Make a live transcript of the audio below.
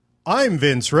I'm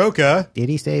Vince Roca. Did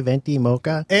he say venti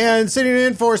mocha? And sitting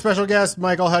in for special guest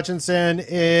Michael Hutchinson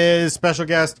is special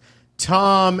guest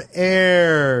Tom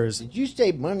Ayers. Did you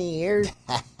say bunny ears?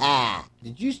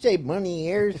 Did you say bunny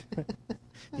ears?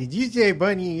 Did you say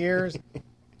bunny ears?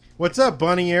 What's up,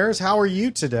 bunny ears? How are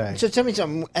you today? So tell me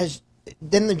something.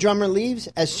 Then the drummer leaves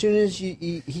as soon as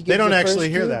he gets. They don't the actually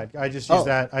first hear cue? that. I just use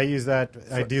that. I use that.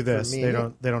 I do this. They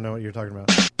don't know what you're talking about.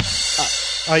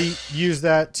 I use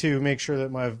that to make sure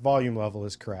that my volume level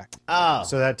is correct. Oh.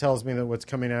 So that tells me that what's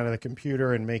coming out of the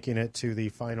computer and making it to the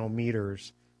final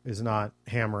meters is not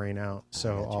hammering out.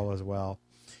 So all is well.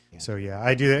 Yeah. So yeah,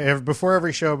 I do that before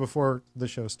every show, before the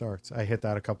show starts. I hit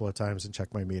that a couple of times and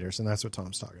check my meters, and that's what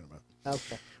Tom's talking about.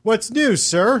 Okay. What's new,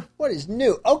 sir? What is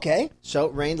new? Okay. So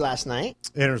it rained last night.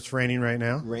 And it's raining right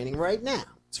now. Raining right now.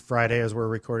 It's Friday as we're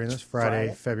recording this.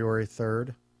 Friday. February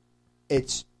 3rd.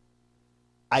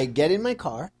 I get in my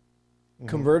car,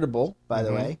 convertible, by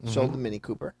the way, sold the Mini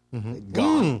Cooper,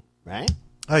 gone, right?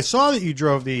 I saw that you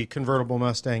drove the convertible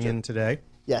Mustang in today.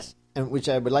 Yes, and which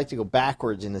I would like to go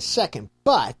backwards in a second,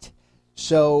 but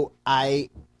so I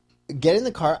get in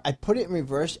the car, I put it in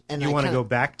reverse, and you want to go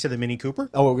back to the Mini Cooper?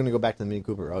 Oh, we're going to go back to the Mini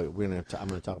Cooper. Oh, I'm going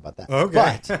to talk about that.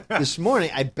 Okay. But this morning,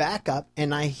 I back up,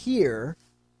 and I hear,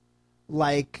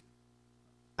 like,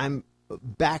 I'm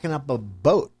backing up a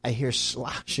boat. I hear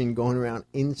sloshing going around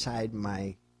inside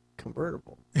my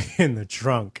convertible. In the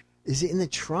trunk. Is it in the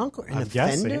trunk or in I'm the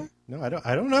guessing. fender? No, I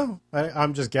don't know.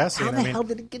 I'm just guessing. How the hell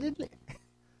did it get in there?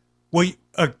 Well,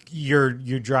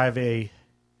 you drive a.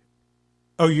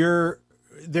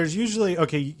 There's usually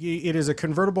it is a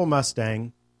convertible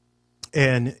Mustang,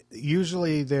 and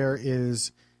usually there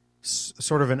is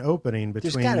sort of an opening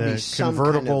between the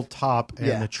convertible top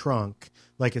and the trunk.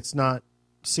 Like it's not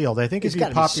sealed. I think if you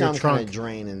pop your trunk, kind of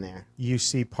drain in there. You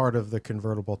see part of the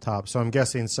convertible top. So I'm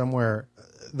guessing somewhere.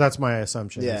 That's my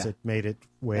assumption. Is it made it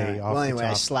way off the top.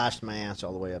 I slashed my ass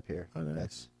all the way up here. Oh,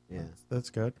 nice.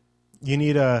 That's good. You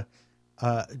need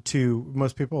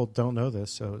most people don't know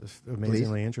this, so it's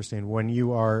amazingly interesting. When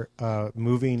you are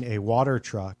moving a water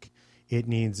truck, it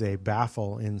needs a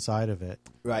baffle inside of it,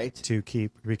 right? To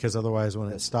keep, because otherwise, when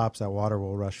it stops, that water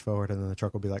will rush forward, and then the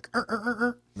truck will be like,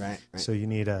 Right. So you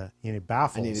need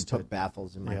baffles. I need to put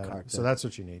baffles in my car. So that's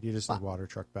what you need. You just need water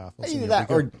truck baffles. Either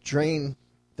that or drain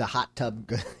the hot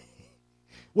tub.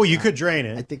 Well, you could drain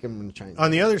it. I think I'm going to try.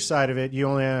 On the other side of it, you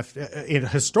only have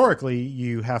historically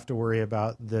you have to worry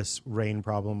about this rain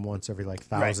problem once every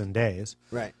 1,000 days.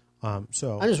 Right.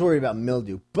 So I'm just worried about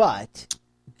mildew, but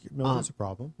mildew's a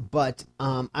problem. But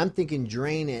I'm thinking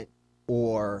drain it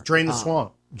or drain the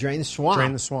swamp. Drain the swamp.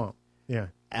 Drain the swamp. Yeah.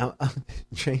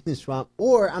 Drain the swamp.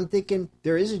 Or I'm thinking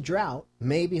there is a drought.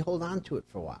 Maybe hold on to it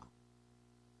for a while.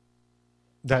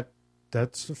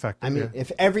 That's effective. I mean,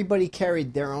 if everybody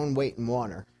carried their own weight in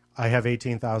water. I have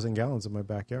 18,000 gallons in my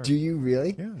backyard. Do you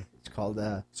really? Yeah. It's called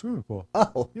a swimming pool.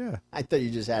 Oh. Yeah. I thought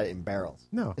you just had it in barrels.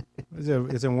 No.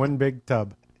 It's in one big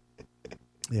tub.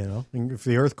 And if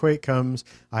the earthquake comes,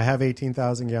 I have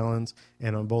 18,000 gallons,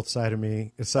 and on both sides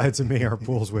of me are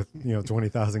pools with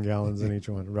 20,000 gallons in each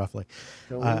one, roughly.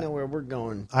 So we know where we're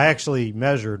going. I actually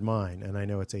measured mine, and I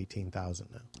know it's 18,000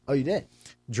 now. Oh, you did?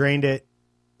 Drained it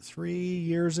 3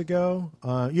 years ago.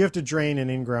 You have to drain an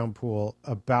in-ground pool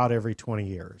about every 20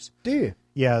 years. Do you?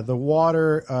 Yeah, the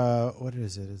water. What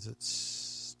is it? Is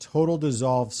it total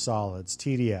dissolved solids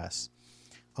 (TDS)?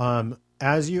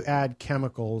 As you add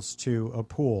chemicals to a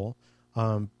pool,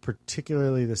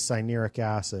 particularly the cyanuric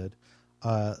acid,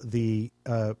 the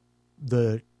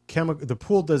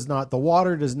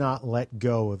water does not let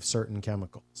go of certain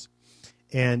chemicals,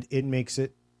 and it makes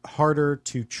it harder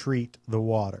to treat the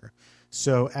water.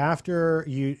 So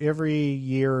every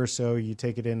year or so, you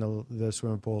take it into the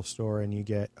swimming pool store and you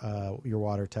get your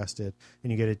water tested,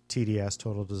 and you get a TDS,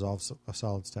 total dissolved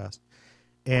solids test,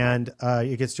 and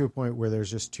it gets to a point where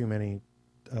there's just too many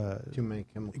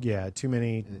chemicals. Yeah, too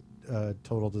many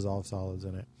total dissolved solids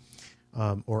in it,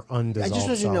 or undissolved. I just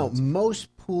want you to know, solids.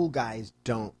 most pool guys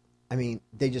don't. I mean,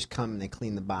 they just come and they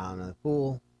clean the bottom of the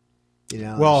pool,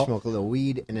 smoke a little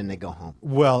weed, and then they go home.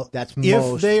 Well, that's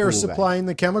if they are pool supplying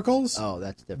the chemicals. Oh,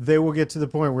 that's different. They will get to the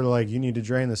point where they're like, you need to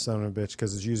drain this son of a bitch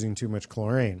because it's using too much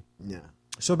chlorine. Yeah.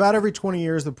 So about every 20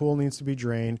 years, the pool needs to be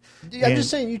drained. I'm just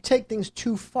saying, you take things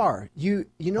too far. You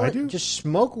know what? Just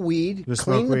smoke weed,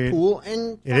 clean the pool,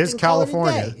 and it is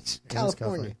California. It's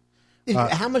California.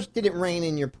 How much did it rain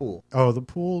in your pool? Oh, the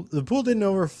pool didn't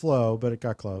overflow, but it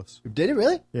got close. Did it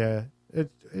really? Yeah, it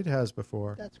has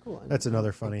before. That's cool. That's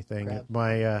another funny thing.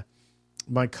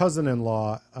 My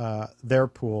cousin-in-law, their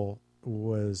pool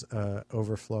was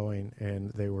overflowing,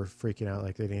 and they were freaking out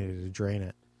like they needed to drain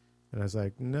it. And I was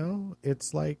like, no,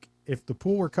 it's like if the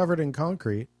pool were covered in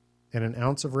concrete and an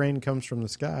ounce of rain comes from the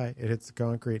sky, it hits the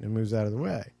concrete and moves out of the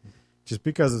way. Just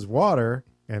because it's water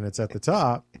and it's at the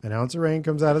top, an ounce of rain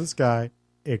comes out of the sky,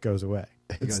 it goes away.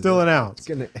 It's still an ounce.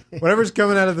 Whatever's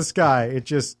coming out of the sky,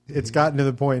 it's gotten to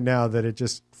the point now that it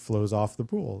just flows off the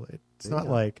pool. It's not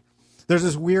like there's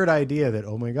this weird idea that,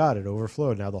 oh my God, it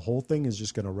overflowed. Now the whole thing is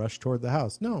just going to rush toward the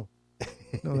house. No,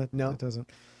 that doesn't.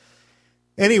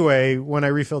 Anyway, when I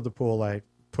refilled the pool, I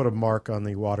put a mark on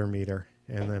the water meter,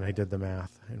 and then I did the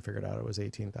math and figured out it was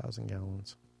 18,000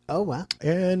 gallons. Oh, wow.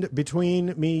 And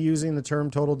between me using the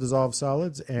term total dissolved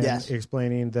solids and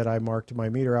explaining that I marked my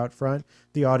meter out front,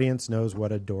 the audience knows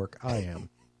what a dork I am.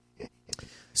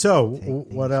 So,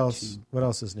 what else? What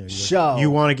else is new?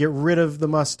 You want to get rid of the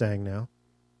Mustang now?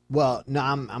 Well, no,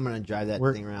 I'm going to drive that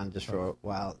thing around just for a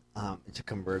while. It's a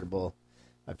convertible.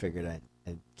 I figured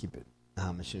I'd keep it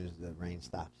as soon as the rain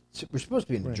stops. We're supposed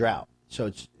to be in a drought, so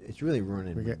it's really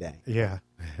ruining my day. Yeah.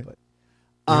 But,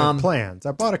 plans.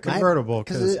 I bought a convertible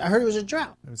because I heard it was a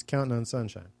drought. I was counting on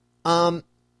sunshine.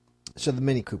 So the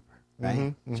Mini Cooper, right?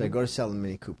 Mm-hmm. So I go to sell the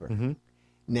Mini Cooper. Mm-hmm.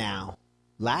 Now,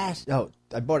 I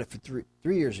bought it for 3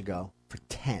 years ago for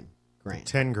 $10,000.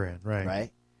 $10,000, right?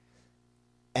 Right.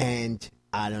 And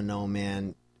I don't know,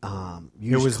 man.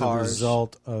 It was the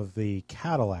result of the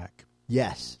Cadillac.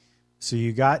 Yes. So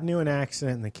you got into an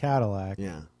accident in the Cadillac.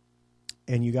 Yeah.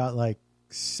 And you got like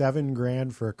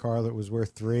 $7,000 for a car that was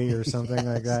worth $3,000 or something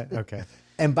like that. Okay.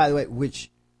 And by the way, which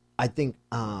I think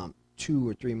 2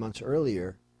 or 3 months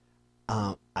earlier,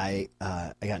 I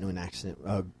got into an accident.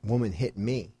 A woman hit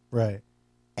me. Right.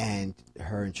 And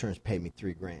her insurance paid me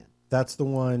 $3,000. That's the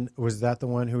one. Was that the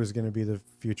one who was going to be the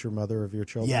future mother of your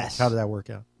children? Yes. How did that work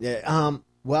out? Yeah.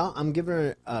 Well, I'm giving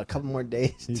her a couple more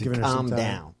days to calm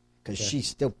down because she's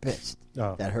still pissed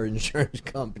that her insurance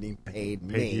company paid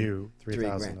you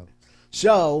 $3,000.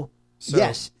 So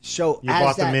yes. So you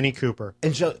bought the Mini Cooper,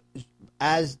 and so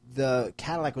as the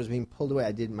Cadillac was being pulled away,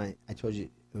 I told you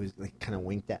it was like kind of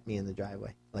winked at me in the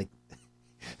driveway, like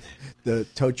the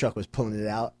tow truck was pulling it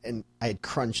out, and I had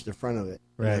crunched the front of it.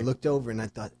 Right. And I looked over and I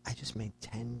thought I just made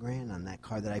 $10,000 on that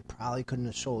car that I probably couldn't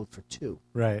have sold for $2,000.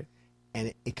 Right.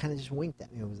 And it kind of just winked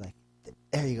at me. It was like,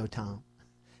 there you go, Tom.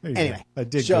 Anyway, I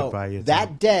did go by you.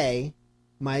 That day,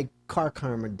 my car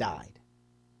karma died.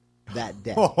 That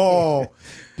day. Oh.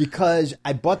 Because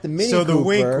I bought the Mini Cooper. So the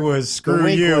wink was, screw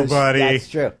you, buddy. That's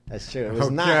true. That's true. It was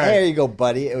not, there you go,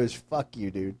 buddy. It was, fuck you,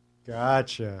 dude.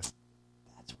 Gotcha.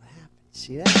 That's what happened.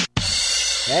 See that?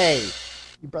 Hey,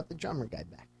 you brought the drummer guy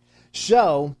back.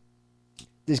 So,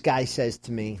 this guy says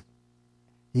to me,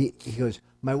 he goes,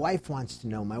 my wife wants to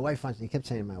know. He kept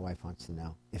saying my wife wants to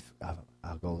know if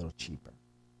I'll go a little cheaper.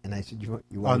 And I said, you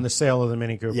want on the sale of the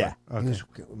Mini Cooper? Yeah. Okay. He goes,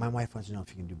 my wife wants to know if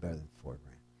you can do better than $4,000.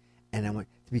 And I went,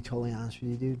 to be totally honest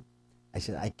with you, dude, I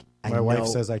said, I my wife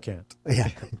says I can't. Yeah.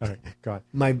 All right, go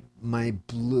on. My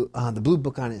blue, the blue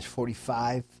book on it is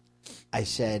 45. I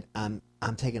said, I'm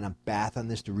taking a bath on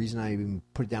this. The reason I even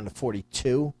put it down to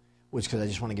 42 was because I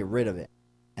just want to get rid of it.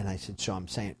 And I said, so I'm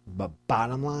saying, but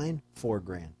bottom line,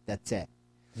 $4,000. That's it.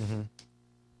 Mm-hmm.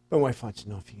 My wife wants to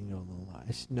know if you can go a little lower.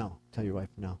 I said, no. Tell your wife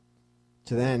no.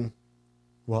 So then.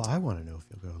 Well, I want to know if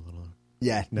you'll go a little lower.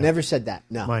 Yeah, no. Never said that.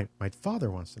 No. My father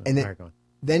wants to know. And then, all right, go on.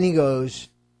 Then he goes,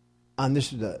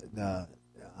 this is the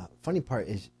funny part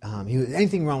is, he was,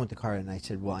 anything wrong with the car? And I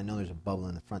said, well, I know there's a bubble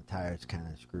in the front tire. It's kind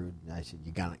of screwed. And I said,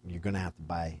 you're going to have to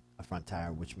buy a front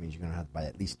tire, which means you're going to have to buy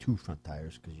at least 2 front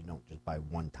tires because you don't just buy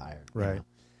 1 tire. Right. You know?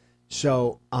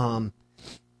 So,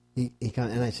 he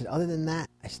and I said, other than that,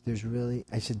 I said,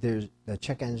 there's the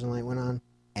check engine light went on,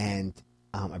 and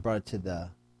I brought it to the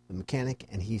mechanic,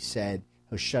 and he said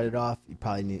he'll shut it off. You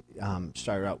probably need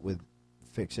start it out with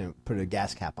put a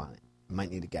gas cap on it. You might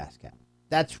need a gas cap.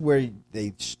 That's where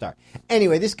they start.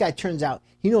 Anyway, this guy turns out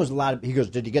he knows a lot of. He goes,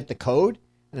 did you get the code?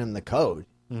 And I'm the code.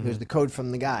 Mm-hmm. He goes, the code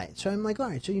from the guy. So I'm like, all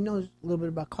right, so he knows a little bit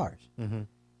about cars. Mm-hmm.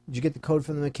 Did you get the code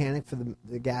from the mechanic for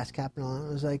the gas cap and all that?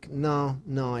 I was like, no,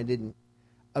 I didn't.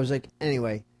 I was like,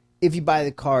 anyway, if you buy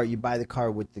the car,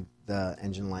 with the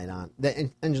engine light on.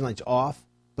 The engine light's off,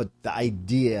 but the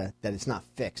idea that it's not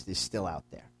fixed is still out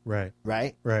there. Right.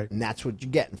 Right? Right. And that's what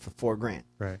you're getting for $4,000.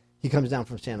 Right. He comes down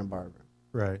from Santa Barbara.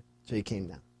 Right. So he came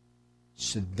down.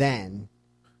 So then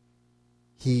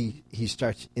he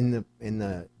starts in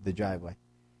the driveway.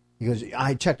 He goes,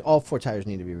 I checked all 4 tires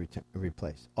need to be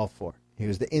replaced. All 4. He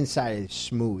goes, the inside is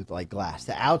smooth like glass.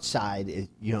 The outside is,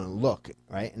 look,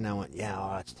 right? And I went, yeah,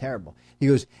 that's terrible. He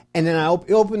goes, and then I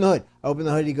open the hood. I open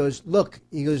the hood. He goes, look.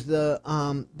 He goes,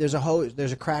 there's a hose.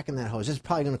 There's a crack in that hose. It's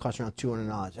probably going to cost around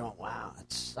 $200. I went, wow,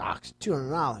 that sucks.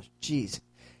 $200. Jeez.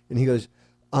 And he goes,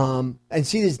 And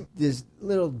see this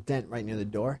little dent right near the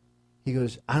door. He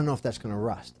goes, I don't know if that's going to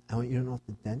rust. I went, you don't know if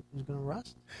the dent is going to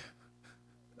rust?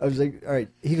 I was like, all right.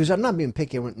 He goes, I'm not being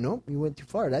picky. I went, nope, you went too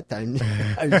far that time.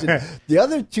 I said, the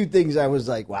other two things I was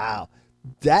like, wow,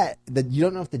 that you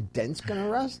don't know if the dent's going to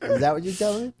rust? Is that what you're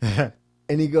telling me?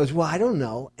 And he goes, well, I don't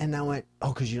know. And I went,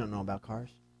 oh, because you don't know about cars?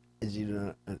 Is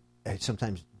you don't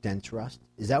sometimes dents rust?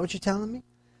 Is that what you're telling me?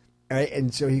 All right.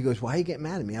 And so he goes, why are you getting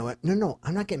mad at me? I went, no,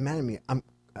 I'm not getting mad at me. I'm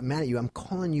mad at you. I'm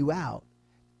calling you out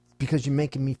because you're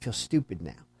making me feel stupid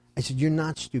now. I said, you're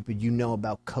not stupid. You know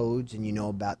about codes and you know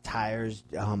about tires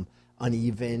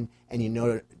uneven and you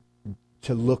know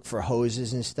to look for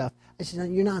hoses and stuff. I said, no,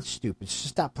 you're not stupid. So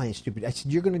stop playing stupid. I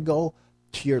said, you're going to go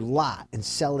to your lot and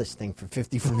sell this thing for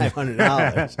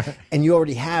 $5,500 and you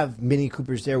already have Mini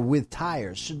Coopers there with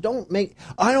tires. So don't make,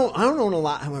 I don't own a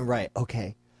lot. I went, right.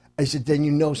 Okay. I said, then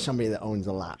you know somebody that owns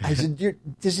a lot. I said, you're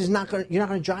not going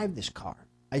to drive this car.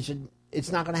 I said,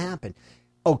 it's not going to happen.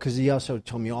 Oh, because he also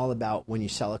told me all about when you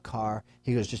sell a car.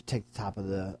 He goes, just take the top of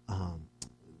the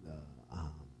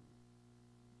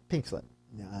pink slip.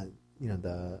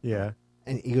 Yeah.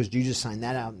 And he goes, do you just sign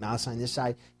that out? And I'll sign this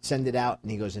side, send it out.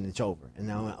 And he goes, and it's over.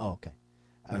 And I went, oh, okay.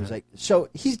 I was like, so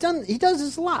he does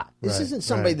this a lot. This isn't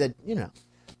somebody that, you know.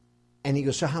 And he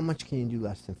goes, so how much can you do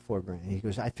less than $4,000? And he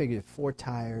goes, I figured 4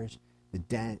 tires, the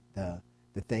dent, the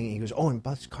thing. And he goes, oh, and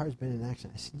Buck's car's been in an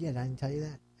accident. I said, yeah, I didn't tell you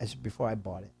that. I said, before I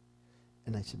bought it.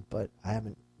 And I said, but I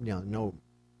haven't, no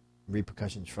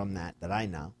repercussions from that I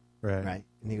know. Right.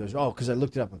 And he goes, oh, because I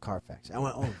looked it up on Carfax. I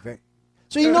went, oh, very.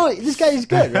 So this guy is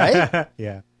good, right?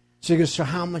 Yeah. So he goes, so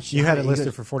how much? You had it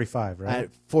listed for 45, right? I had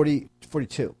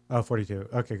 42. Oh, 42.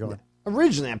 Okay, go on.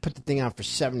 Originally, I put the thing out for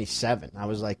 77. I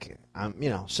was like,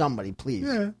 somebody please.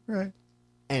 Yeah, right.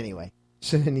 Anyway,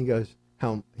 so then he goes,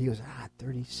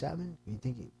 37? You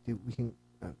think we can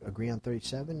agree on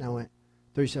 37? I went,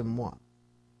 37 what?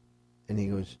 And he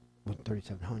goes, well,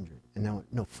 3,700. And I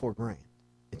went, no, $4,000.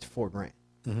 It's $4,000.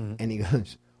 Mm-hmm. And he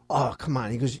goes, oh, come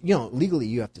on. He goes, legally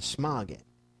you have to smog it.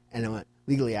 And I went,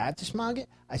 legally I have to smog it?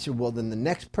 I said, well, then the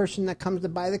next person that comes to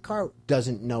buy the car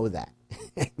doesn't know that.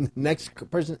 And the next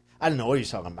person, I don't know what he's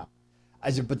talking about.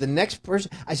 I said, but the next person,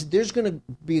 I said, there's going to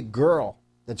be a girl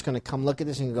that's going to come look at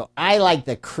this and go, I like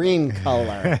the cream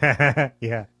color.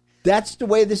 Yeah. That's the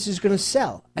way this is going to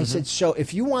sell. I said, so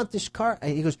if you want this car,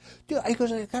 he goes, dude, I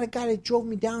got a guy that drove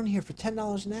me down here for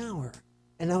 $10 an hour.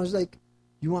 And I was like,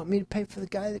 you want me to pay for the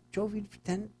guy that drove you for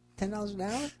 $10 an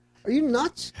hour? Are you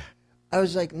nuts? I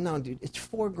was like, no, dude, it's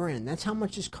 $4,000. That's how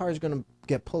much this car is going to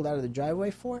get pulled out of the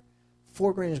driveway for.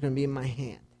 $4,000 is going to be in my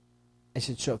hand. I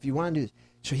said, so if you want to do this.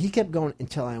 So he kept going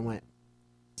until I went,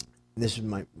 this is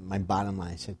my bottom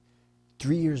line. I said,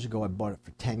 3 years ago I bought it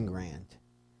for $10,000.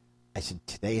 I said,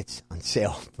 today it's on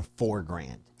sale for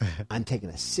 $4,000. I'm taking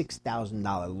a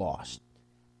 $6,000 loss.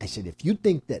 I said, if you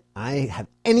think that I have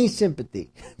any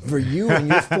sympathy for you and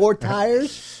your 4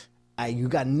 tires, you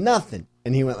got nothing.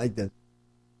 And he went like this.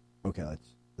 Okay,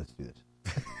 let's do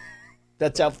this.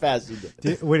 That's how fast he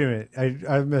did. Wait a minute.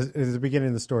 I missed at the beginning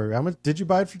of the story. How much did you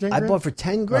buy it for $10,000? I bought it for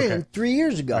 $10,000 Okay. 3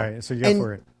 years ago. All right, so you go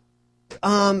for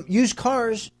it. Used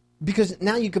cars, because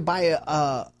now you could buy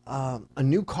a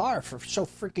new car for so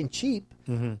freaking cheap,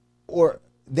 or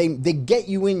they get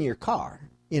you in your car,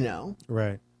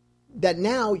 Right. that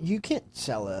now you can't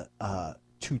sell a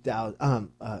 2000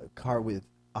 car with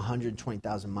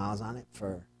 120,000 miles on it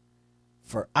for.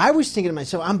 I was thinking to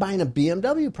myself, I'm buying a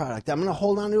BMW product. I'm going to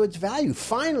hold on to its value.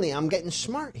 Finally, I'm getting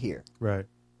smart here. Right.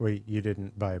 Well, you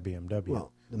didn't buy a BMW.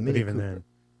 Well, the but Mini even Cooper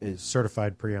then, is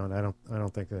certified pre-owned. I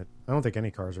don't think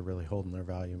any cars are really holding their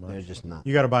value much. they're just not.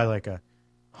 You got to buy like a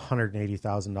 $180,000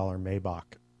 Maybach,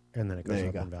 and then it goes There you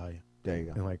up go. in value. There you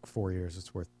go. In like 4 years,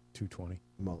 it's worth $220.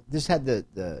 Well, this had the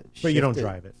But you don't shifted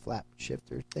drive it. flap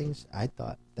shifter things. I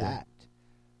thought that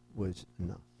was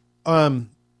enough.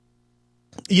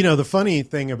 The funny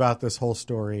thing about this whole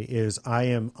story is I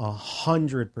am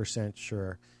 100%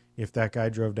 sure if that guy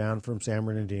drove down from San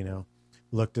Bernardino,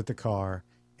 looked at the car,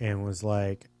 and was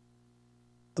like,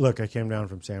 look, I came down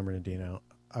from San Bernardino.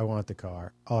 I want the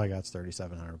car. All I got is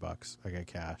 $3,700. I got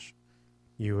cash.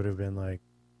 You would have been like,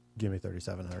 give me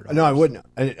 $3,700. No, I wouldn't.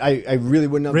 I really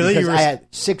wouldn't have. Really? Because You were- I had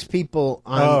 6 people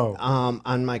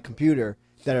on my computer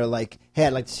that are like, hey,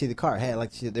 I'd like to see the car. Hey, I'd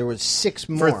like to see it. There was 6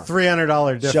 more. For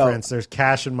 $300 difference, there's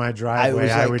cash in my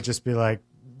driveway. I like- would just be like,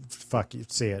 fuck you,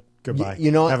 see it. Goodbye. You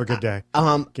know, have a good day.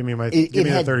 Give me it the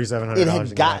had- $3,700. It and had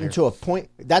get out gotten here. to a point.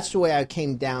 That's the way I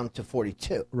came down to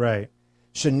 42. Right.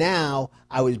 So now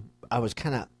I was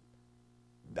kind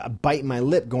of biting my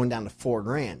lip going down to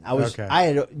 $4,000.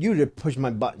 Okay. You'd have pushed my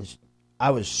buttons.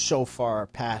 I was so far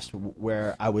past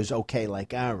where I was okay.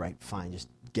 Like, all right, fine, just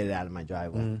get it out of my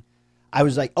driveway. I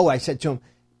was like, I said to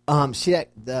him, see that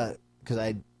because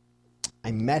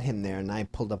I met him there and I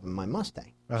pulled up in my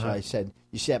Mustang. So I said,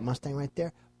 you see that Mustang right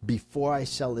there? Before I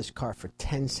sell this car for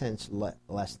 10 cents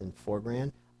less than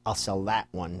 $4,000, I'll sell that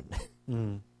one.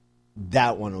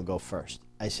 That one will go first.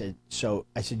 I said,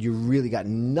 you really got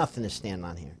nothing to stand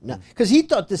on here. Because he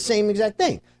thought the same exact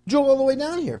thing. Drove all the way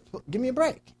down here. Give me a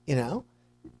break, Don't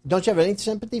you have any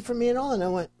sympathy for me at all? And I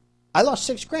went, I lost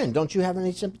 $6,000. Don't you have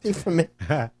any sympathy for me?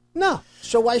 No.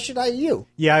 So why should you?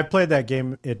 Yeah, I played that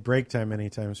game at break time many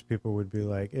times. People would be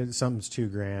like, something's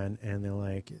 $2,000. And they're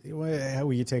like, how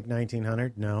will you take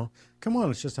 1,900? No. Come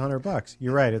on, it's just $100.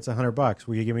 You're right. It's $100.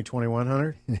 Will you give me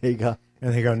 2,100? There you go.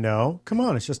 And they go, no, come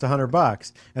on, it's just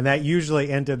 $100. And that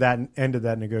usually ended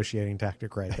that negotiating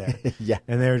tactic right there. Yeah.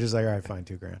 And they were just like, all right, fine,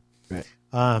 $2,000. Right.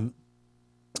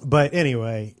 But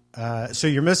anyway, so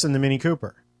you're missing the Mini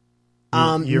Cooper.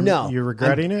 No. You're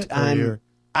regretting it?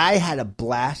 I had a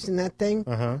blast in that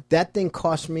thing. That thing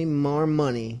cost me more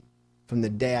money from the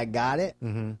day I got it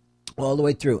all the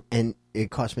way through. And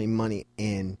it cost me money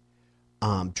in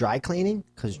dry cleaning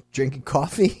because drinking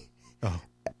coffee.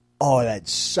 Oh, I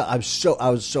was so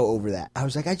over that. I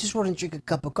was like, I just want to drink a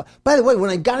cup of coffee. By the way, when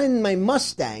I got in my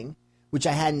Mustang, which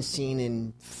I hadn't seen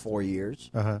in 4 years,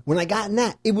 when I got in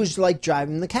that, it was like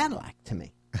driving the Cadillac to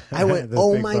me. I went,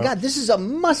 oh my God, this is a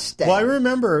Mustang. Well, I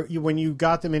remember when you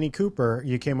got the Mini Cooper,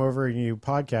 you came over and you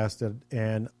podcasted,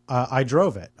 and I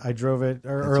drove it. I drove it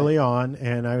early on,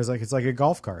 and I was like, it's like a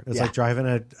golf cart. It's like driving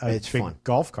a big fun.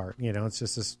 golf cart. It's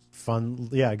just this fun,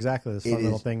 this fun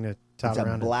little thing to tout around.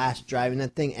 It's a blast driving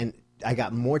that thing, and I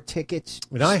got more tickets.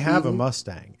 And I have a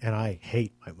Mustang, and I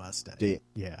hate my Mustang. Do you?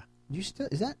 Yeah. Is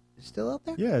that still out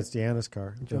there? Yeah, it's Deanna's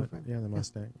car. The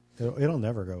Mustang. It'll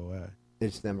never go away.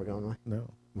 It's never going away? No.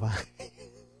 Why?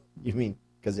 You mean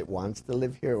because it wants to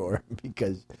live here, or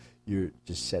because you're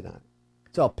just set on it?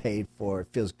 It's all paid for. It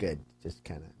feels good. Just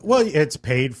kind of. Well, it's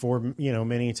paid for,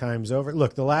 many times over.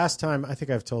 Look, the last time, I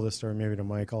think I've told this story maybe to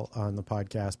Michael on the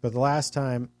podcast, but the last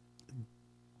time,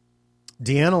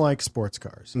 Deanna likes sports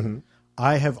cars.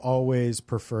 I have always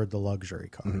preferred the luxury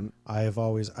car.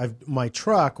 My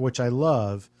truck, which I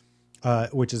love,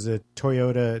 which is a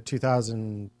Toyota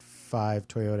 2005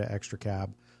 Toyota Extra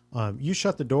Cab. You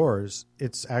shut the doors,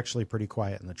 it's actually pretty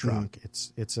quiet in the truck.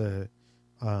 It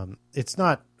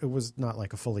was not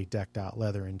like a fully decked out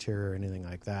leather interior or anything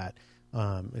like that.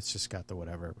 It's just got the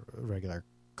whatever regular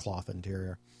cloth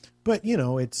interior. But,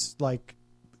 it's like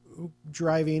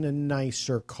driving a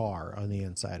nicer car on the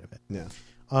inside of it. Yeah.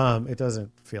 It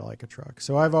doesn't feel like a truck.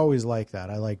 So I've always liked that.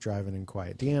 I like driving in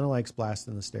quiet. Deanna likes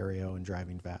blasting the stereo and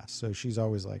driving fast. So she's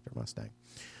always liked her Mustang.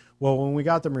 Well, when we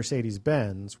got the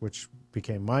Mercedes-Benz, which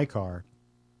became my car,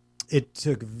 it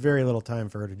took very little time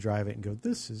for her to drive it and go,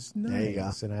 this is nice. There you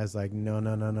go. And I was like,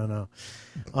 no.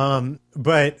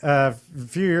 But a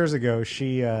few years ago,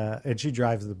 she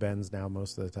drives the Benz now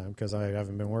most of the time because I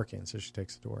haven't been working, so she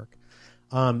takes it to work.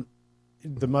 The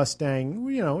Mustang,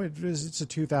 it's a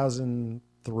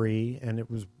 2003, and it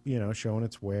was, showing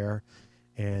its wear.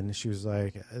 And she was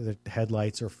like, the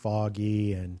headlights are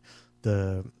foggy, and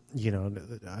I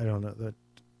don't know, the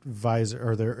visor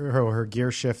or her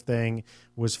gear shift thing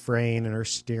was fraying, and her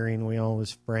steering wheel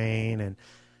was fraying,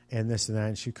 and this and that.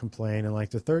 And she complained. And like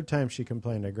the third time she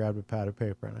complained, I grabbed a pad of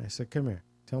paper and I said, come here,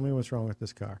 tell me what's wrong with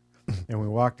this car. And we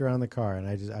walked around the car, and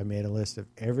I made a list of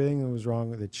everything that was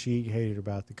wrong that she hated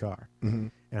about the car.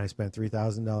 And I spent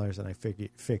 $3,000, and I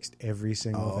fixed every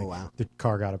single thing. Wow. The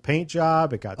car got a paint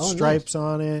job. It got stripes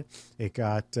on it. It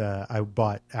got, I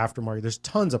bought aftermarket. There's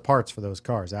tons of parts for those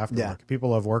cars aftermarket. Yeah. People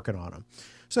love working on them.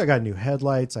 So I got new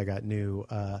headlights. I got new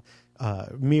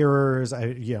mirrors.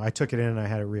 I took it in and I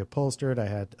had it reupholstered. I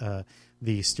had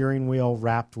the steering wheel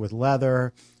wrapped with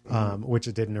leather, which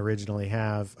it didn't originally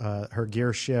have. Her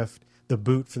gear shift, the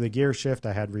boot for the gear shift,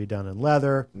 I had redone in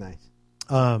leather. Nice.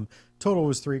 Total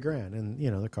was $3,000,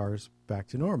 and the car's back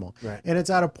to normal. Right. And it's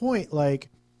at a point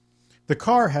like the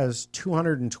car has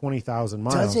 220,000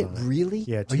 miles. Does it on it. Really?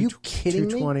 Yeah. Are you kidding me?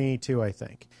 222, I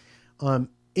think.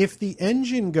 If the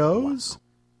engine goes,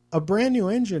 a brand new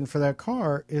engine for that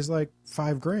car is like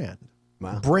 $5,000.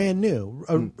 Wow. Brand new.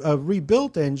 A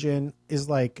rebuilt engine is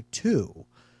like $2,000.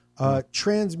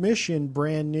 Transmission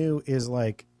brand new is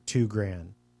like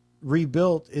 $2,000.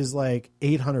 Rebuilt is like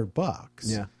 $800.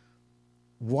 Yeah.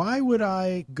 Why would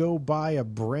I go buy a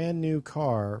brand new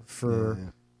car for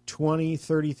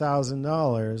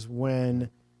 $20,000-$30,000 when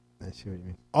I see what you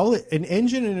mean. an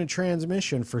engine and a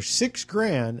transmission for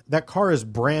 $6,000? That car is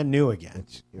brand new again.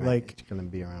 It's going to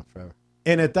be around forever.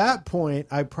 And at that point,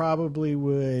 I probably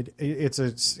would.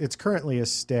 It's currently a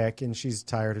stick, and she's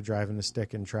tired of driving the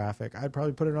stick in traffic. I'd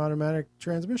probably put an automatic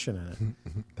transmission in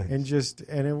it,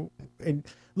 and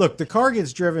look, the car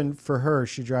gets driven for her.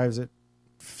 She drives it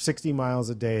 60 miles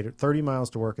a day, 30 miles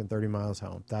to work and 30 miles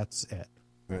home. That's it.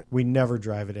 Right. We never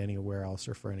drive it anywhere else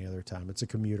or for any other time. It's a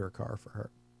commuter car for her.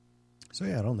 So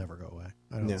yeah, it'll never go away.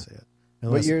 I don't see it.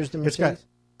 What year is the Mercedes?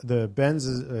 The Benz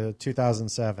is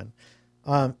 2007.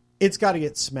 It's got to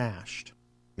get smashed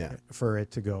for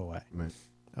it to go away. Right.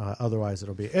 Otherwise,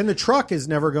 it'll be. And the truck is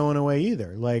never going away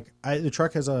either. Like the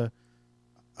truck has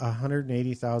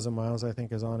 180,000 miles, I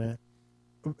think, is on it.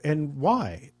 And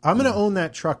why? I'm going to own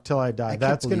that truck till I die.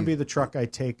 That's going to be the truck I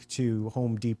take to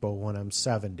Home Depot when I'm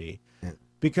 70. Yeah.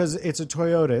 Because it's a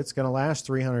Toyota. It's going to last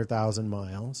 300,000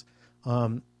 miles.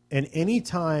 And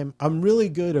anytime, I'm really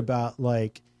good about,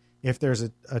 like, if there's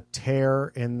a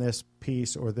tear in this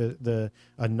piece or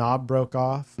a knob broke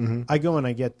off, I go and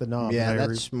I get the knob. Yeah, and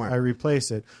that's smart. I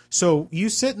replace it. So you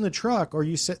sit in the truck or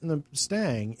you sit in the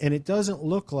Stang, and it doesn't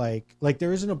look like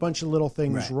there isn't a bunch of little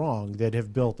things wrong that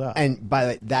have built up. And by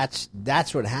the way,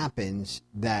 that's what happens.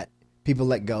 That people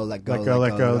let go. The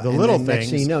and little things. Next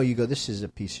thing you know, you go, this is a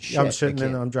piece of shit. I'm sitting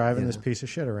and I'm driving this piece of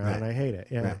shit around, and I hate it.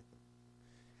 Yeah. Right.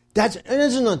 That's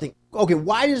another thing. Okay,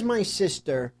 why does my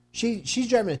sister? She's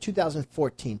driving a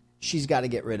 2014. She's got to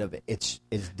get rid of it. It's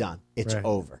done. It's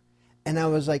over. And I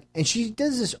was like, and she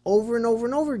does this over and over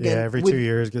and over again. Yeah, every 2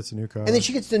 years gets a new car. And then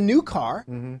she gets the new car,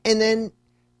 and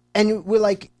we're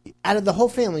like, out of the whole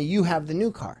family, you have the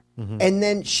new car. And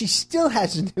then she still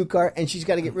has a new car, and she's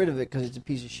got to get rid of it because it's a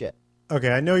piece of shit. Okay,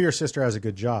 I know your sister has a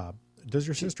good job. Does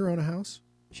your sister own a house?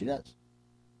 She does.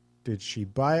 Did she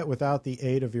buy it without the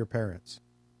aid of your parents?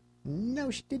 No,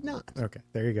 she did not. Okay,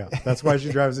 there you go. That's why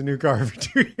she drives a new car every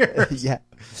 2 years. Yeah.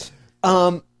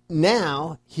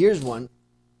 Now, here's one.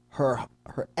 Her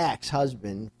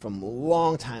ex-husband from a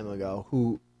long time ago,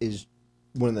 who is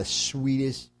one of the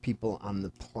sweetest people on the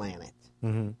planet.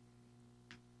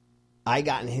 I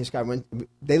got in his car.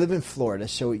 They live in Florida,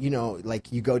 so,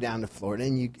 like, you go down to Florida,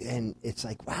 and it's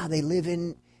like, wow, they live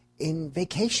in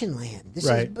vacation land. This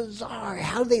is bizarre.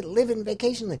 How do they live in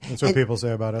vacation land? That's what people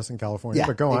say about us in California. Yeah,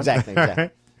 but go on. Exactly.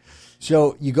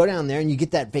 So you go down there and you get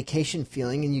that vacation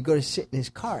feeling, and you go to sit in his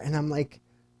car. And I'm like,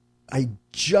 I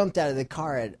jumped out of the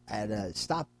car at a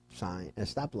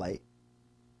stoplight,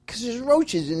 because there's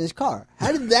roaches in his car.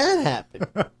 How did that happen?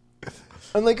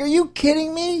 I'm like, are you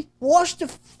kidding me? Wash the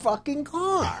fucking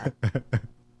car.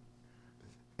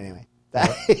 Anyway.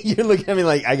 You're looking at me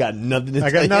like I got nothing to say.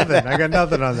 I got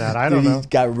nothing on that. I don't know. He's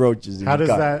got roaches in How his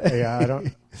does car. that? Yeah, I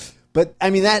don't. But I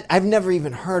mean, that I've never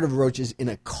even heard of roaches in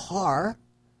a car.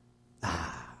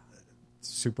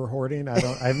 Super hoarding. I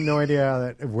have no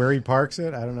idea how where he parks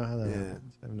it. I don't know how that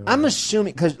happens. I'm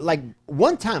assuming, because like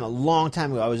one time, a long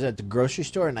time ago, I was at the grocery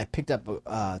store and I picked up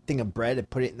a thing of bread and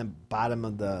put it in the bottom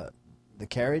of the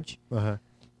carriage.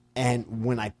 And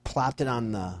when I plopped it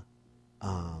on the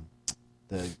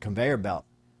conveyor belt,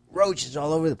 roaches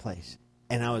all over the place.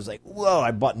 And I was like, whoa,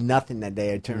 I bought nothing that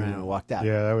day. I turned around and walked out.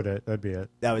 Yeah, that'd be it.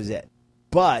 That was it.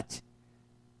 But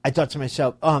I thought to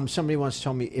myself, somebody once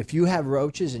told me, if you have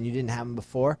roaches and you didn't have them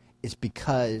before, it's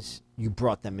because you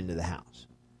brought them into the house.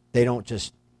 They don't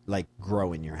just, like,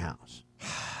 grow in your house.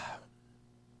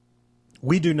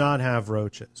 We do not have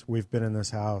roaches. We've been in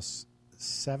this house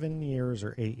 7 years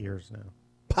or 8 years now.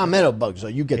 Palmetto bugs, so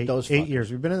you get those. 8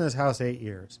 years. We've been in this house 8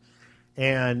 years.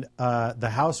 And the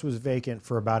house was vacant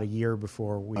for about a year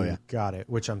before we got it,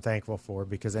 which I'm thankful for,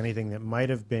 because anything that might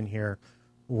have been here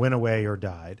went away or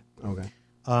died. Okay.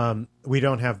 We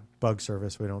don't have bug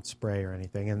service. We don't spray or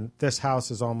anything. And this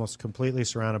house is almost completely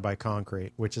surrounded by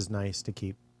concrete, which is nice to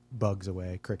keep bugs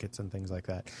away, crickets and things like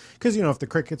that. Because, if the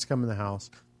crickets come in the house,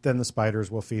 then the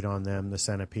spiders will feed on them, the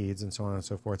centipedes, and so on and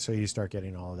so forth. So you start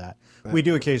getting all of that. Right. We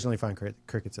do occasionally find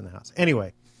crickets in the house.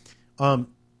 Anyway,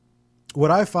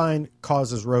 what I find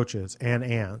causes roaches and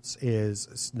ants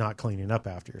is not cleaning up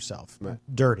after yourself. Right.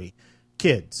 Dirty.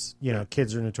 Kids.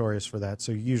 Kids are notorious for that.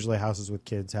 So usually houses with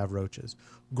kids have roaches.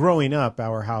 Growing up,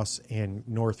 our house in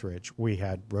Northridge, we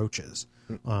had roaches.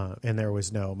 And there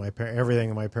was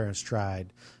everything my parents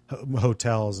tried,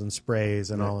 hotels and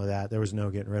sprays and all of that. There was no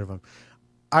getting rid of them.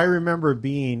 I remember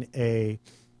being a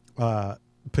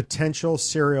potential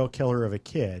serial killer of a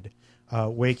kid,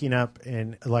 waking up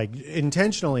and like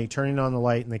intentionally turning on the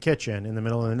light in the kitchen in the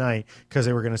middle of the night because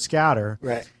they were going to scatter,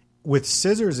 with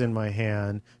scissors in my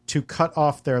hand to cut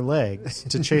off their legs,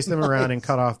 to chase them around and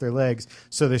cut off their legs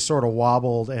so they sort of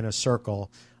wobbled in a circle.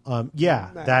 Yeah,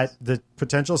 Nice. that the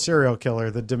potential serial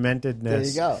killer, the dementedness. There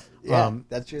you go. Yeah, Um,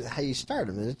 how you start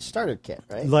them. It's a starter kit,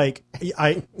 right? Like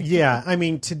I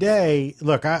mean today,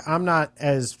 look, I'm not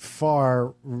as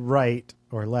far right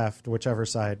or left, whichever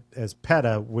side, as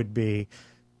PETA would be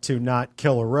to not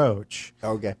kill a roach.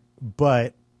 Okay.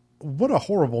 But what a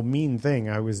horrible, mean thing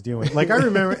I was doing. Like I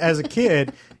remember as a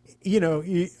kid,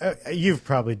 you've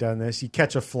probably done this. You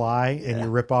catch a fly and you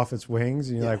rip off its wings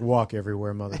and you're like, walk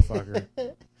everywhere, motherfucker.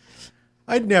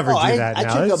 I'd never do that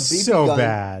now. It's so gun.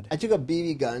 bad. I took a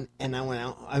BB gun and I went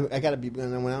out. I got a BB gun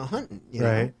and I went out hunting. You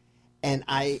know? Right. And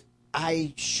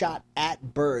I shot at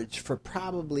birds for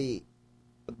probably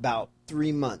about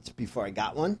 3 months before I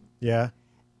got one. Yeah.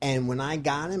 And when I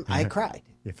got him, I cried.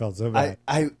 You felt so bad.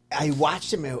 I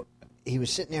watched him. He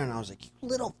was sitting there, and I was like, "You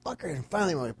little fucker!" And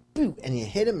finally, I went boom, and you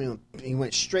hit him, and he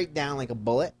went straight down like a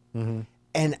bullet. Mm-hmm.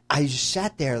 And I just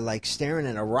sat there, like staring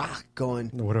at a rock, going,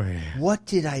 What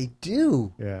did I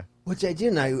do? Yeah. What did I do?"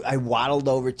 And I waddled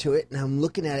over to it, and I'm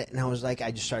looking at it, and I was like, I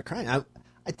just started crying.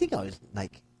 I think I was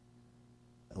like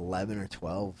 11 or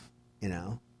 12,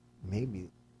 maybe,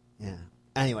 yeah.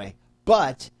 Anyway,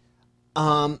 but,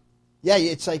 yeah,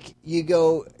 it's like you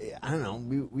go. I don't know.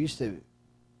 We used to.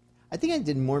 I think I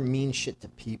did more mean shit to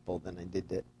people than I did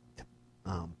to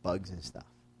bugs and stuff.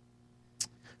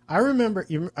 I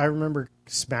remember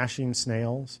smashing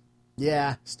snails.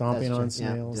 Yeah, Stomping on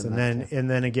snails, and that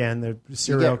then again the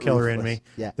serial killer in me,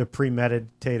 Yeah. the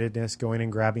premeditatedness, going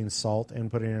and grabbing salt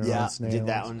and putting it on snails. Did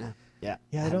that one. Yeah,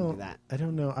 Yeah, I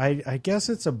don't know. I guess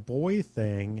it's a boy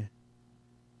thing.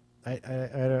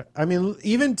 I mean,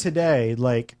 even today,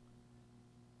 like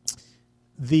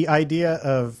the idea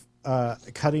of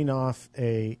cutting off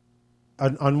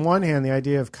on one hand, the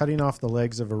idea of cutting off the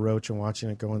legs of a roach and watching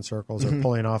it go in circles, or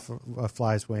pulling off a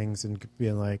fly's wings and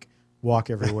being like,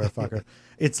 walk everywhere, fucker.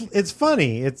 It's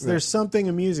funny. There's something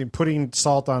amusing. Putting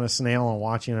salt on a snail and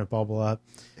watching it bubble up.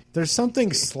 There's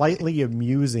something slightly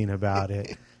amusing about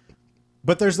it.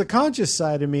 But there's the conscious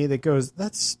side of me that goes,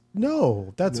 that's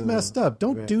messed up.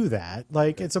 Don't do that.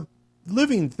 Like, it's a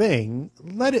living thing.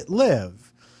 Let it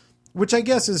live. Which I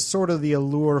guess is sort of the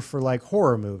allure for like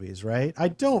horror movies, right? I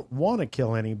don't want to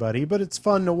kill anybody, but it's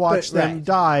fun to watch them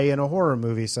die in a horror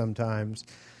movie sometimes.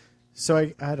 So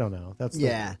I don't know. That's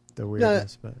the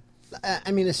weirdness. No, but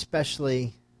I mean,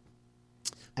 especially,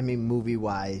 movie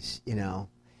wise,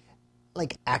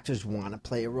 like actors want to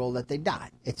play a role that they die.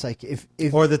 It's like if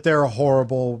or that they're a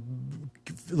horrible,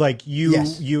 like you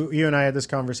and I had this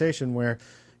conversation where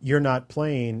you're not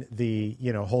playing the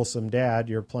wholesome dad,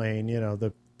 you're playing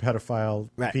the pedophile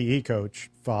PE coach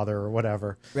father or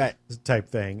whatever type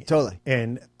thing. Totally.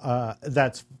 And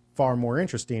that's far more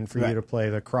interesting for you to play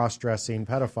the cross-dressing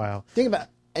pedophile. Think about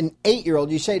an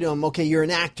 8-year-old. You say to him, okay, you're an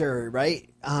actor, right?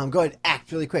 Go ahead,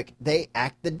 act really quick. They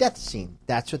act the death scene.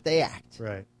 That's what they act.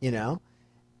 Right.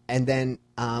 And then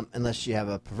unless you have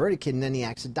a perverted kid, and then he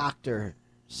acts a doctor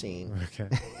scene.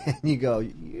 Okay. And you go,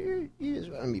 you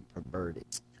just want to be perverted.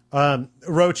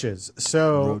 Roaches.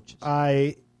 So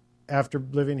after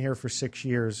living here for 6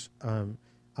 years,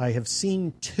 I have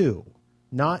seen two.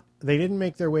 They didn't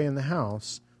make their way in the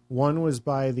house. One was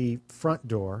by the front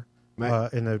door,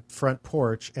 in the front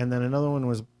porch, and then another one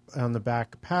was on the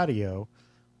back patio.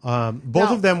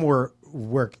 Both of them were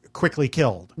quickly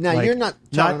killed. Now you're not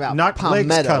talking about not palmetto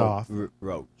legs cut off.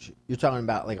 Roach. You're talking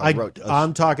about like a roach.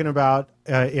 I'm talking about.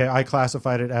 I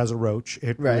classified it as a roach.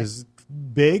 It was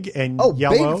big and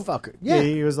yellow. Big fucker. Yeah,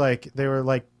 he was like they were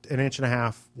like an inch and a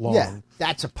half long. Yeah,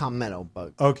 that's a palmetto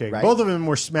bug. Okay, right? Both of them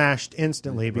were smashed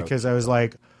instantly because I was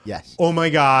like, yes. Oh my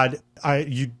God,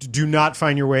 you do not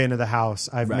find your way into the house.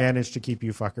 I've managed to keep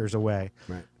you fuckers away.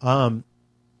 Right.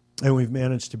 And we've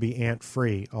managed to be ant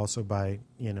free also by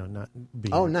not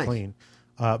being nice. clean.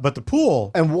 But the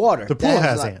pool and water. The pool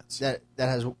has ants. That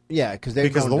has because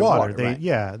of the water. Right.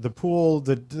 The pool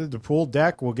the pool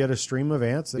deck will get a stream of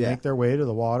ants that make their way to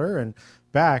the water and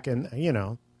back, and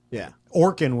Yeah.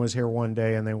 Orkin was here one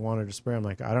day and they wanted to spray. I'm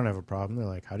like, I don't have a problem. They're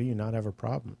like, how do you not have a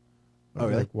problem? I'm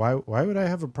really? like, why would I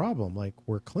have a problem? Like,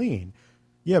 we're clean.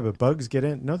 Yeah, but bugs get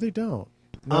in. No, they don't.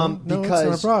 No, because it's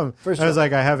not a problem. First I was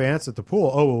like, I have ants at the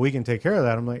pool. Oh, well, we can take care of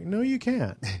that. I'm like, no, you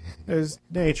can't. There's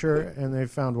nature, and they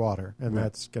found water, and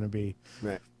that's going to be.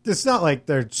 Right. It's not like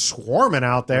they're swarming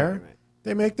out there. Right.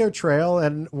 They make their trail,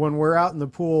 and when we're out in the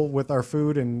pool with our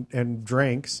food and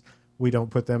drinks, we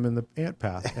don't put them in the ant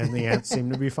path, and the ants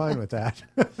seem to be fine with that.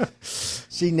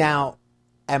 See, now,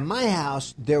 at my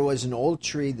house, there was an old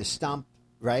tree, the stump,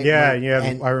 right? Yeah,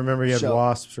 I remember you had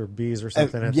wasps or bees or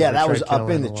something. That was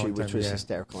up in the tree, which was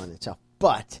hysterical in itself.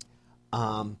 But,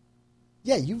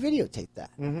 you videotaped that.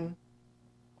 Mm-hmm.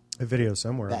 A video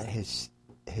somewhere. That is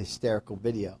hysterical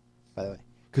video, by the way,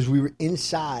 because we were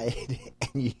inside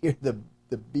and you hear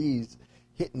the bees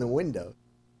hitting the window.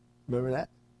 Remember that?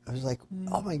 I was like,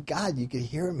 oh my God, you could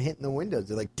hear them hitting the windows.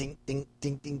 They're like ding, ding,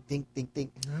 ding, ding, ding, ding,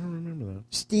 ding. I don't remember that.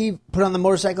 Steve put on the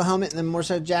motorcycle helmet and the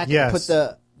motorcycle jacket. Yes. Put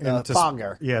the To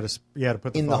fogger to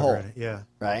put the in the fogger hole. in it. Yeah.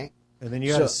 right. And then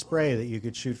you had a spray that you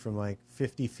could shoot from like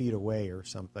 50 feet away or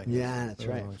something. Yeah, that's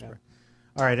Very right. long Yeah. spray.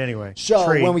 All right, anyway. So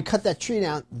tree. when we cut that tree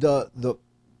down, the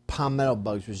palmetto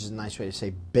bugs, which is a nice way to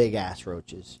say big ass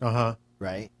roaches, Uh-huh.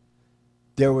 right?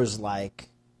 There was like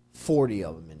 40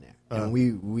 of them in there. And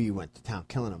we went to town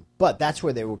killing them. But that's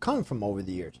where they were coming from over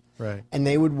the years. Right. And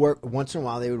they would work, once in a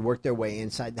while, they would work their way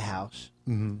inside the house.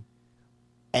 Mm-hmm.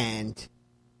 And,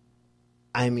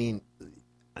 I mean,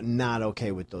 I'm not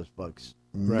okay with those bugs.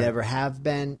 Right. Never have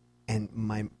been. And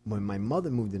when my mother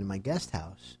moved into my guest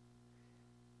house,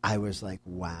 I was like,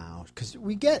 wow. Because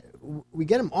we get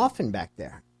them often back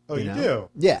there. Oh, you know? do?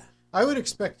 Yeah. I would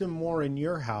expect them more in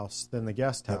your house than the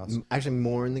guest house. Actually,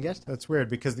 more in the guest house. That's weird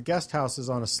because the guest house is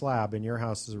on a slab and your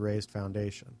house is a raised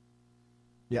foundation.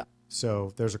 Yeah.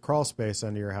 So there's a crawl space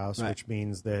under your house, Right. which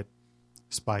means that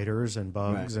spiders and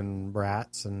bugs Right. and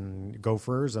rats and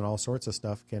gophers and all sorts of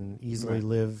stuff can easily Right.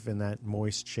 live in that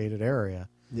moist, shaded area.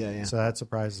 Yeah, yeah. So that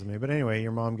surprises me. But anyway,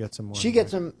 your mom gets them more. She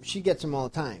gets them. She gets them all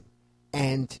the time,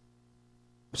 and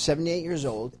 78 years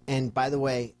old. And by the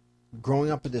way,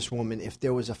 growing up with this woman, if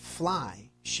there was a fly,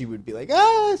 she would be like,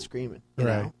 screaming. You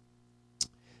Right. know?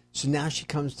 So now she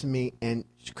comes to me and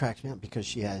she cracks me up because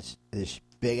she has this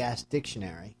big ass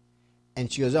dictionary, and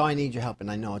she goes, "Oh, I need your help,"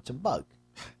 and I know it's a bug.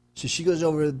 So she goes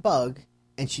over to the bug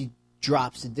and she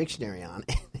drops the dictionary on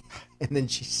it, and then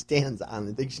she stands on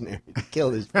the dictionary to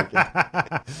kill this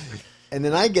freaking. And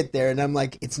then I get there and I'm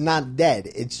like, it's not dead.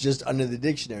 It's just under the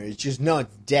dictionary. It's just, no,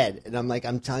 it's dead. And I'm like,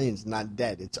 I'm telling you, it's not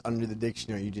dead. It's under the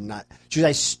dictionary. You did not. She goes,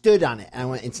 I stood on it and I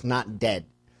went, it's not dead.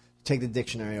 Take the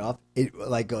dictionary off. It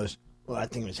like goes, well,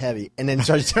 that thing was heavy. And then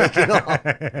starts taking it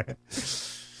off.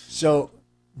 So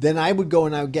then I would go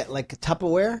and I would get like a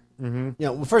Tupperware. Mm-hmm. You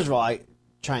know, well, first of all, I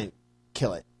try and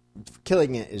kill it.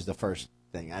 Killing it is the first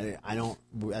thing. I don't,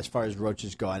 as far as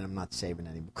roaches go, I'm not saving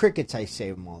any. Crickets, I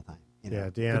save them all the time. You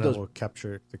know? Yeah, Deanna will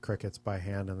capture the crickets by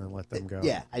hand and then let them go.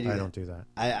 Yeah, I don't do that.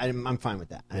 I'm fine with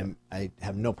that. Yeah. I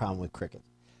have no problem with crickets.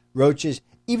 Roaches,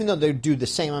 even though they do the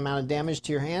same amount of damage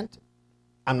to your hand,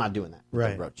 I'm not doing that with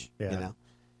Right. a roach. Yeah. You know,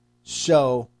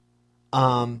 so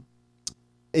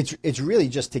it's really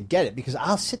just to get it because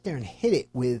I'll sit there and hit it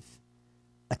with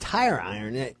a tire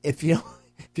iron. If you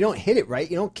don't hit it right,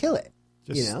 you don't kill it.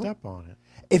 Just you know? step on it.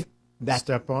 If that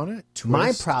Step on it. Twist,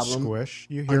 my problem, Squish.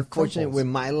 You hear unfortunately, crumples. with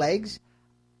my legs,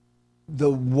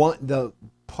 the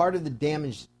part of the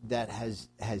damage that has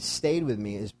stayed with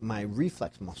me is my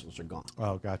reflex muscles are gone.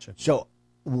 Oh, gotcha. So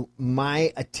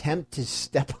my attempt to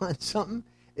step on something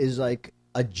is like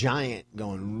a giant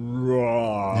going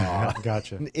raw.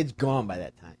 Gotcha. It's gone by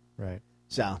that time. Right.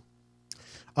 So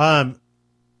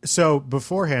So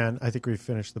beforehand, I think we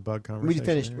finished the bug conversation. we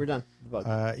finished. here. We're done. Bug.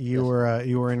 You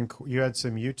had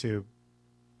some YouTube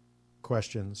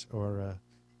questions, or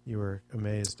you were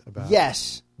amazed about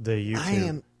Yes, the YouTube. I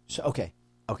am. So okay.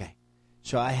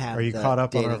 So I have. Are you the caught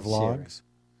up on our dating vlogs?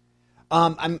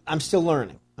 series. I'm still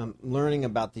learning. I'm learning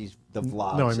about the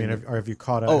vlogs. No, I mean, and have you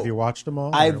caught up? Oh, have you watched them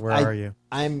all? I've- Or where are you?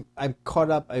 I'm caught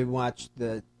up. I watched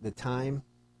the time.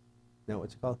 No,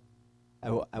 what's it called?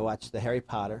 I watched the Harry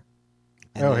Potter.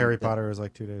 and Oh, then Harry the- Potter was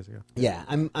like 2 days ago. Yeah,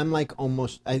 I'm like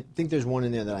almost. I think there's one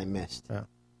in there that I missed, Yeah.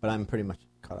 but I'm pretty much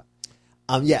caught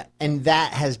up. Yeah, and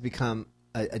that has become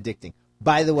addicting.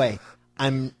 By the way,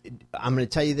 I'm going to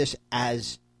tell you this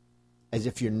as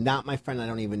if you're not my friend, I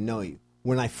don't even know you.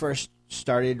 When I first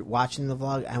started watching the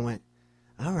vlog, I went,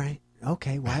 all right,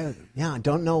 okay, why? Yeah, I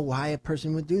don't know why a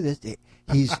person would do this.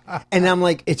 He's and I'm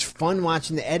like, it's fun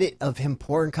watching the edit of him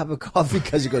pouring a cup of coffee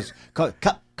because he goes,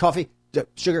 cup, coffee,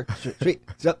 sugar, sweet,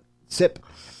 sip,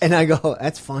 and I go,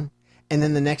 that's fun. And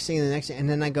then the next thing, and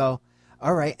then I go,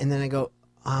 all right, and then I go,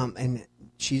 and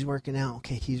she's working out,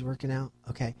 okay, he's working out,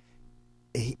 okay,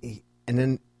 and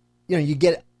then you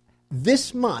get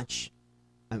this much,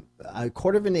 a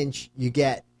quarter of an inch, you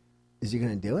get. Is he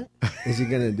going to do it? Is he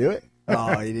going to do it?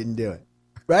 Oh, he didn't do it.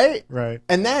 Right? Right.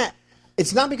 And that,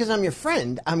 it's not because I'm your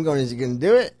friend. I'm going, is he going to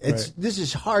do it? Right. This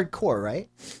is hardcore, right?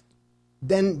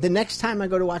 Then the next time I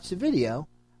go to watch the video,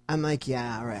 I'm like,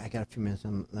 yeah, all right, I got a few minutes.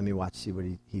 Let me see what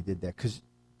he did there.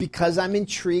 Because I'm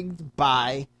intrigued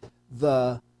by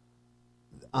the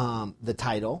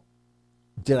title.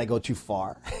 Did I go too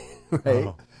far? Right?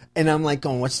 Oh. And I'm like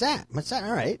going, what's that?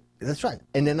 All right. That's right.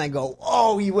 And then I go,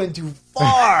 oh, he went too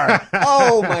far.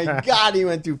 Oh, my God, he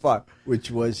went too far.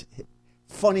 Which was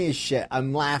funny as shit.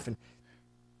 I'm laughing.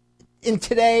 And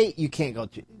today, you can't go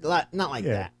to, not like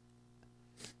that.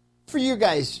 For your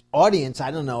guys' audience,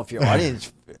 I don't know if your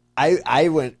audience, I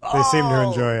went, oh. They seem to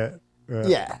enjoy it.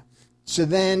 Yeah. So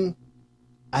then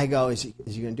I go, is he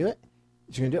going to do it?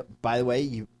 Is he going to do it? By the way,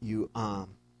 you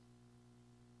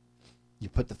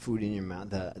put the food in your mouth,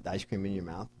 the ice cream in your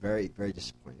mouth. Very, very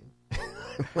disappointing.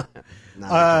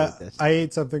 I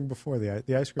ate something before the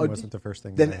ice cream wasn't the first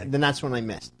thing. Then that's when I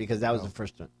missed because that was the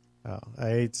first one. Oh,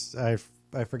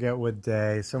 I forget what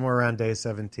day. Somewhere around day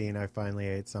 17, I finally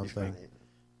ate something.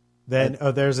 Then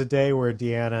there's a day where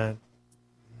Deanna,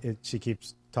 she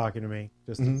keeps talking to me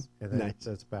and then nice.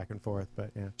 it's back and forth.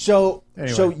 But yeah. So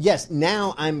anyway. So yes,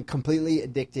 now I'm completely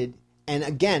addicted. And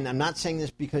again, I'm not saying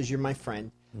this because you're my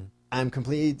friend. I'm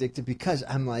completely addicted because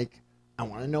I'm like, I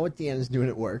want to know what Deanna's doing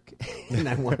at work, and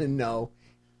I want to know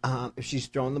if she's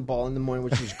throwing the ball in the morning,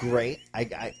 which is great.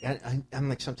 I'm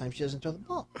like, sometimes she doesn't throw the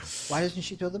ball. Why doesn't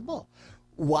she throw the ball?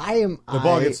 Why am the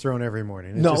ball gets thrown every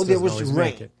morning? There was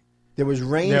rain. There was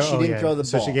rain. She didn't throw the ball.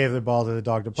 So she gave the ball to the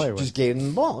dog to play with. Just gave him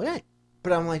the ball, yeah.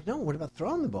 But I'm like, no. What about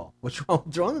throwing the ball? What's wrong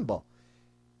with throwing the ball?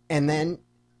 And then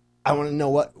I want to know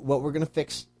what we're going to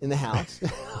fix in the house.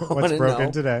 What's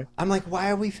broken today? I'm like, why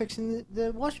are we fixing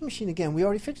the washing machine again? We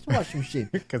already fixed the washing machine.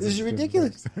 This is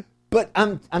ridiculous. But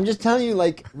I'm just telling you,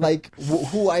 like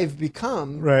who I've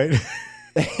become. Right.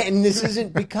 And this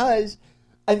isn't because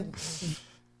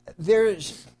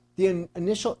there's the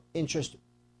initial interest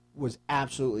was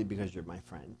absolutely because you're my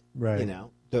friend. Right. You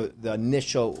know, the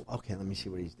initial, okay, let me see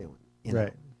what he's doing. You know?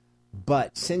 Right.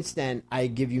 But since then, I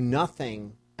give you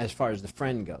nothing as far as the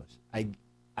friend goes.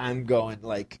 I'm going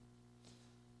like,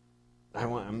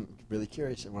 I'm really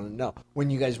curious. I want to know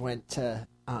when you guys went to,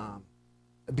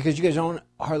 because you guys don't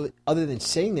hardly, other than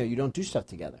sitting there, you don't do stuff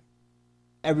together.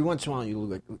 Every once in a while,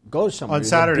 you go somewhere. On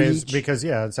Saturdays, because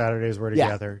on Saturdays we're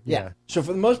together. Yeah. So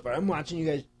for the most part, I'm watching you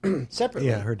guys separately.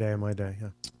 Yeah, her day and my day. Yeah.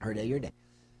 Her day, your day.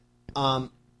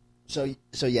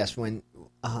 So yes, when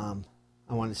I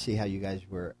want to see how you guys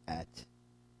were at.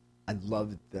 I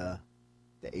loved the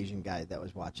Asian guy that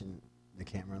was watching the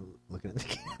camera, looking at the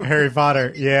camera. Harry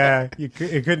Potter. Yeah, it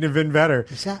couldn't have been better.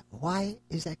 Why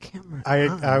is that camera?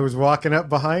 I was walking up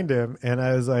behind him, and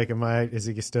I was like, is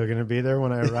he still going to be there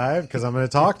when I arrive? Because I'm going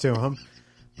to talk to him.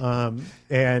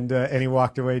 And he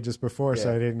walked away just before,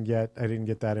 so I didn't get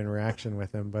that interaction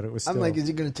with him. But it was still, I'm like, is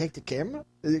he going to take the camera?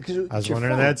 I was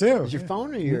wondering that too. Is your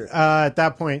phone or your? At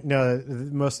that point, no.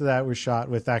 Most of that was shot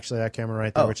with actually that camera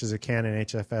right there, which is a Canon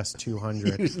HFS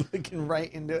 200. He was looking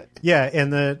right into it. Yeah,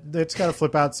 and it's got a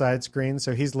flip out side screen,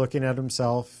 so he's looking at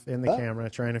himself in the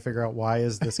camera, trying to figure out why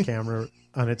is this camera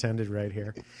unattended right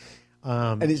here.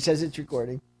 And it says it's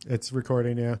recording. It's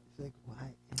recording, yeah. Like,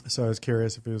 why? So I was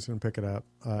curious if he was going to pick it up.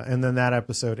 And then that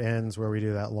episode ends where we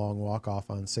do that long walk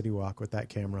off on City Walk with that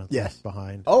camera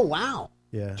behind. Oh, wow.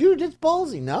 Yeah. Dude, that's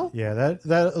ballsy, no? Yeah, that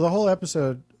the whole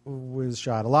episode was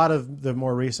shot. A lot of the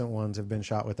more recent ones have been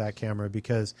shot with that camera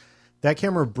because that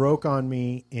camera broke on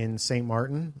me in St.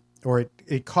 Martin, or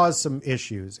it caused some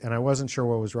issues, and I wasn't sure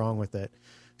what was wrong with it.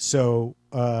 So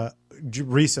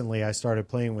recently I started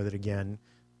playing with it again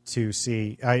to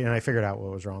see, and I figured out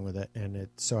what was wrong with it, and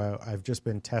I've just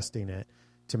been testing it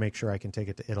to make sure I can take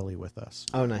it to Italy with us.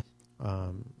 Oh, nice.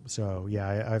 So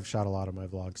yeah, I've shot a lot of my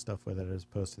vlog stuff with it as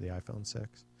opposed to the iPhone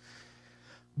 6.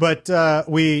 But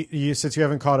since you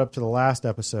haven't caught up to the last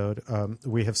episode,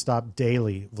 we have stopped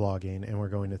daily vlogging, and we're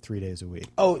going to 3 days a week.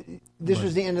 Oh, this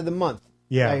was the end of the month.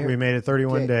 Yeah, we made it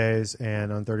 31 days,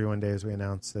 and on 31 days we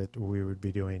announced that we would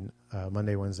be doing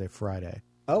Monday, Wednesday, Friday.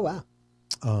 Oh, wow.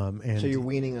 And so you're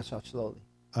weaning us off slowly.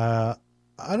 I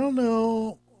don't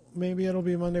know. Maybe it'll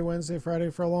be Monday, Wednesday, Friday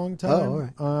for a long time.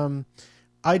 Oh, all right.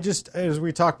 I just, as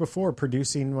we talked before,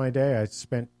 producing my day, I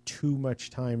spent too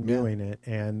much time doing it.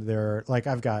 And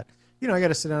I've got, I got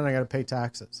to sit down and I got to pay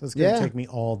taxes. That's going to take me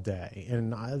all day.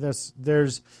 And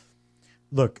there's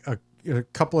a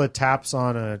couple of taps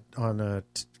on a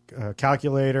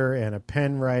calculator and a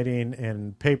pen writing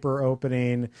and paper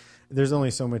opening. There's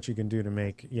only so much you can do to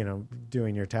make,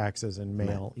 doing your taxes and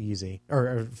mail easy,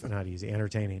 or not easy,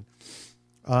 entertaining.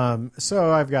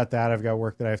 So I've got that. I've got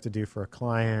work that I have to do for a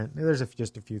client. There's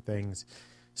just a few things.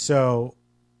 So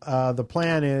the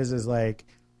plan is like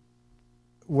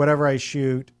whatever I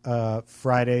shoot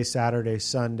Friday, Saturday,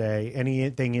 Sunday,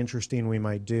 anything interesting we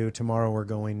might do. Tomorrow we're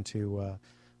going to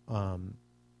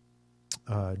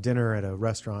dinner at a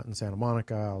restaurant in Santa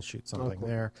Monica. I'll shoot something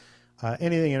there.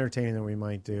 Anything entertaining that we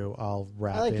might do, I'll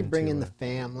wrap into. I like to bring in the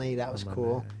family. That was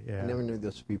cool. Yeah. I never knew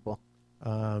those people.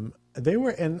 They were,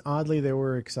 and oddly, they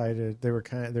were excited. They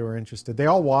were interested. They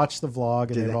all watched the vlog,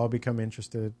 and they've all become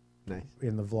interested Nice.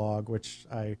 in the vlog, which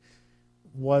I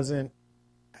wasn't.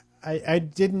 I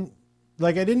didn't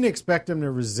like. I didn't expect him to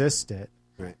resist it.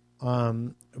 Right.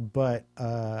 But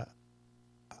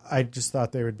I just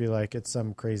thought they would be like, it's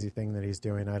some crazy thing that he's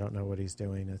doing. I don't know what he's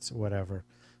doing. It's whatever.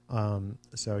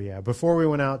 So yeah, before we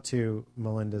went out to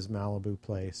Melinda's Malibu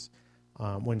place,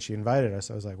 when she invited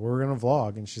us, I was like, well, we're going to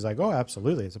vlog. And she's like, oh,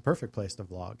 absolutely. It's a perfect place to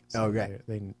vlog. So okay.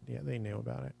 They knew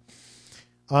about it.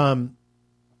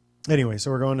 Anyway,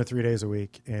 so we're going to 3 days a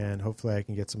week, and hopefully I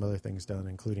can get some other things done,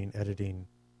 including editing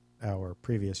our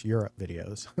previous Europe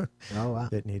videos Oh, wow.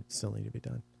 that still need to be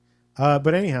done.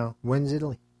 But anyhow, When's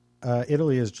Italy?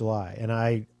 Italy is July, and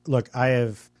I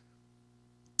have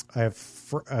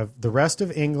the rest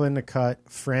of England to cut,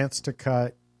 France to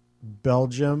cut,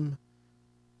 Belgium,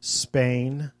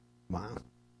 Spain,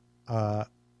 Wow.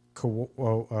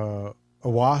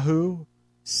 Oahu,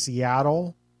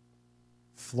 Seattle,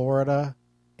 Florida,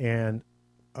 and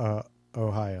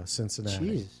Ohio,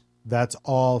 Cincinnati. Jeez. That's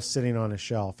all sitting on a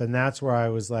shelf, and that's where I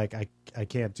was like, I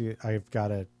can't do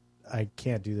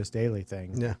this daily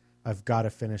thing. Yeah. I've got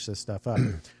to finish this stuff up.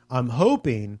 I'm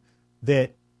hoping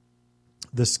that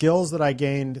the skills that I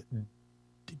gained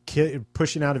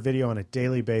pushing out a video on a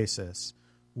daily basis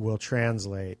will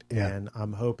translate, and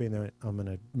I'm hoping that I'm going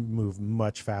to move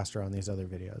much faster on these other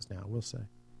videos now. We'll see.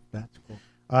 That's cool.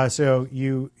 So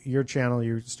your channel,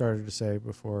 you started to say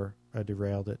before I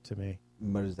derailed it to me.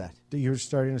 What is that? You were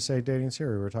starting to say Dating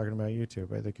Siri. We were talking about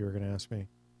YouTube. I think you were going to ask me.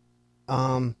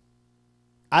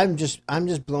 I'm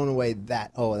just blown away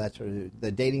that that's what it is.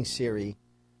 The Dating Siri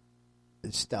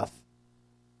stuff.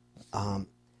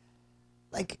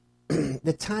 Like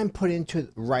the time put into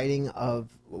writing of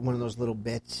one of those little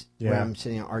bits where I'm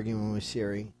sitting and arguing with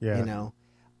Siri. Yeah. You know,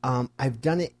 I've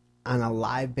done it on a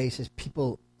live basis.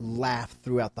 People laugh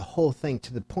throughout the whole thing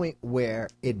to the point where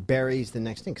it buries the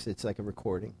next thing because it's like a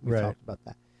recording. We talked about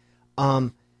that.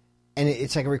 And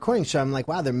it's like a recording, so I'm like,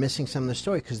 wow, they're missing some of the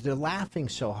story because they're laughing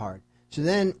so hard. So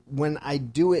then when I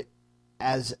do it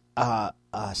as a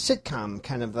sitcom,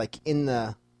 kind of like in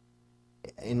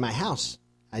my house,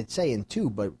 I'd say in two,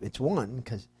 but it's one,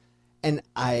 and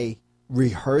I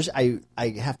rehearse. I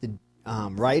have to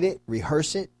write it,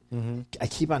 rehearse it. Mm-hmm. I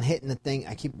keep on hitting the thing.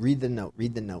 I keep read the note,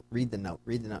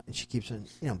 and she keeps on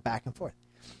back and forth,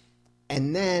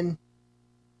 and then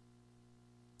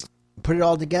put it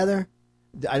all together.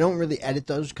 I don't really edit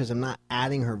those because I'm not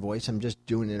adding her voice. I'm just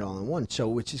doing it all in one. So,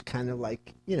 which is kind of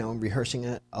like,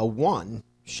 rehearsing a one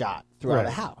shot throughout a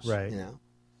house. Right.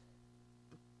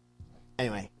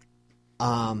 Anyway.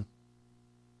 And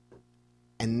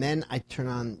then I turn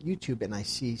on YouTube and I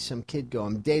see some kid go,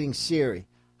 I'm dating Siri.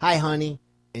 Hi, honey.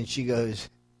 And she goes,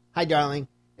 hi, darling.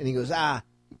 And he goes,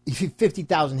 you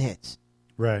 50,000 hits.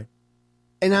 Right.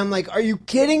 And I'm like, are you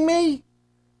kidding me?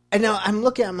 And now I'm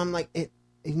looking at him. I'm like,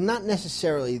 he's not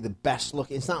necessarily the best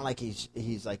look. It's not like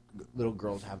he's like little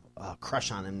girls have a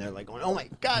crush on him. They're like going, oh my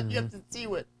God, you have to see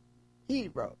what he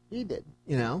wrote. He did,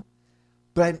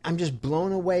 But I'm just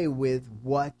blown away with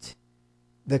what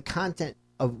the content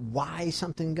of why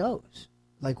something goes.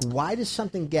 Like, why does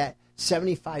something get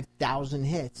 75,000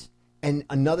 hits and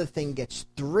another thing gets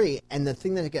 3, and the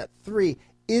thing that got 3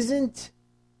 isn't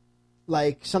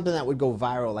like something that would go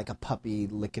viral, like a puppy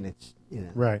licking its,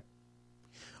 Right.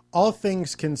 All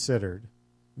things considered,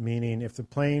 meaning if the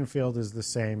playing field is the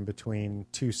same between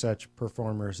two such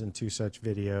performers and two such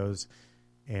videos,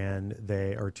 and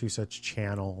they are two such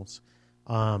channels,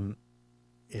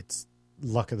 it's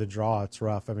luck of the draw. It's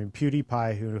rough. I mean,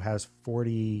 PewDiePie, who has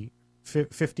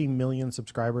 50 million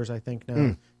subscribers, I think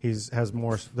now, has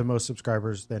the most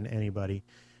subscribers than anybody.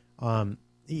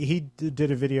 He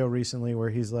did a video recently where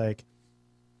he's like,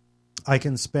 we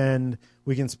can spend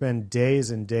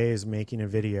days and days making a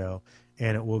video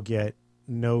and it will get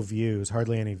no views,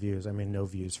 hardly any views. I mean, no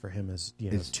views for him is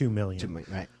 2 million. 2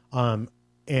 million, right?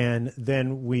 And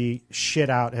then we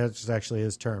shit out, that's actually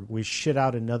his term, we shit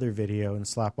out another video and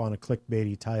slap on a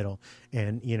clickbaity title,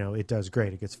 and it does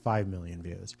great. It gets 5 million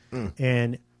views.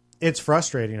 And it's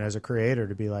frustrating as a creator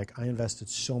to be like, I invested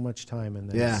so much time in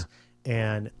this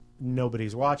and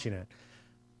nobody's watching it.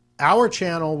 Our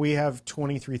channel, we have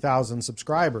 23,000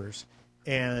 subscribers,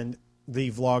 and the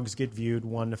vlogs get viewed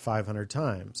 100 to 500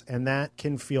 times. And that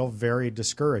can feel very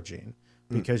discouraging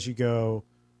because you go,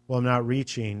 well, I'm not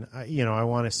reaching, I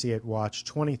want to see it watched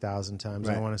 20,000 times.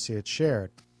 Right. I want to see it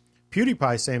shared.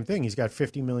 PewDiePie, same thing. He's got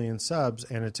 50 million subs,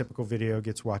 and a typical video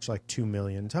gets watched like 2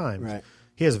 million times. Right.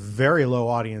 He has very low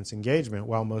audience engagement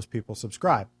while most people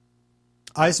subscribe.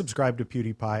 I subscribe to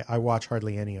PewDiePie. I watch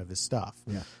hardly any of his stuff.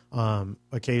 Yeah.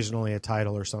 Occasionally a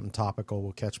title or something topical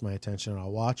will catch my attention and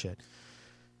I'll watch it.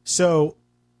 So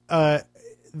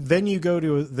then you go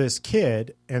to this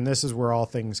kid, and this is where all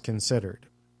things considered.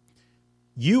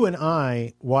 You and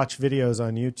I watch videos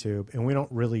on YouTube, and we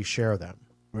don't really share them.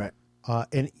 Right.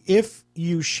 And if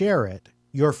you share it,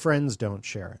 your friends don't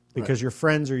share it because your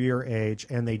friends are your age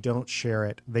and they don't share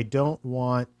it. They don't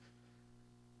want,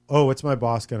 oh, what's my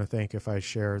boss going to think if I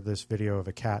share this video of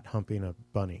a cat humping a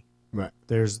bunny? Right.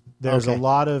 There's Okay. a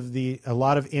lot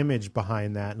of image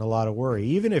behind that and a lot of worry.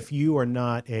 Even if you are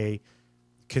not a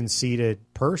conceited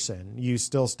person, you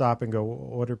still stop and go,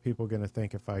 what are people going to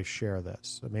think if I share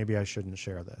this? Maybe I shouldn't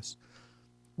share this.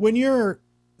 When you're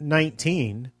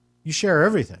 19, you share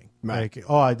everything. Right. Like,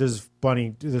 oh,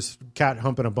 this cat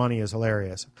humping a bunny is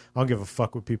hilarious. I don't give a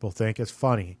fuck what people think. It's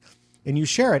funny. And you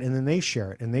share it, and then they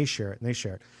share it, and they share it, and they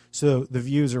share it. So the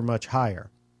views are much higher.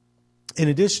 In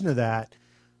addition to that,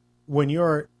 when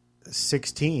you're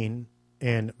 16,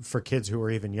 and for kids who are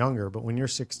even younger, but when you're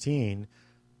 16,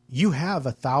 you have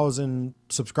 1,000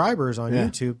 subscribers on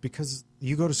YouTube because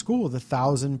you go to school with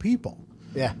 1,000 people.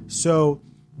 Yeah. So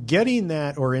getting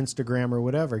that, or Instagram or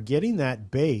whatever, getting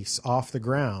that base off the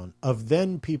ground of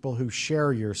then people who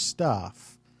share your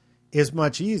stuff is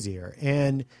much easier.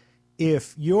 And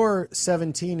if you're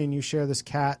 17 and you share this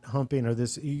cat humping or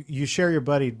this, you share your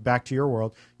buddy, back to your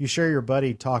world, you share your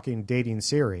buddy dating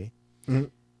Siri,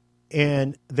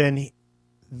 and then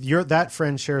that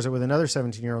friend shares it with another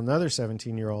 17-year-old, another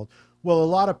 17-year-old. Well, a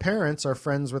lot of parents are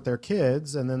friends with their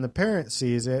kids, and then the parent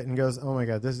sees it and goes, oh my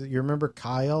God, you remember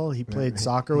Kyle? He played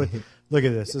soccer with, look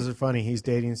at this. This is funny. He's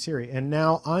dating Siri. And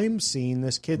now I'm seeing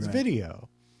this kid's video.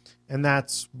 And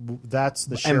that's the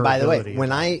shareability. And by the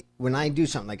way, when I do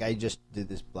something, like I just did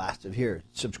this blast of here,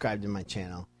 subscribe to my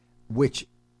channel, which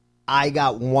I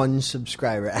got one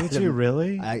subscriber. Did you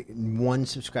really? One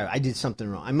subscriber. I did something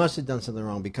wrong. I must have done something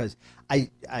wrong because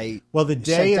well, the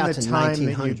day and the time that you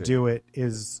 1900. do it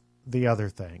is the other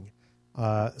thing.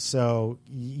 So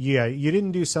yeah, you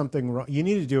didn't do something wrong. You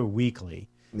need to do it weekly.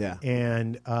 Yeah.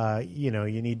 And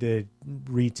you need to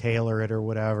retailer it or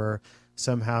whatever,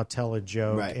 somehow tell a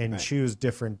joke and choose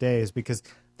different days, because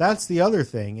that's the other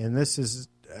thing. And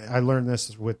I learned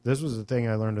this was the thing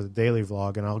I learned with the daily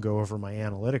vlog, and I'll go over my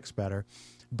analytics better.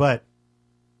 But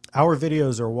our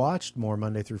videos are watched more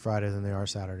Monday through Friday than they are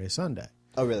Saturday, Sunday.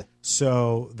 Oh, really?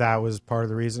 So that was part of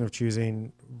the reason of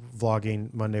choosing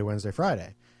vlogging Monday, Wednesday,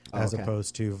 Friday, as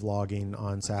opposed to vlogging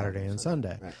on Saturday and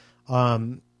Sunday.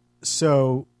 Right.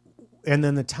 So, and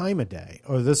then the time of day.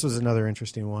 Oh, this was another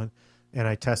interesting one, and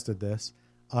I tested this.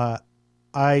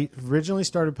 I originally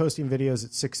started posting videos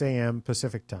at 6 a.m.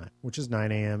 Pacific time, which is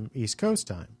 9 a.m. East Coast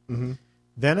time. Mm-hmm.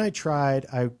 Then I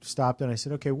stopped and I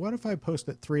said, okay, what if I post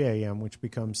at 3 a.m., which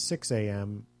becomes 6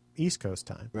 a.m. East Coast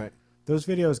time? Right. Those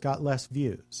videos got less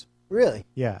views. Really?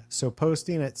 Yeah. So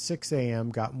posting at 6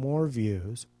 a.m. got more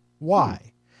views.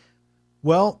 Why?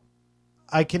 Well,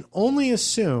 I can only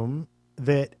assume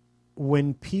that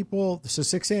so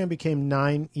 6 a.m. became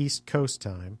 9 East Coast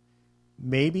time.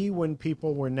 Maybe when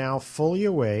people were now fully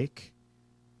awake,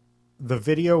 the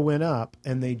video went up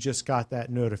and they just got that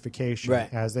notification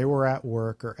as they were at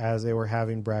work or as they were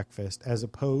having breakfast, as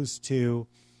opposed to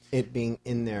it being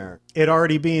in there. It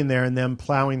already being there and them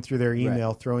plowing through their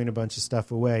email, throwing a bunch of stuff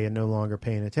away and no longer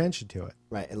paying attention to it.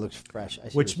 Right. It looks fresh.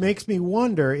 Which makes me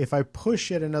wonder, if I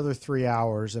push it another 3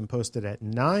 hours and post it at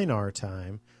 9 our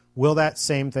time, will that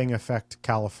same thing affect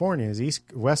California's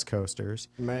West Coasters?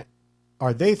 Right.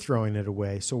 Are they throwing it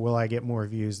away? So will I get more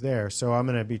views there? So I'm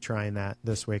going to be trying that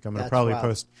this week. I'm going to probably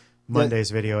post Monday's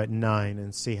video at 9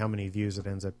 and see how many views it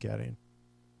ends up getting.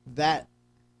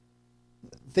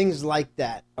 Things like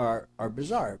that are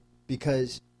bizarre,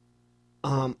 because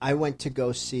I went to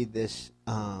go see this.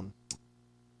 Actually,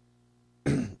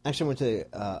 I went to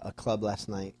a club last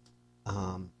night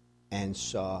and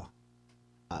saw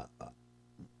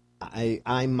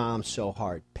I Mom So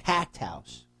Hard. Packed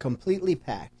house, completely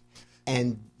packed.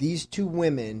 And these two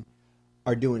women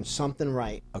are doing something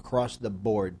right across the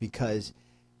board, because,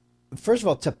 first of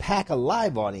all, to pack a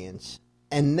live audience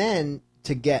and then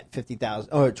to get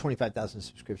 50,000 or 25,000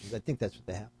 subscriptions, I think that's what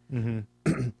they have.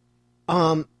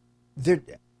 Mm-hmm.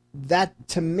 That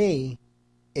to me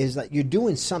is like you're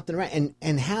doing something right.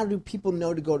 And how do people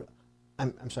know to go to?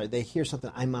 I'm sorry, they hear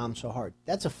something. I Mom So Hard.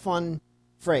 That's a fun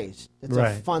phrase. That's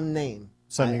a fun name.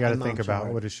 Something you got to think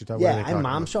about. What is she talking about? Yeah, I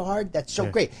Mom So Hard. That's so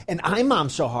great. And I Mom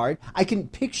So Hard. I can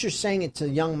picture saying it to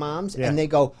young moms, and they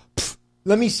go,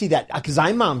 "Let me see that," because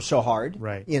I Mom So Hard.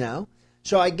 Right. You know.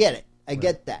 So I get it. I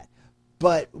get that.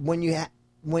 But when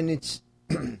it's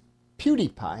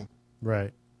PewDiePie,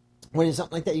 right? When it's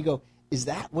something like that, you go,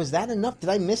 was that enough? Did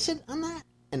I miss it on that?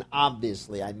 And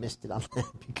obviously, I missed it on that,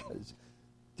 because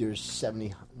there's 70,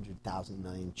 100,000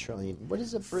 million trillion. What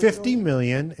is it? 50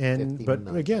 million, and 50 but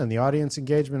million. again, the audience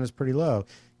engagement is pretty low.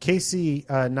 Casey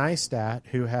Neistat,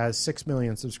 who has 6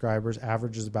 million subscribers,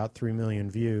 averages about 3 million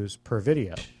views per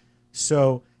video.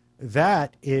 So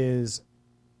that is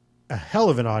a hell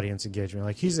of an audience engagement.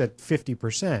 Like, he's at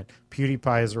 50%.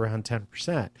 PewDiePie is around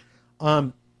 10%.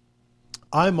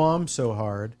 I Mom So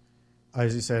Hard,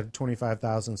 as you said,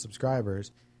 25,000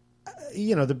 subscribers.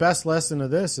 You know, the best lesson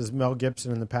of this is Mel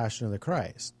Gibson and the Passion of the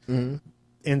Christ. Mm-hmm.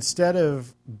 Instead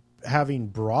of having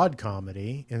broad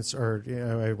comedy,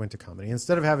 I went to comedy.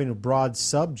 Instead of having a broad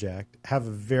subject, have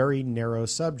a very narrow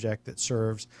subject that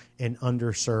serves an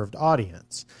underserved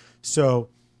audience. So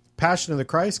Passion of the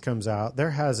Christ comes out.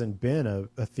 There hasn't been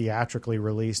a theatrically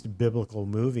released biblical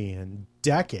movie in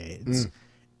decades.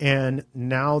 And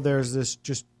now there's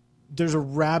a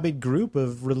rabid group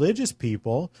of religious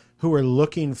people who are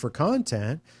looking for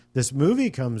content. This movie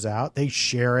comes out, they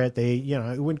share it,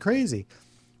 it went crazy.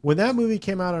 When that movie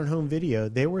came out on home video,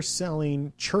 they were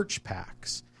selling church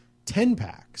packs, 10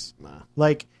 packs. Wow.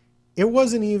 Like, it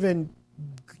wasn't even,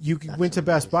 went to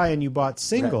Best Buy and you bought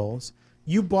singles. Right.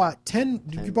 You bought 10,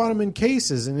 you bought them in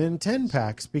cases and in 10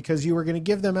 packs because you were going to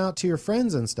give them out to your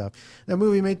friends and stuff. That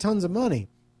movie made tons of money.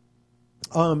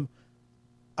 I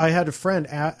had a friend,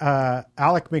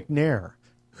 Alec McNair,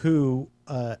 who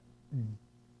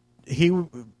he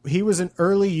was an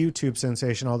early YouTube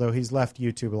sensation, although he's left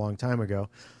YouTube a long time ago.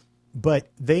 But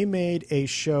they made a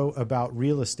show about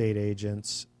real estate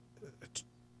agents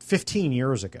 15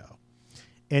 years ago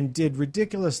and did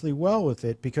ridiculously well with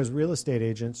it because real estate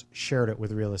agents shared it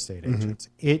with real estate agents.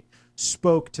 It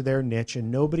spoke to their niche,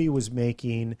 and no one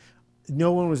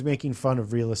was making fun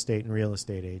of real estate and real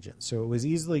estate agents. So it was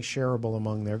easily shareable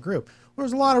among their group.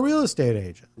 There's a lot of real estate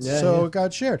agents. It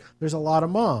got shared. There's a lot of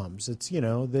moms. It's,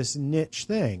 this niche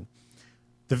thing.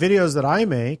 The videos that I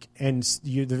make and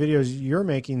the videos you're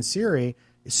making, Siri,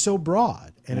 is so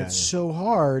broad. And it's so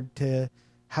hard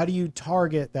how do you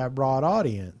target that broad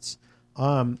audience?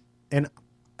 I've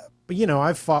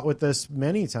fought with this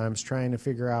many times trying to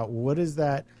figure out what is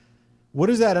that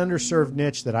underserved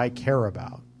niche that I care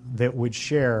about that would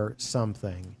share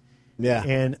something. Yeah.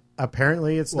 And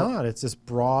apparently it's not. It's this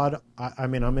broad,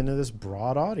 I'm into this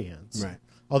broad audience. Right.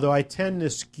 Although I tend to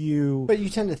skew. But you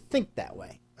tend to think that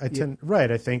way. I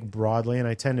think broadly, and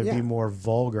I tend to be more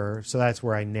vulgar. So that's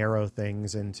where I narrow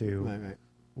things into,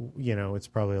 it's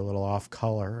probably a little off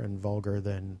color and vulgar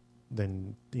than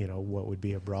what would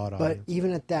be a broad audience. But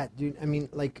even at that, dude,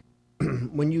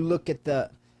 when you look at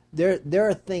there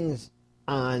are things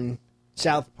on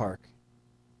South Park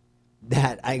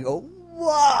that I go,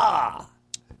 wow.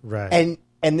 Right.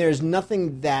 And there's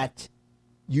nothing that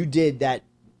you did that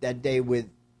day with,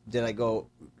 did I go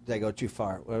too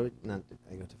far? Well, not did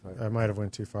I go too far. I might have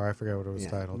went too far. I forget what it was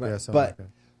titled. Right. Yeah,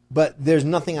 but there's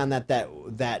nothing on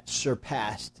that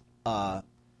surpassed one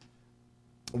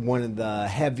of the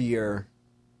heavier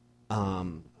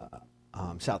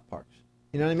South Parks.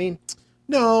 You know what I mean?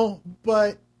 No,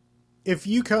 but if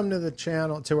you come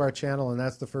to our channel, and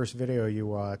that's the first video you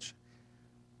watch,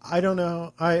 I don't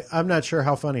know. I'm not sure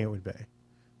how funny it would be.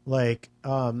 Like,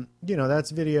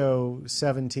 that's video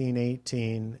 17,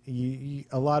 18.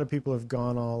 A lot of people have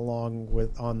gone along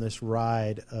on this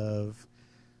ride of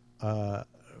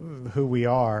who we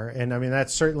are. And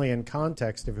that's certainly in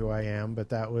context of who I am, but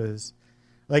that was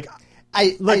like,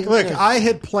 I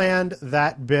had planned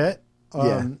that bit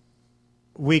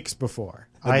weeks before.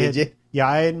 Did you? Yeah,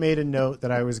 I had made a note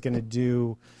that I was going to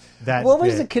do that. What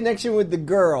was the connection with the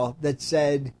girl that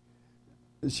said,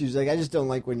 she was like, I just don't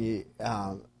like when you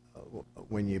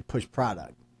push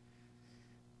product?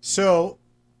 So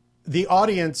the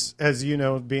audience, as you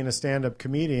know, being a stand-up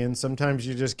comedian, sometimes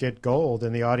you just get gold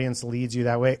and the audience leads you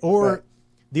that way. Or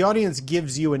the audience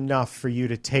gives you enough for you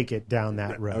to take it down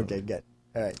that road. Okay, good.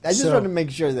 All right. I just wanted to make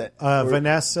sure that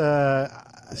Vanessa,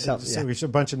 a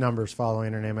bunch of numbers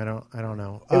following her name. I don't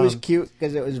know. It was cute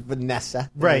because it was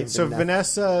Vanessa. Right. So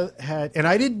Vanessa had, and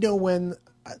I didn't know when.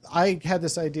 I had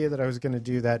this idea that I was going to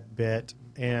do that bit,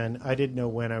 and I didn't know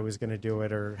when I was going to do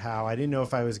it or how. I didn't know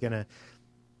if I was going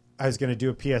to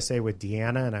do a PSA with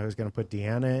Deanna, and I was going to put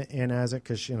Deanna in as it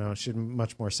because she's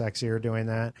much more sexier doing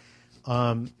that.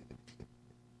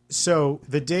 So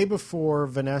the day before,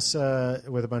 Vanessa,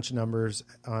 with a bunch of numbers,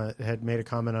 had made a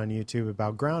comment on YouTube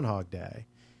about Groundhog Day,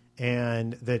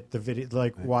 and that the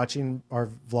video, watching our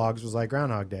vlogs, was like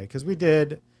Groundhog Day because we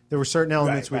did. There were certain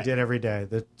elements we did every day.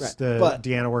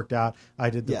 Deanna worked out. I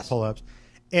did the pull-ups,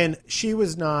 and she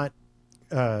was not.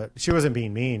 She wasn't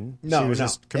being mean. No, she was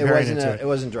just comparing it to it. It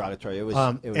wasn't derogatory. It was.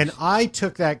 And I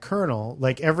took that kernel,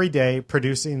 like every day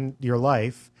producing your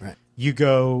life. Right. you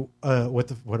go,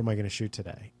 what am I going to shoot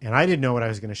today? And I didn't know what I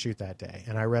was going to shoot that day.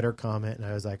 And I read her comment, and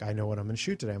I was like, I know what I'm going to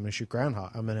shoot today. I'm going to shoot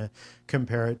Groundhog. I'm going to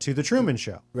compare it to The Truman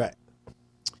Show. Right.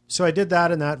 So I did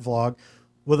that in that vlog.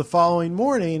 Well, the following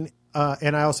morning,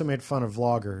 and I also made fun of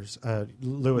vloggers,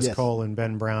 Lewis Cole and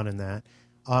Ben Brown in that.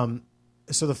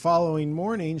 So the following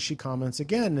morning, she comments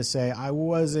again to say, I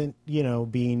wasn't,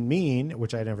 being mean,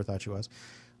 which I never thought she was.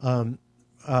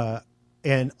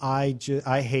 And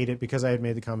I hate it because I had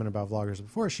made the comment about vloggers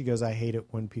before. She goes, I hate it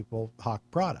when people hawk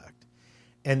product.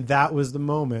 And that was the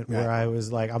moment where I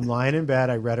was like, I'm lying in bed.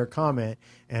 I read her comment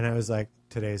and I was like,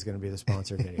 today's going to be the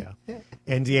sponsored video.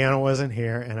 And Deanna wasn't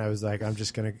here. And I was like, I'm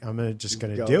going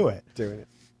to do it. Doing it.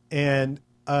 And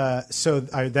so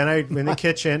I in the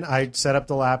kitchen, I set up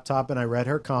the laptop and I read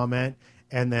her comment.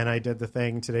 And then I did the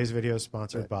thing. Today's video is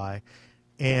sponsored by.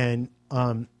 And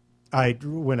I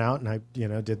went out and I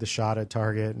did the shot at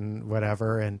Target and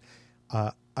whatever. And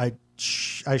I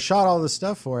shot all the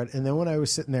stuff for it. And then when I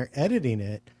was sitting there editing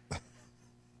it,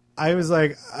 I was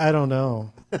like, I don't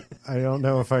know. I don't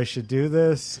know if I should do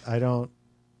this. I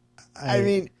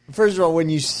mean, first of all, when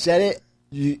you said it,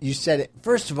 you said it.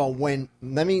 First of all,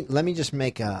 let me just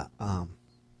make a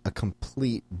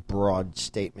complete broad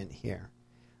statement here.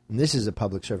 And this is a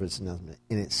public service announcement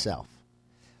in itself.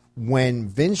 When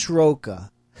Vince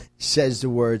Roca says the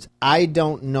words, I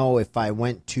don't know if I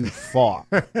went too far,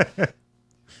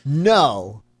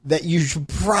 know that you should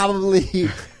probably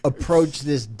approach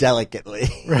this delicately.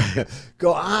 Right.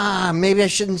 Go, maybe I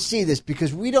shouldn't see this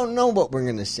because we don't know what we're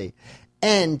going to see.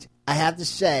 And I have to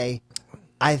say,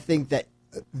 I think that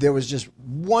there was just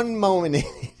one moment in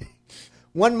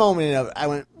it, I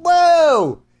went,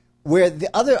 whoa! Where the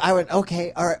other, I went,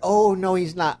 okay, all right, oh, no,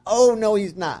 he's not. Oh, no,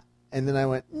 he's not. And then I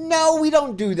went, no, we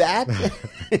don't do that.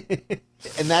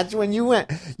 And that's when you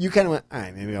kind of went, all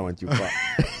right, maybe I went too far.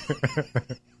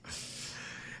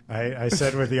 I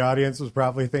said what the audience was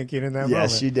probably thinking in that moment.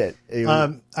 Yes, you did.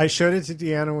 I showed it to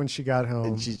Deanna when she got home.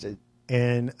 And she said,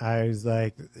 and I was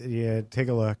like, yeah, take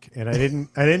a look. And I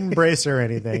didn't brace her or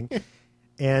anything.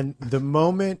 And the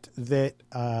moment that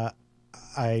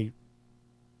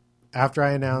after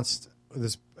I announced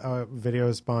this video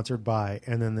is sponsored by,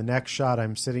 and then the next shot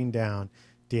I'm sitting down,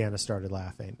 Deanna started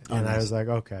laughing. And nice. I was like,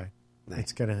 okay,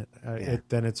 it's going to,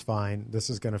 then it's fine. This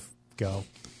is going to go.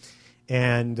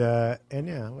 And yeah,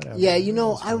 whatever.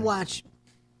 Yeah, I watched.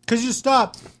 Because you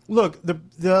stop. Look,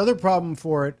 the other problem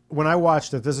for it, when I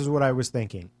watched it, this is what I was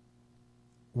thinking.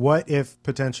 What if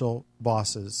potential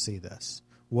bosses see this?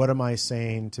 What am I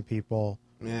saying to people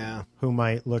who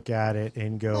might look at it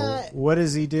and go, what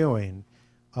is he doing?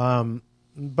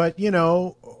 But,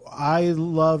 I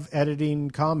love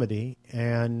editing comedy.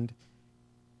 And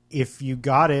if you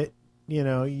got it, you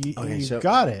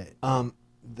got it.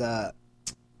 The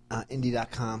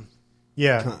Indie.com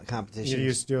competition. You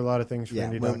used to do a lot of things for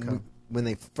Indie.com. When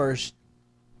they first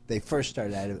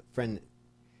started, I had a friend,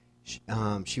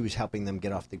 she was helping them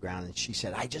get off the ground, and she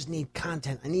said, I just need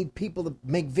content. I need people to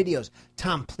make videos.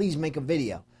 Tom, please make a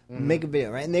video. Make a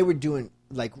video, right? And they were doing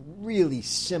like really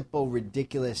simple,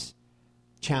 ridiculous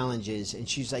challenges, and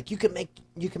she's like, you can make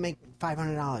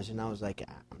 $500. And I was like,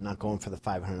 I'm not going for the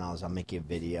 $500. I'll make you a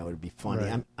video. It'll be funny.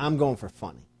 Right. I'm going for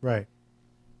funny. Right.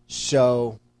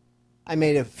 So I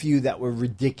made a few that were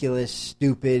ridiculous,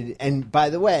 stupid, and by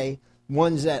the way,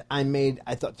 ones that I made,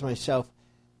 I thought to myself,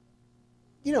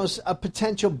 a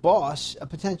potential boss, a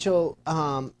potential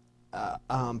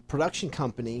production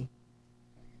company,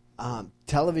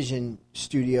 television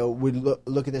studio would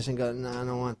look at this and go, no, I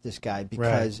don't want this guy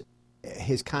because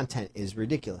his content is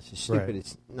ridiculous, it's stupid,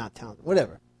 it's not talented,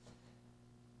 whatever.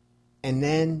 And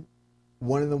then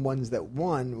one of the ones that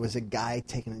won was a guy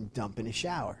taking a dump in a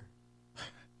shower.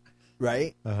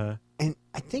 Right? Uh-huh. And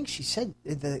I think she said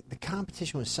the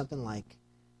competition was something like,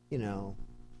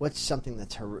 what's something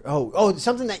that's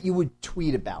something that you would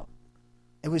tweet about.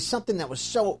 It was something that was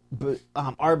so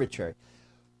arbitrary.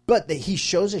 But that he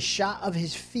shows a shot of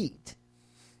his feet.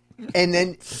 And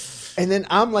then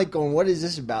I'm like going, what is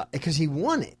this about? Because he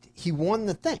won it. He won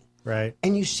the thing. Right.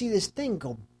 And you see this thing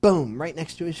go boom right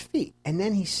next to his feet, and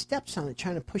then he steps on it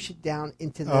trying to push it down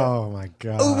into the. Oh my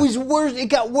god! It was worse. It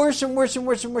got worse and worse and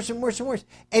worse and worse and worse and worse.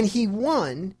 And he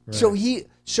won. Right.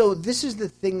 So this is the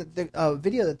thing that the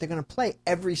video that they're going to play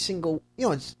every single.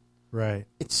 It's right.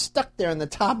 It's stuck there on the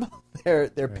top of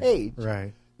their page.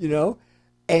 Right.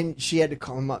 And she had to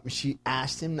call him up, and she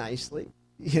asked him nicely.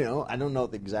 I don't know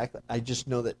exactly. I just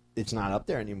know that it's not up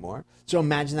there anymore. So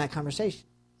imagine that conversation.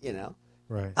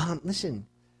 Right. Listen.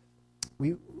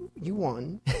 You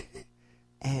won,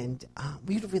 And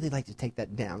we'd really like to take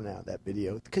that down now, that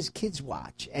video, because kids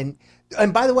watch. And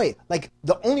by the way, like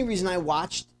the only reason I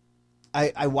watched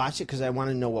it because I want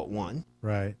to know what won.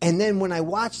 Right. And then when I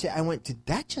watched it, I went, did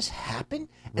that just happen?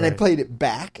 And I Right. played it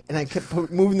back, and I kept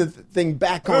moving the thing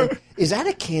back on. Is that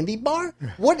a candy bar?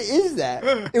 What is that?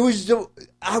 It was so,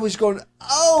 I was going,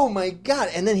 oh my God.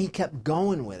 And then he kept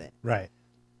going with it. Right.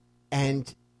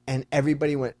 And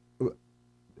everybody went,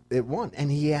 it won. And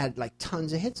he had like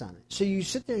tons of hits on it. So you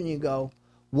sit there and you go,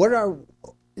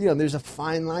 there's a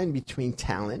fine line between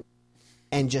talent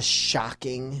and just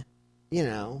shocking,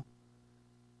 and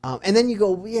then you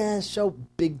go, yeah, so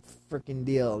big freaking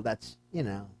deal. That's,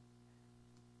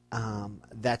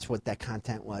 that's what that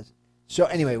content was. So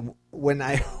anyway,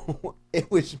 it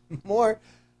was more,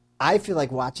 I feel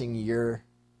like watching your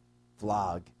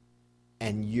vlog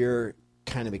and you're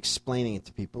kind of explaining it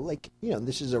to people. Like,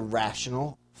 this is a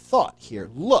rational thought here.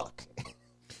 Look.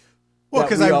 Well, that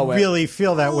because we I all went, really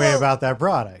feel that way "Well, about that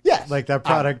product. yes, Like that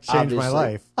product changed my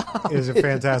obviously. life. It is a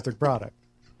fantastic product.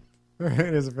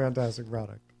 It is a fantastic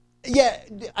product. Yeah,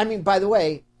 I mean, by the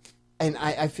way, and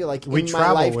I feel like We in my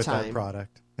travel lifetime, with that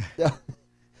product.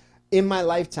 in my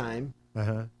lifetime,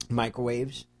 Uh-huh.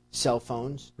 microwaves, cell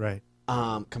phones, Right.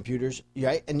 computers,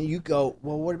 right? And you go,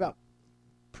 well, what about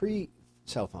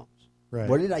pre-cell phones? Right.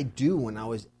 What did I do when I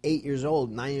was 8 years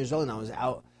old, 9 years old, and I was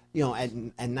out, at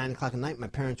 9 o'clock at night, my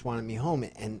parents wanted me home,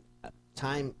 and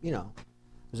time, I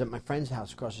was at my friend's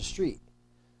house across the street,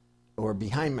 or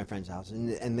behind my friend's house,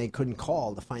 and they couldn't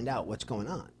call to find out what's going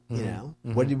on,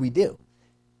 Mm-hmm. What did we do?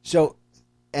 So,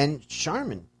 and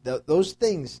Charmin, those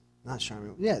things, not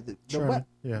Charmin, yeah, the Sure.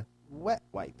 wet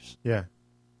wipes. Yeah.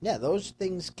 Yeah, those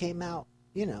things came out,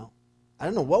 I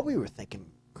don't know what we were thinking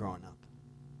growing up.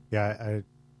 Yeah.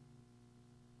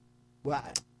 Well,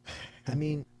 I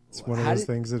mean, It's one of those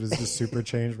things that has just super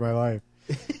changed my life.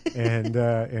 And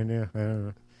yeah, I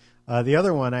don't know. The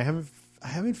other one, I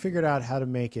haven't figured out how to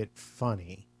make it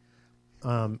funny.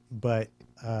 But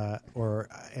I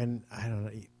don't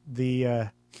know.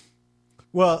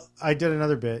 Well, I did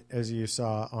another bit, as you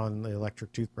saw, on the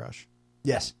electric toothbrush.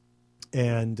 Yes.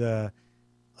 And I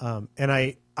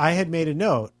had made a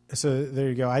note. So there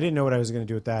you go. I didn't know what I was going to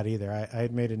do with that either. I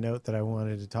had made a note that I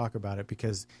wanted to talk about it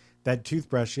because that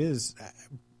toothbrush is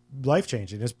life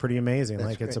changing. It's pretty amazing.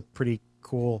 That's It's a great. pretty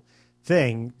cool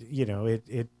thing.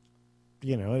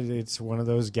 It's one of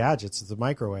those gadgets. It's a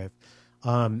microwave.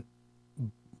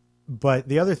 But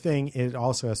the other thing it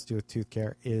also has to do with tooth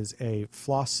care is a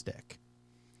floss stick.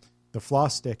 The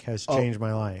floss stick has changed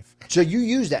my life. So you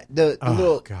use that the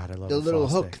little God, I love the a little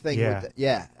floss hook stick. thing. Yeah. With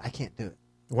yeah, I can't do it.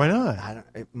 Why not?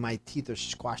 My teeth are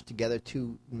squashed together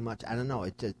too much. I don't know.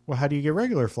 It just, Well, how do you get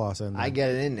regular floss in there? I get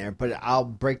it in there, but I'll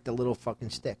break the little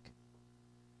fucking stick.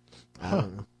 I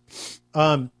don't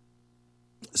know.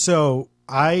 So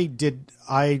I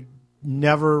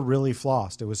never really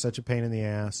flossed. It was such a pain in the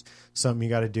ass. Something you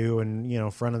got to do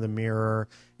in, front of the mirror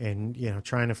and,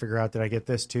 trying to figure out, did I get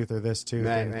this tooth or this tooth,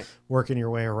 and Right. working your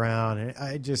way around. And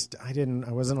I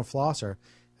wasn't a flosser.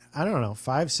 I don't know,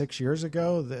 5-6 years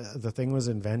ago, the thing was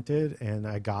invented and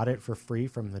I got it for free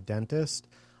from the dentist.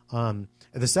 The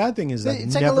sad thing is that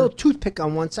It's like a little toothpick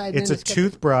on one side. it's and a got-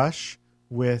 toothbrush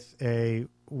with a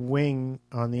wing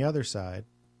on the other side.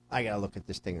 I gotta look at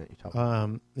this thing that you're talking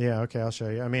about. Yeah, okay, I'll show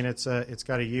you. I mean, it's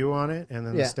got a U on it, and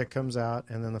then Yeah. the stick comes out,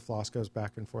 and then the floss goes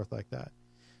back and forth like that.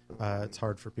 It's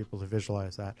hard for people to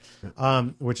visualize that,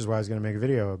 which is why I was going to make a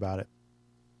video about it.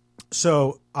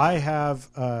 So I have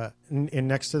in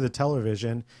next to the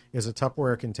television is a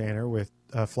Tupperware container with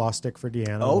a floss stick for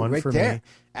Deanna, one right for there. me,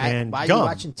 and Why are gum. you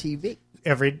watching TV?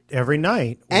 Every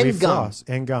night And we gum. floss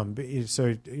and gum.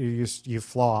 So you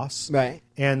floss, Right.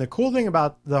 and the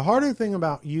harder thing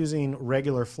about using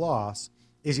regular floss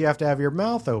is you have to have your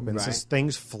mouth open so Right.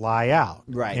 things fly out.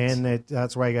 Right. And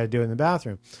that's why you got to do it in the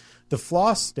bathroom. The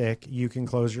floss stick, you can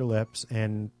close your lips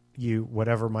and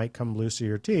whatever might come loose of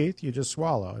your teeth, you just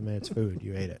swallow. I mean, it's food.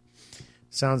 You ate it.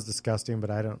 Sounds disgusting,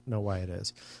 but I don't know why it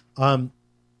is.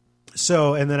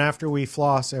 So, and then after we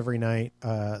floss every night,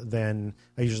 then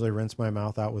I usually rinse my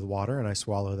mouth out with water and I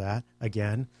swallow that.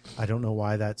 Again, I don't know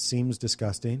why that seems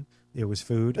disgusting. It was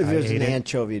food. If I it was ate an it.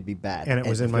 anchovy, it'd be bad. And it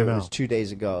was in if my it was mouth. 2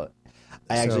 days ago.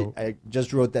 I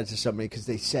just wrote that to somebody because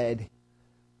they said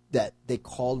that they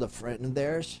called a friend of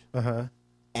theirs Uh-huh.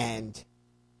 and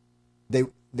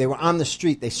they were on the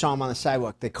street. They saw him on the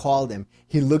sidewalk. They called him.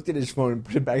 He looked at his phone and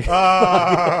put it back.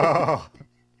 Oh,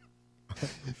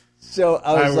 So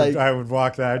I would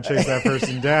walk that and chase that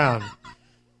person down.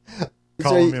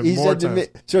 Call him he more said to me,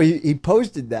 times. so he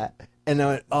posted that, and I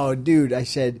went, "Oh, dude," I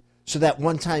said, "So that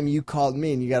one time you called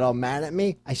me and you got all mad at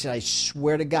me," I said, "I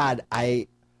swear to God, I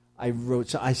I wrote.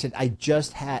 So I said I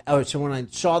just had. Oh, so when I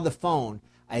saw the phone,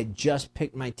 I had just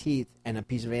picked my teeth and a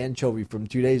piece of anchovy from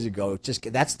 2 days ago.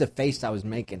 That's the face I was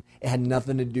making. It had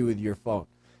nothing to do with your phone.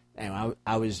 And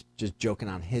I was just joking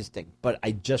on his thing. But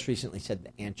I just recently said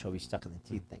the anchovy stuck in the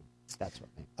teeth thing. That's what.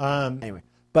 Anyway,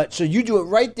 but so you do it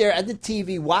right there at the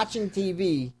TV, watching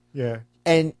TV. Yeah.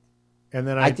 And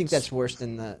then I think that's worse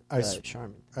than the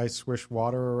Charmin. I swish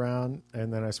water around,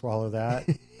 and then I swallow that,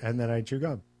 and then I chew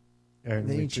gum. And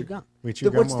then you chew gum. We chew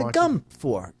gum. What's the gum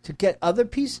for? To get other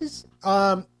pieces?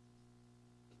 I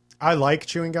like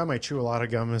chewing gum. I chew a lot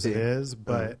of gum as it is,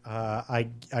 but I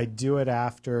do it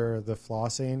after the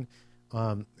flossing.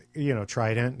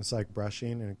 Trident. It's like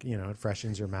brushing, and it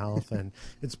freshens your mouth, and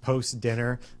it's post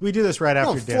dinner. We do this right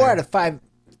after dinner. 4 out of 5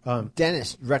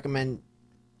 dentists recommend.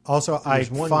 Also, I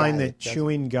find that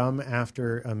chewing gum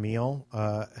after a meal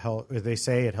they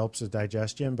say it helps with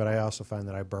digestion, but I also find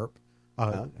that I burp.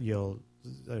 I don't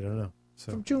know.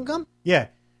 So From chewing gum? Yeah,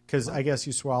 because I guess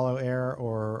you swallow air,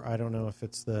 or I don't know if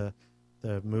it's the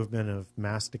movement of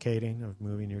masticating, of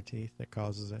moving your teeth, that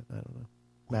causes it. I don't know.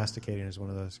 Masticating is one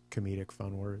of those comedic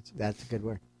fun words. That's a good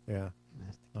word. Yeah.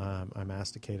 I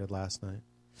masticated last night.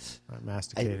 I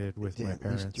masticated with my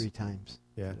parents. At least 3 times.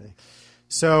 Yeah. Today.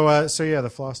 So yeah, the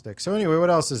floss stick. So anyway, what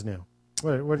else is new?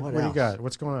 What do you got?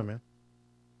 What's going on, man?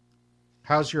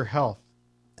 How's your health?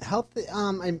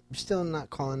 I'm still not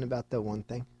calling about the one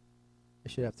thing.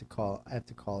 I have to call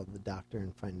the doctor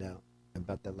and find out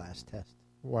about the last test.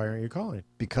 Why aren't you calling?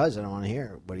 Because I don't want to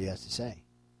hear what he has to say.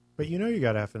 But you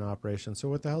got to have an operation, so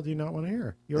what the hell do you not want to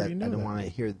hear? You already know that. I don't want to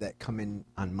hear that come in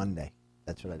on Monday.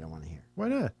 That's what I don't want to hear. Why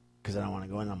not? Because I don't want to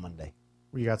go in on Monday.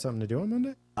 You got something to do on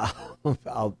Monday?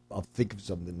 I'll think of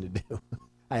something to do.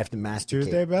 I have to masticate.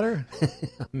 Tuesday better?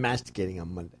 I'm masticating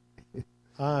on Monday.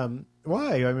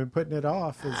 Why? I mean, putting it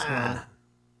off is not...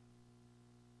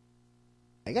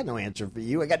 I got no answer for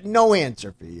you.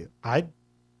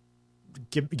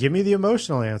 Give me the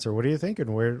emotional answer. What are you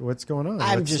thinking? What's going on?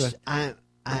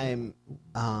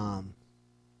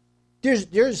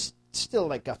 There's still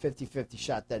like a 50-50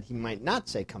 shot that he might not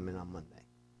say come in on Monday.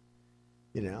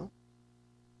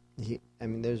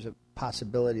 There's a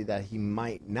possibility that he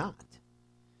might not.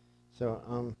 So,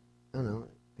 I don't know.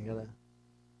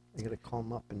 I gotta call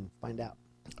him up and find out.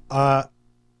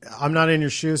 I'm not in your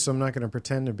shoes, so I'm not going to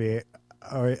pretend to be.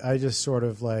 I just sort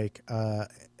of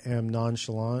am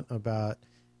nonchalant about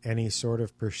any sort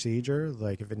of procedure.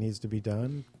 Like if it needs to be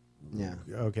done, yeah,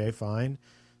 okay, fine.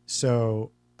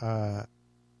 So, and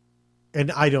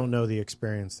I don't know the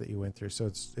experience that you went through, so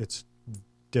it's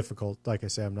difficult. Like I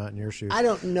say, I'm not in your shoes. I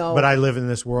don't know, but I live in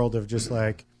this world of just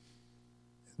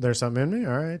there's something in me,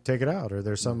 all right, take it out, or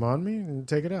there's something on me, and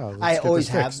take it out. I always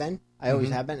have been,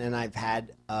 and I've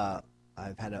had a.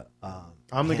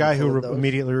 I'm the guy who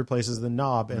immediately replaces the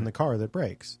knob in the car that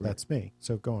breaks. Right. That's me.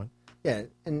 So go on. Yeah,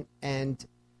 and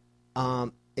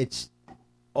it's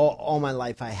all my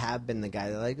life I have been the guy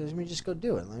that let me just go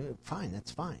do it. Fine,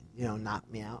 that's fine. Knock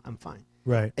me out, I'm fine.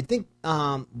 Right. I think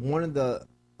one of the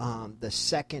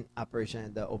second operation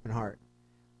at the open heart,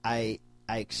 I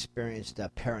experienced a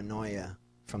paranoia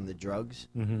from the drugs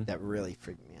that really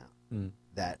freaked me out.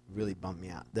 That really bummed me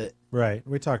out. Right.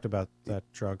 We talked about that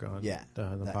drug on the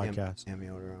podcast.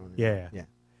 Amiodarone. Yeah.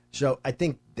 So I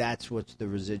think that's what's the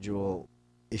residual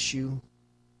issue,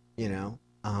 that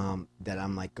I'm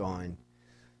going.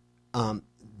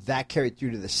 That carried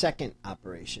through to the second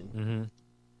operation.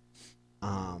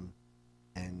 And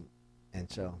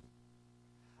so,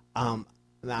 I don't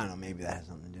know, maybe that has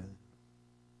something to do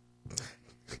with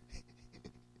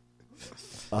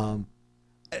it.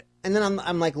 And then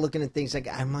I'm looking at things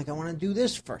I want to do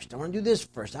this first. I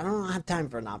don't have time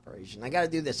for an operation. I got to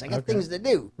do this. I got things to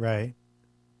do. Right.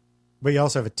 But you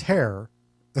also have a tear.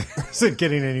 Isn't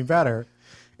getting any better.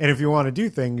 And if you want to do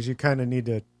things, you kind of need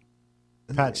to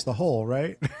patch the hole,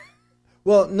 right?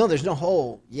 Well, no, there's no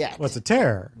hole yet. Well, it's a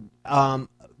tear. But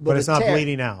it's not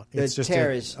bleeding out. It's just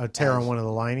a tear on one of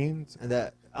the linings.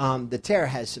 The tear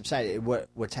has subsided.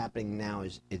 What's happening now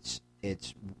is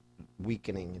it's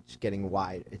weakening. It's getting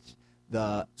wide.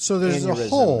 So there's a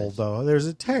hole though. There's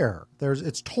a tear.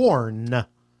 It's torn.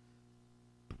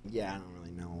 Yeah, I don't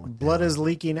really know. Blood is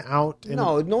leaking out.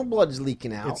 No blood is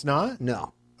leaking out. It's not?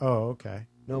 No. Oh, okay.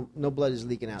 No blood is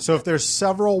leaking out. So if there's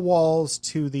several walls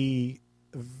to the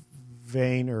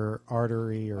vein or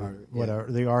artery or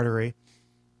whatever, the artery,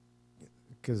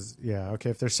 because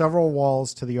if there's several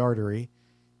walls to the artery,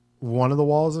 one of the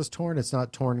walls is torn. It's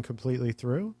not torn completely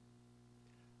through.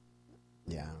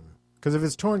 Yeah, I don't know. Because if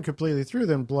it's torn completely through,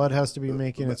 then blood has to be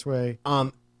making its way.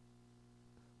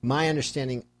 my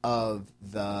understanding of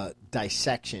the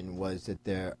dissection was that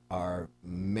there are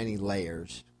many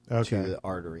layers Okay. to the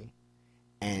artery,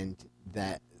 and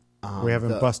that We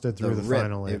haven't busted through the rib,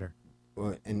 final later.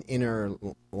 An inner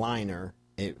liner,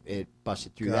 it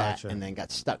busted through Gotcha. that and then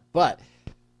got stuck. But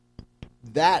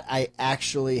that I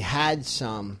actually had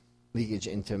some leakage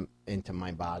into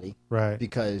my body, Right.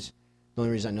 because the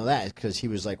only reason I know that is because he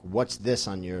was like, "What's this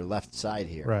on your left side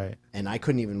here?" Right. And I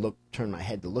couldn't even turn my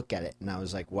head to look at it, and I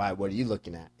was like, "Why? What are you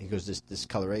looking at?" He goes, "This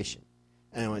discoloration,"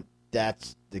 and I went,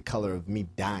 "That's the color of me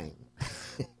dying."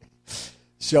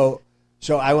 So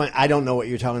I went, "I don't know what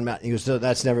you're talking about." And he goes, "So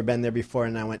that's never been there before."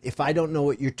 And I went, "If I don't know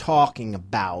what you're talking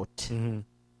about,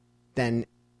 then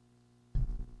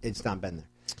it's not been there."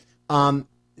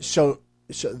 So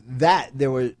that there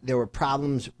were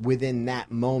problems within that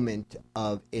moment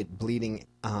of it bleeding,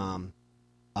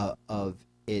 of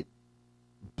it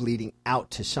bleeding out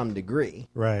to some degree,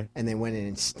 Right. and they went in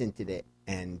and stinted it,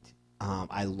 and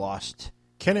I lost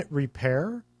Can it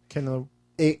repair? Can the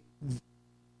it.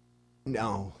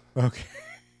 No,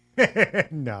 okay?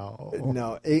 No.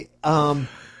 no,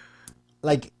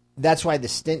 like that's why the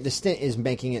stint is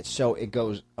making it so it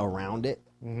goes around it,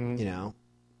 you know.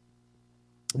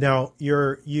 Now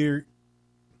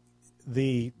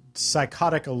the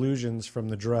psychotic illusions from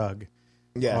the drug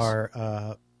Yes.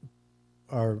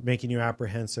 are making you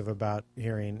apprehensive about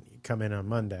hearing come in on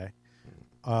Monday.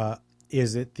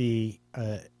 Is it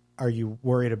are you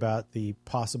worried about the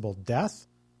possible death,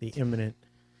 the imminent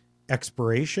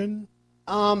expiration?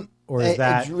 Or is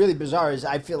that it's really bizarre? Is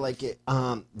I feel like it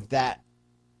that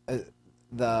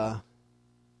the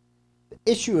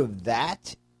issue of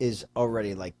that is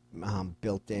already like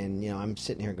built in. You know, I'm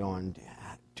sitting here going,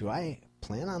 do I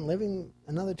plan on living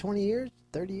another 20 years,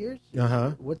 30 years?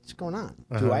 Uh-huh. What's going on?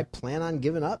 Uh-huh. Do I plan on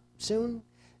giving up soon?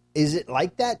 Is it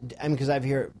like that? I mean, because I've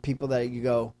heard people that you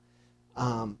go,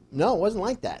 no, it wasn't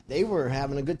like that. They were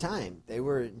having a good time. They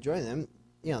were enjoying them.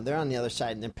 You know, they're on the other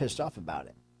side and they're pissed off about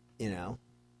it. You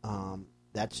know,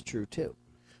 that's true too.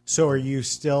 So are you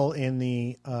still in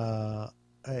the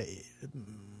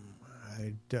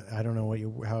I don't know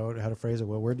how to phrase it.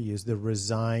 What word to use? The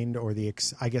resigned or the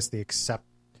accept.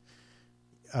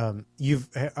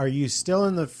 Are you still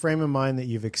in the frame of mind that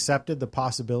you've accepted the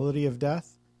possibility of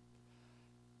death?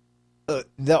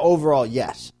 The overall,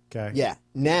 yes. Okay. Yeah.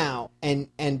 Now, and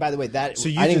by the way, that So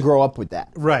you I didn't just- grow up with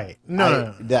that. Right.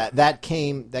 No. That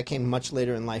came much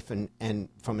later in life, and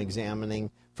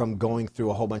from going through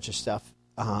a whole bunch of stuff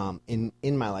in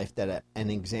my life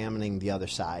and examining the other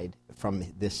side from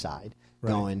this side,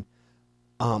 Right. going,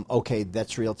 okay,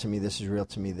 that's real to me. This is real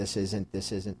to me. This isn't.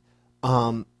 This isn't.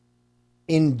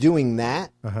 In doing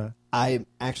that, Uh-huh. I'm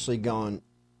actually going.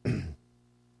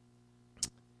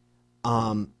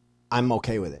 I'm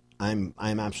okay with it. I'm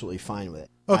absolutely fine with it.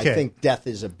 Okay. I think death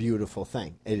is a beautiful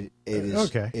thing. It is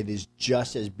Okay. It is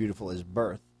just as beautiful as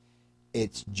birth.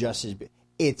 It's just as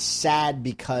it's sad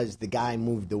because the guy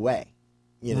moved away.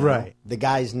 You know, Right. The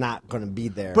guy's not going to be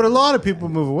there. But a lot of people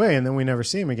move away and then we never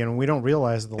see him again, and we don't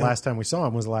realize that the last time we saw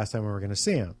him was the last time we were going to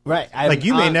see him. Right. Like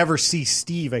you may never see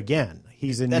Steve again.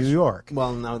 He's in New York.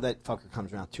 Well, no, that fucker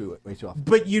comes around way too often.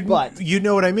 But you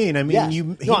know what I mean. I mean,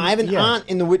 Yes. I have an aunt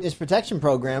in the witness protection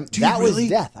program. you That really? was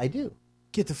death. I do.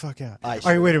 Get the fuck out. I All right,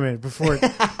 should. wait a minute before.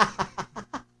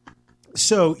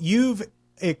 So you've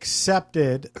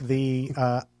accepted the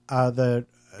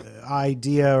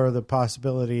idea or the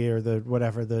possibility or the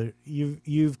whatever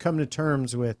you've come to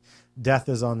terms with death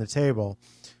is on the table,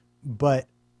 but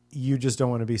you just don't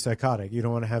want to be psychotic. You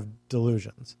don't want to have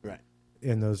delusions Right.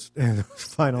 in those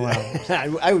final hours.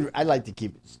 I'd like to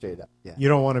keep it straight up. Yeah. You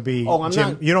don't want to be Oh, I'm Jim.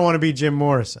 not- You don't want to be Jim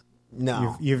Morrison.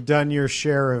 No. You've done your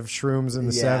share of shrooms in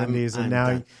the Yeah, 70s, and I'm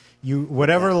now done.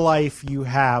 whatever life you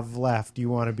have left, you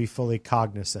want to be fully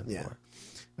cognizant Yeah. for.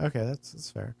 Okay, that's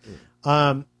fair.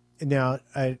 Now,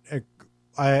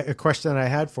 a question I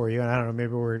had for you, and I don't know,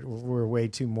 maybe we're way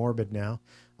too morbid now.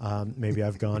 Maybe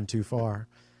I've gone too far.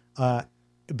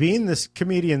 Being this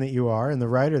comedian that you are and the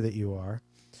writer that you are,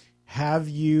 have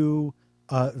you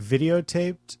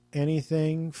videotaped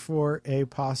anything for a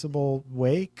possible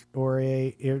wake or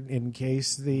in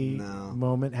case the No.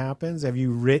 moment happens? Have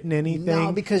you written anything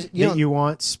No, because, that you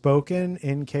want spoken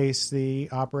in case the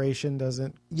operation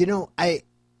doesn't? You know,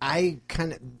 I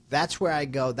kind of, that's where I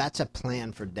go, that's a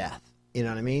plan for death. You know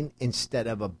what I mean? Instead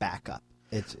of a backup.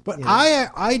 But you know,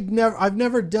 I've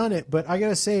never done it, but I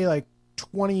gotta say, like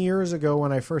 20 years ago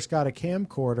when I first got a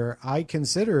camcorder, I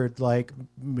considered like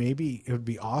maybe it would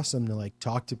be awesome to like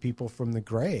talk to people from the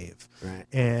grave, Right.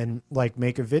 and like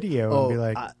make a video and be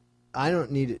like, I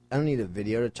don't need it. I don't need a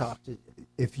video to talk to.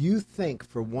 If you think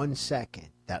for 1 second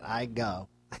that I go,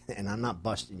 and I'm not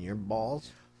busting your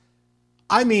balls.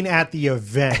 I mean, at the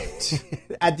event.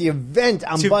 At the event,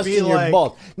 I'm To be busting your like-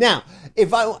 balls. Now,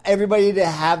 if I want everybody to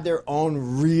have their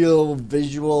own real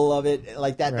visual of it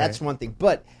like that, that's Right. one thing.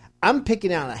 But I'm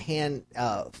picking out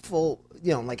a full,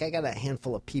 like I got a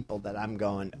handful of people that I'm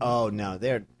going, oh no,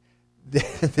 they're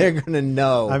going to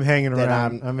know. I'm hanging that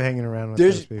around. I'm hanging around with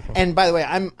There's, those people. and by the way,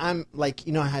 I'm like,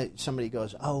 how somebody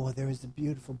goes, oh, well, there was a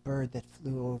beautiful bird that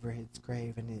flew over his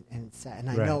grave, and it sat, and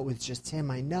I Right. know it was just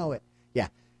him. I know it. Yeah,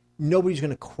 nobody's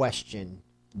going to question.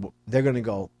 They're going to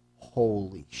go,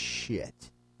 holy shit,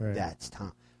 Right. that's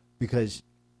Tom, because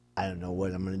I don't know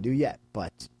what I'm going to do yet,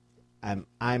 but I'm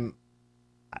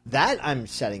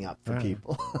setting up for Right.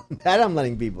 people. That I'm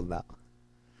letting people know.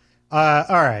 All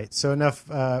right. So enough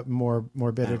more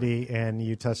morbidity, and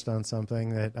you touched on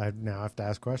something that I now have to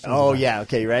ask questions. Oh about. yeah,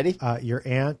 okay, you ready? Your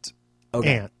aunt.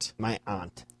 Okay. Aunt. My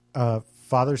aunt,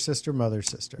 Father, sister, mother,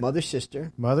 sister. mother,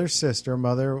 sister. Mother's sister.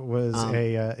 Mother was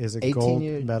is a 18 gold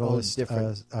years old, medalist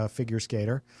different. figure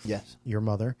skater. Yes. Your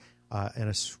mother, and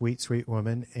a sweet, sweet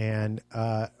woman, and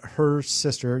her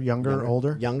sister, younger,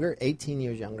 older, Younger, 18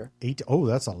 years younger. Oh,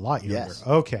 that's a lot younger. Yes.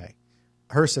 Okay,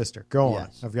 her sister. Go on.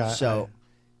 Yes. I've got So,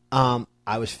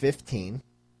 I was 15,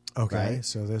 okay. right.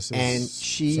 So this is and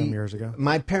she some years ago.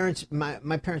 My parents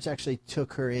actually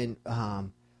took her in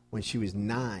when she was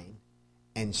 9,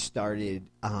 and started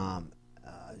and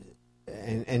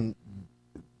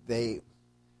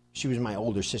she was my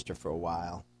older sister for a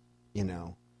while,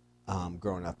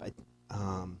 growing up. I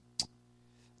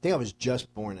think I was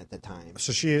just born at the time.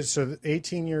 So she is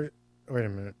 18 years. Wait a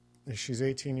minute. She's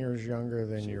 18 years younger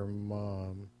than your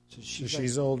mom. So So she's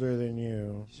she's older than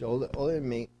you. She's older than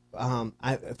me.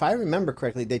 If I remember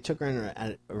correctly, they took her in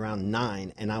at around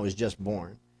 9, and I was just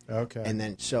born. Okay. And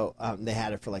then they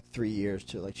had her for like 3 years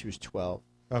till like she was 12.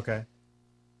 Okay.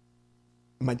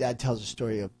 My dad tells a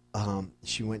story of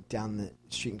she went down the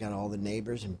street and got all the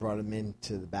neighbors and brought them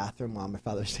into the bathroom while my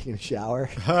father was taking a shower.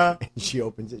 And she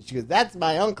opens it. She goes, "That's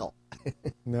my uncle."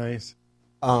 Nice.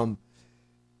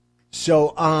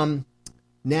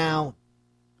 Now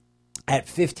at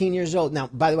 15 years old. Now,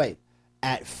 by the way,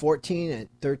 at 14 and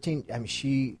 13, I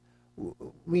mean,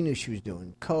 we knew she was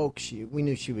doing coke. We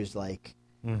knew she was like,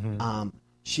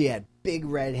 she had big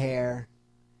red hair,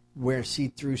 wear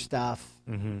see-through stuff,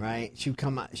 right? She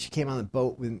came on the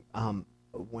boat when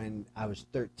I was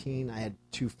 13. I had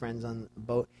 2 friends on the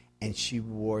boat, and she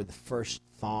wore the first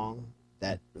thong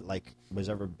that like was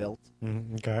ever built.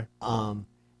 Okay.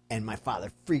 And my father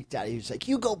freaked out. He was like,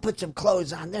 "You go put some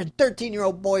clothes on. There's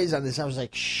 13-year-old boys on this." I was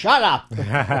like, "Shut up."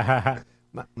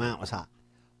 my aunt was hot.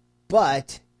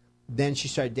 But then she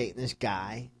started dating this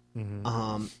guy.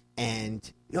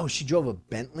 And she drove a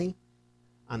Bentley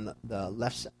on the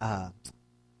left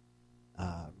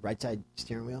right side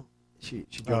steering wheel. She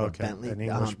drove a Bentley. An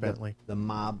English Bentley. The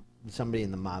mob, somebody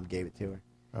in the mob gave it to her.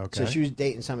 Okay. So she was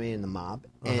dating somebody in the mob.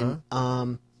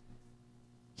 And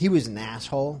he was an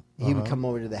asshole. He would come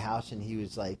over to the house and he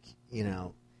was like,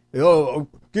 "Oh, I'll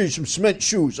give you some cement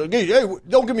shoes. Hey,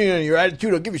 don't give me any of your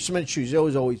attitude. I'll give you cement shoes." He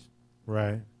was always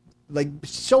Right. like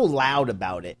so loud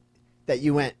about it that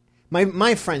you went.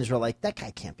 My friends were like, "That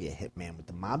guy can't be a hitman with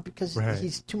the mob because Right.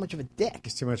 he's too much of a dick."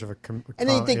 He's too much of a And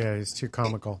then you think- he's too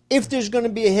comical. If there's going to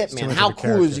be a too hitman, much how of a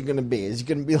cool is character. he going to be? Is he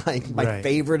going to be like my Right.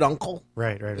 favorite uncle?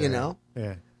 Right. You know?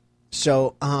 Yeah.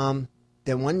 So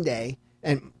then one day,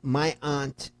 and my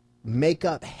aunt,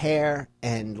 makeup, hair,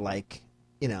 and like,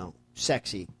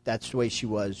 sexy. That's the way she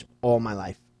was all my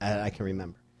life. I can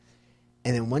remember.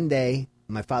 And then one day,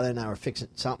 my father and I were fixing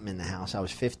something in the house. I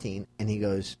was 15, and he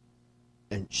goes,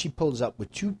 and she pulls up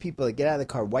with 2 people that get out of the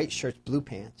car, white shirts, blue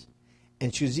pants.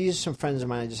 And she goes, "These are some friends of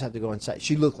mine. I just have to go inside."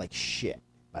 She looked like shit,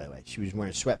 by the way. She was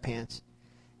wearing sweatpants.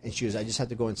 And she goes, "I just have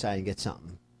to go inside and get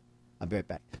something. I'll be right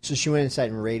back." So she went inside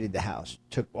and raided the house,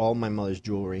 took all my mother's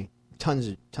jewelry, tons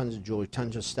of jewelry,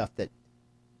 tons of stuff that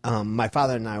my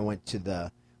father and I went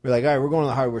to we're like, "All right, we're going to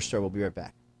the hardware store. We'll be right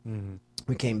back."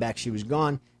 We came back. She was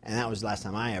gone, and that was the last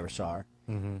time I ever saw her.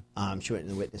 She went in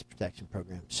the witness protection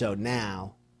program. So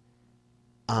now,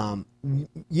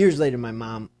 years later, my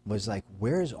mom was like,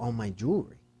 "Where's all my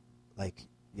jewelry?" Like,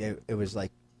 it was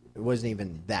like, it wasn't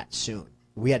even that soon.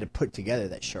 We had to put together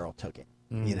that Cheryl took it.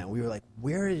 We were like,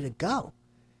 "Where did it go?"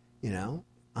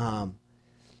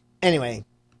 Anyway,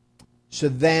 so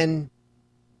then,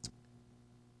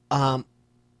 I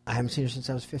haven't seen her since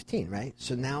I was 15, right?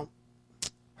 So now,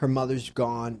 her mother's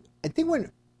gone. I think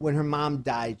when her mom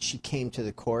died, she came to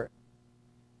the court.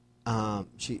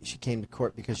 She came to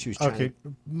court because she was trying Okay.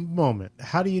 Moment.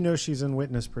 How do you know she's in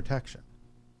witness protection?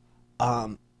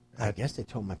 I guess they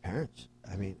told my parents.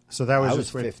 I mean, So that was I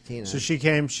just was weird. 15. So she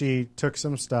came, she took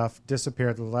some stuff,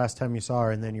 disappeared the last time you saw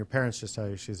her, and then your parents just tell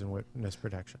you she's in witness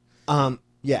protection.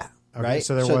 Yeah, Okay, right.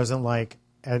 so there wasn't like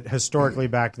historically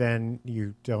back then.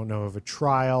 You don't know of a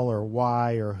trial or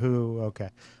why or who. Okay,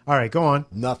 all right, go on.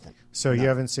 nothing. So you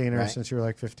haven't seen her right. since you were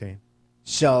like 15.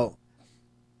 So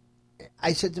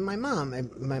I said to my mom,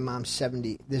 and my mom's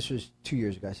 70. This was 2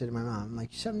 years ago. I said to my mom, I'm like,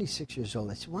 76 years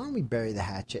old. I said, why don't we bury the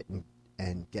hatchet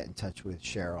and get in touch with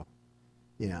Cheryl?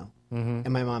 You know? Mm-hmm.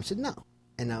 And my mom said no.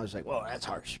 And I was like, well, that's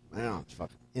harsh. I know, it's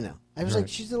fucking, you know. I was Right. like,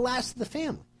 she's the last of the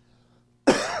family.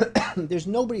 There's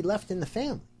nobody left in the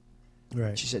family.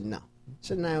 Right. She said no.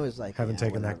 So then I was like, Haven't yeah,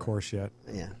 taken that whatever. course yet.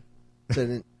 Yeah. So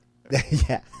then,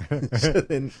 yeah. So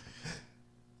then,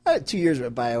 2 years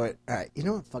went by. I went, all right, you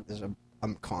know what? Fuck this.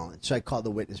 I'm calling. So I called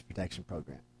the Witness Protection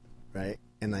Program, right?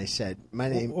 And I said, my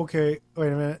name. Okay, wait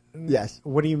a minute. Yes.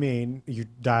 What do you mean? You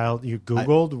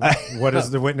Googled? What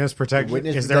is the witness protection?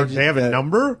 Witness Is there? protection- They have a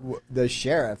number? The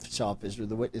sheriff's office or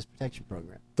the Witness Protection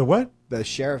Program. The what? The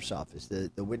sheriff's office, the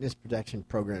Witness Protection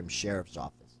Program sheriff's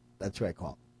office. That's what I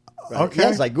call it. Okay.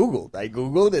 Yes, I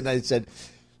Googled and I said,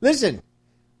 listen,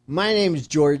 my name is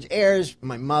George Ayers,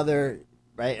 my mother,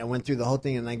 right? I went through the whole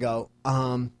thing and I go,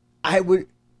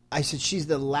 I said, she's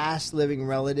the last living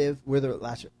relative. We're the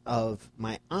last of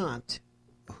my aunt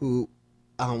who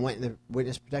went in the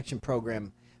Witness Protection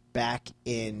Program back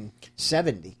in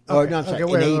 70. Or no, I'm sorry,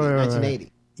 wait, in 80, wait, wait, wait.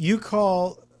 1980. You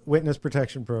call Witness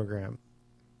Protection Program.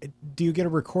 Do you get a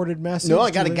recorded message? No, I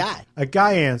got Do a they- guy. A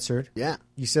guy answered. Yeah.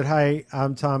 You said, "Hi,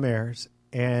 I'm Tom Ayers,"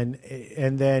 and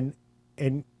then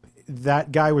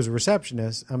that guy was a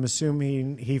receptionist. I'm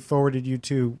assuming he forwarded you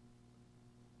to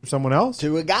someone else,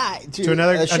 To a guy. to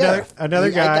another sheriff.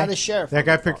 another guy. I got a sheriff. That on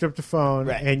guy the picked phone. up the phone,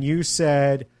 Right. and you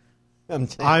said, I'm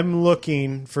saying- "I'm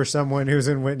looking for someone who's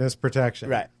in witness protection,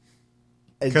 right.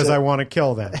 And Because so- I want to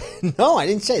kill them." No, I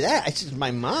didn't say that. I said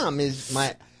my mom is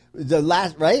the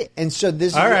last, right? And so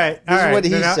this All is right, this all right. is what he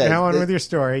now, said. now on This- with your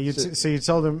story. So you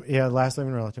told him, last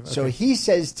living relative. So Okay. he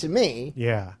says to me,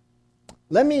 Yeah.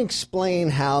 let me explain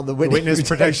how the Witness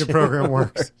Protection Program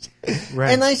works.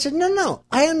 Right. And I said, no,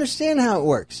 I understand how it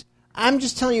works. I'm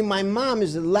just telling you, my mom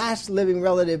is the last living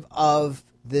relative of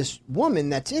this woman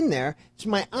that's in there. It's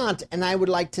my aunt, and I would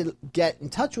like to get in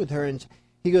touch with her. And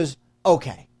he goes,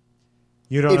 okay.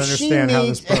 You don't understand how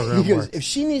this program he goes, works. if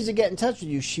she needs to get in touch with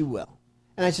you, she will.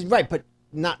 And I said, right, but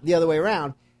not the other way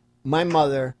around. My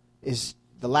mother is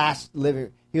the last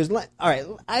living. He goes, all right,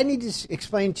 I need to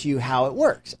explain to you how it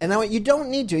works. And I went, you don't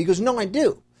need to. He goes, no, I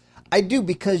do. I do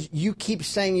because you keep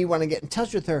saying you want to get in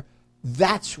touch with her.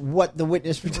 That's what the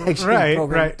Witness Protection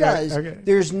Program does. okay.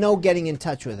 There's no getting in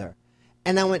touch with her.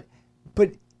 And I went,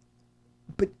 but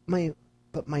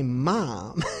my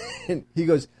mom. And he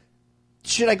goes,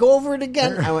 should I go over it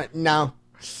again? I went, no,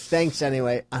 thanks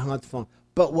anyway. I hung up the phone.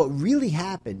 But what really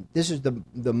happened, this is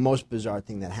the most bizarre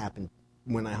thing that happened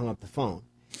when I hung up the phone,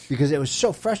 because it was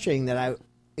so frustrating that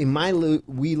in my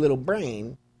wee little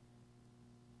brain,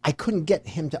 I couldn't get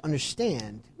him to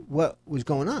understand what was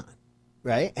going on,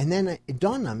 right? And then it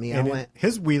dawned on me. And I in went,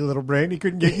 his wee little brain, he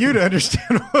couldn't get you to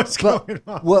understand what's going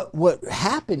on. what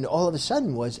happened all of a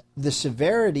sudden was the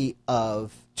severity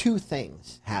of two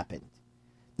things happened.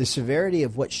 The severity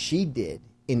of what she did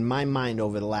in my mind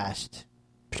over the last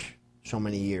so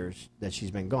many years that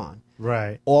she's been gone,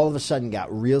 Right, all of a sudden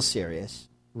got real serious.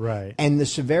 right. And the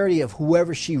severity of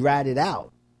whoever she ratted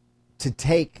out to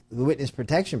take the Witness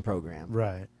Protection Program,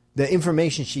 Right, the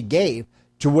information she gave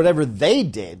to whatever they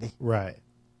did, right,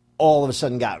 all of a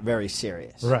sudden got very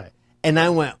serious. right. And I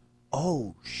went,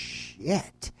 oh,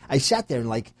 shit. I sat there and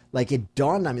like it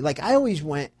dawned on me. Like I always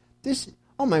went,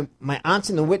 my aunt's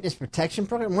in the Witness Protection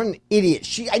Program. What an idiot.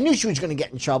 I knew she was going to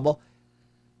get in trouble.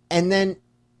 And then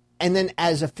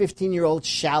as a 15-year-old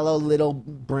shallow little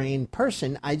brain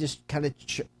person, I just kind of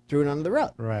threw it under the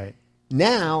rug. Right,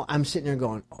 Now I'm sitting there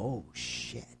going, oh,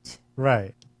 shit.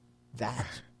 right.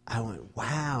 I went,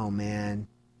 wow, man.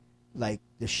 Like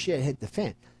the shit hit the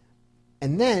fan.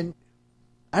 And then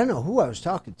I don't know who I was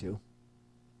talking to,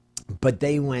 but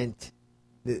they went,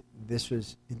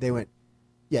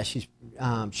 yeah, she's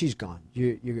gone.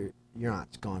 Your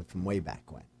aunt's gone from way back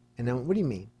when. And I went, what do you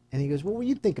mean? And he goes, well, what do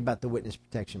you think about the Witness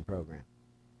Protection Program?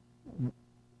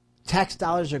 Tax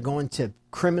dollars are going to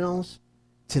criminals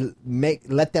to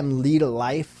let them lead a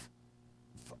life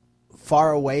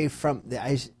far away from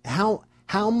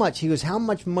how much? He goes, how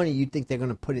much money you think they're going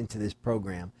to put into this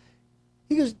program?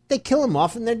 He goes, they kill them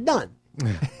off and they're done.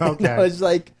 Okay. And I was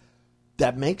like,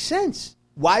 that makes sense.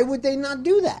 Why would they not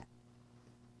do that?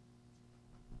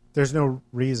 There's no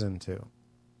reason to.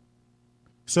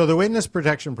 So the witness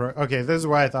protection okay, this is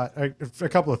why I thought a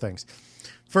couple of things.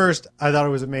 First, I thought it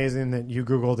was amazing that you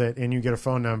Googled it and you get a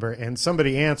phone number and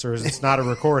somebody answers. It's not a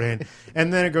recording.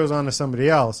 And then it goes on to somebody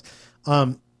else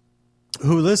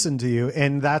who listened to you.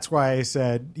 And that's why I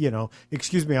said,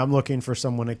 excuse me, I'm looking for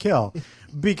someone to kill.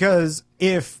 Because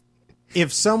if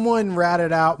someone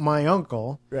ratted out my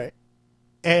uncle, Right.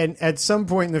 and at some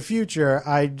point in the future,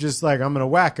 I'm going to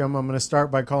whack him. I'm going to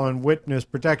start by calling witness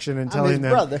protection and telling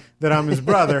them that I'm his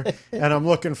brother and I'm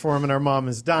looking for him and our mom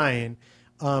is dying.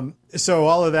 So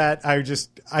all of that,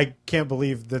 I can't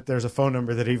believe that there's a phone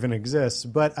number that even exists.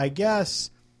 But I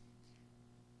guess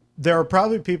there are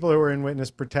probably people who are in witness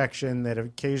protection that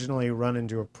occasionally run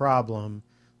into a problem.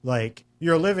 Like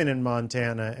you're living in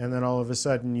Montana and then all of a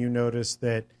sudden you notice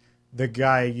that the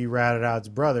guy you ratted out's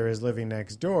brother is living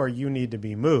next door. You need to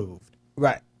be moved.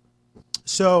 Right.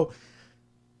 So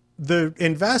the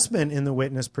investment in the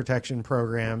witness protection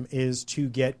program is to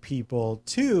get people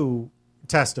to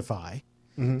testify.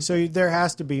 Mm-hmm. So there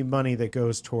has to be money that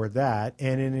goes toward that.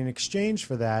 And in exchange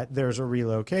for that, there's a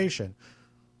relocation.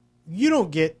 You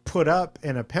don't get put up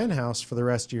in a penthouse for the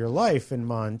rest of your life in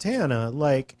Montana.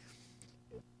 Like,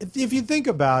 if you think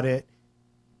about it,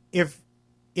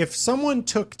 if someone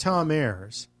took Tom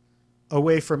Ayers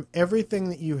away from everything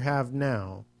that you have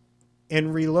now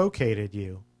and relocated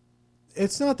you,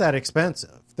 it's not that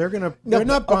expensive. They're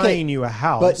not buying you a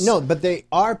house. But they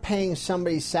are paying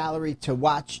somebody's salary to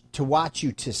watch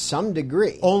you to some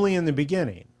degree. Only in the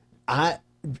beginning.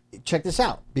 Check this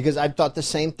out, because I've thought the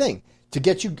same thing. To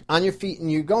get you on your feet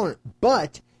and you're going.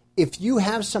 But if you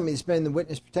have somebody that's been in the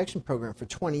witness protection program for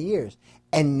 20 years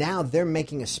and now they're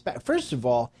making first of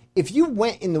all, if you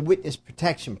went in the witness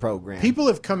protection program. People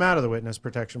have come out of the witness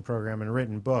protection program and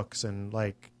written books and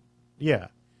yeah.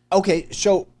 Okay,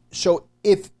 so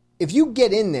if you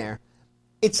get in there,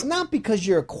 it's not because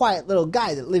you're a quiet little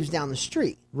guy that lives down the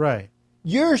street. Right.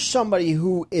 You're somebody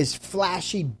who is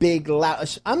flashy, big, loud.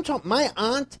 I'm talking. My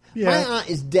aunt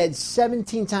is dead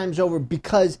 17 times over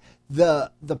because the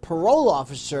parole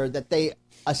officer that they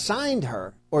assigned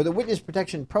her, or the witness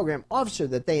protection program officer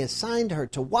that they assigned her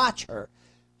to watch her,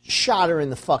 shot her in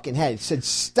the fucking head. Said,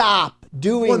 "Stop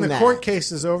doing that." When the court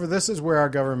case is over, this is where our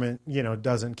government,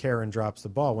 doesn't care and drops the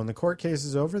ball. When the court case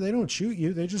is over, they don't shoot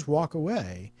you; they just walk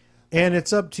away. And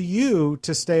it's up to you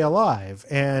to stay alive.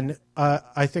 And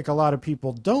I think a lot of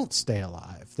people don't stay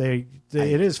alive. It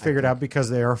is figured out because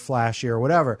they are flashy or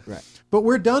whatever. Right. But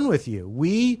we're done with you.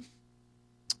 We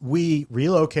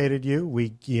relocated you.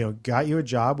 We got you a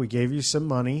job. We gave you some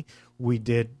money. We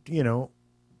did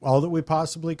all that we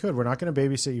possibly could. We're not going to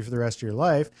babysit you for the rest of your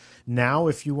life. Now,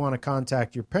 if you want to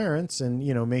contact your parents and,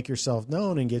 make yourself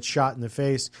known and get shot in the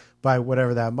face by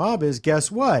whatever that mob is, guess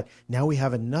what? Now we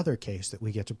have another case that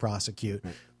we get to prosecute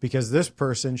because this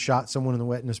person shot someone in the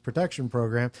witness protection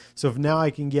program. So if now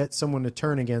I can get someone to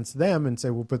turn against them and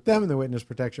say, we'll put them in the witness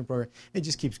protection program, it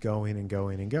just keeps going and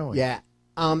going and going. Yeah.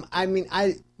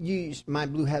 I use My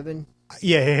Blue Heaven.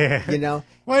 Yeah.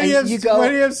 Why do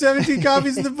you have 17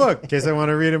 copies of the book? In case I want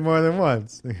to read it more than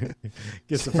once.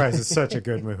 Get surprised. It's such a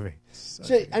good movie.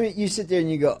 You sit there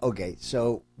and you go, okay,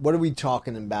 so what are we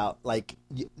talking about? Like,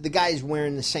 the guy's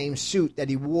wearing the same suit that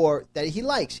he wore that he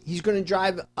likes. He's going to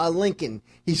drive a Lincoln.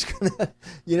 He's going to,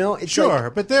 it's sure.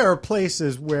 But there are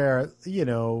places where,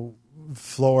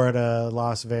 Florida,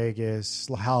 Las Vegas,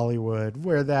 Hollywood,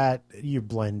 where that you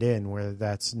blend in, where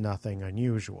that's nothing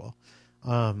unusual.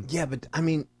 Yeah, but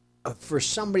for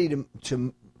somebody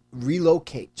to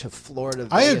relocate to Florida,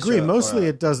 Vegas, I agree. Mostly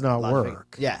it does not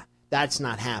work. Vegas, yeah, that's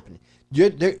not happening.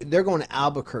 They're going to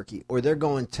Albuquerque or they're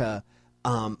going to,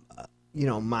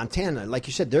 Montana. Like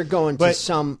you said, they're going to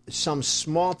some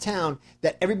small town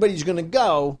that everybody's going to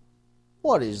go.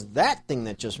 What is that thing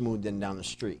that just moved in down the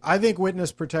street? I think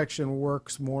witness protection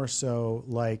works more so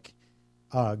like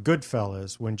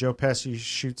Goodfellas when Joe Pesci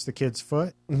shoots the kid's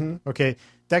foot. Mm-hmm. Okay.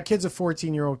 That kid's a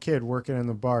 14-year-old kid working in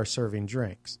the bar serving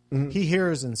drinks. Mm-hmm. He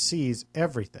hears and sees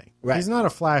everything. Right. He's not a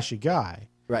flashy guy.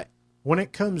 Right. When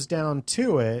it comes down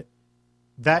to it,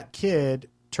 that kid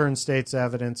turns state's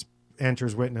evidence,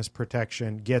 enters witness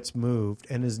protection, gets moved,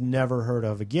 and is never heard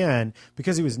of again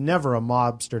because he was never a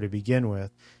mobster to begin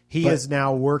with. He is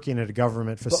now working at a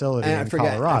government facility in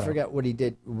Colorado. I forgot what he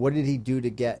did. What did he do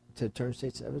to turn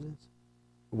state's evidence?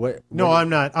 I'm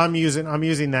not. I'm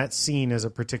using that scene as a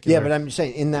particular. Yeah, but I'm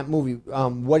saying in that movie,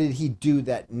 what did he do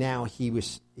that now he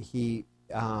was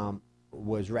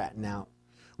ratting out?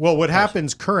 Well, what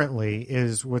happens currently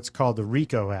is what's called the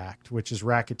RICO Act, which is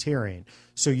racketeering.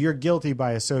 So you're guilty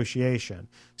by association.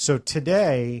 So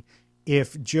today,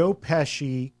 if Joe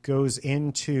Pesci goes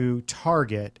into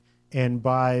Target and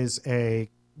buys a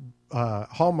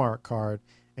Hallmark card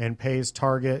and pays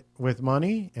Target with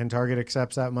money, and Target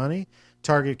accepts that money,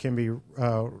 Target can be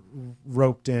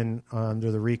roped in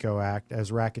under the RICO Act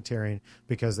as racketeering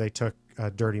because they took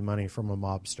dirty money from a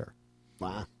mobster.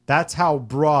 Wow. That's how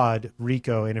broad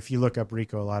RICO, and if you look up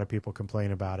RICO, a lot of people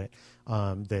complain about it,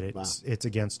 that it's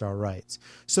against our rights.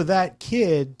 So that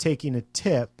kid taking a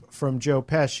tip from Joe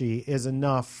Pesci is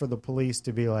enough for the police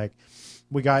to be like,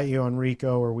 we got you on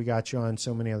RICO, or we got you on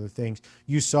so many other things.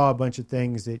 You saw a bunch of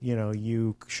things that,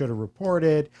 you should have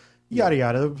reported, yada,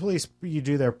 yada. The police, you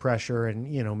do their pressure and,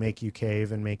 make you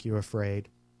cave and make you afraid.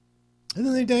 And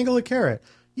then they dangle a carrot.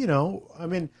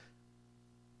 I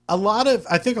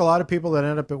think a lot of people that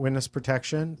end up at witness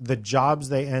protection, the jobs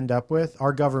they end up with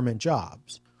are government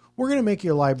jobs. We're going to make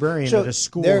you a librarian at a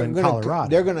school in Colorado.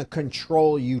 They're going to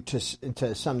control you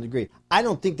to some degree. I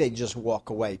don't think they just walk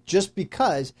away just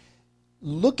because.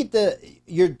 Look at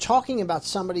you're talking about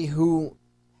somebody who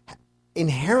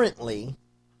inherently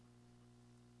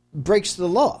breaks the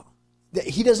law.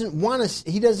 He doesn't want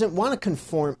to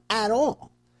conform at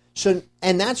all. So,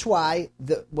 and that's why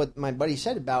what my buddy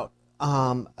said about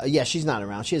she's not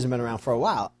around. She hasn't been around for a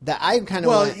while. That I kind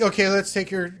of okay. Let's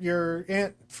take your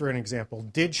aunt for an example.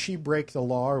 Did she break the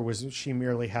law, or was she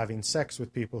merely having sex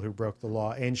with people who broke the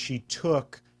law? And she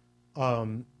took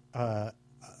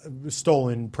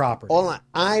stolen property. That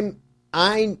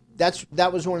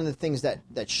was one of the things that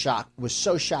was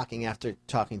so shocking after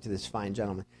talking to this fine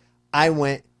gentleman. I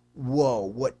went, whoa!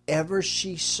 Whatever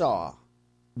she saw,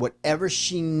 whatever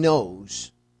she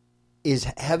knows, is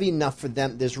heavy enough for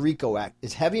them. This RICO Act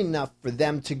is heavy enough for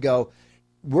them to go,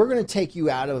 we're going to take you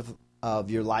out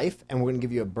of your life, and we're going to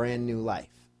give you a brand new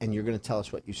life, and you're going to tell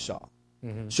us what you saw.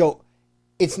 Mm-hmm. So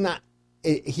it's not.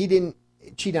 He didn't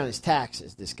cheat on his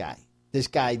taxes. This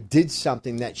guy did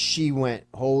something that she went,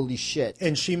 holy shit.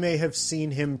 And she may have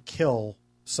seen him kill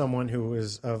someone who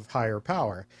was of higher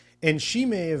power. And they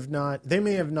may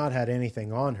have not had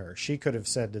anything on her. She could have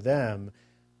said to them,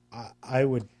 I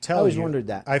would tell you. I always wondered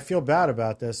that. I feel bad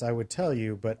about this. I would tell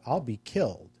you, but I'll be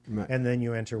killed. Right. And then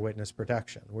you enter witness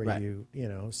protection where right. you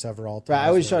sever all ties. Right. I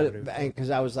always thought, because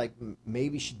I was like,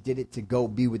 maybe she did it to go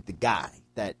be with the guy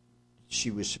that she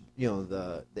was,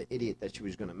 the idiot that she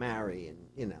was going to marry, and,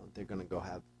 they're going to go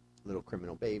have little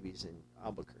criminal babies in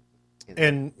Albuquerque.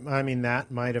 And, I mean, that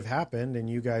might have happened, and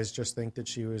you guys just think that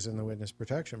she was in the witness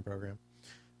protection program.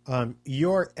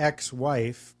 Your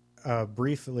ex-wife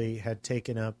briefly had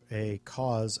taken up a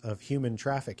cause of human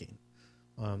trafficking.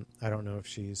 I don't know if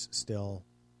she's still...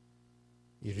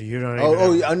 You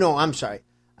don't even no, I'm sorry.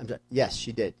 Yes,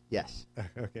 she did. Yes.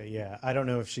 Okay, yeah. I don't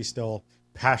know if she's still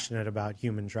passionate about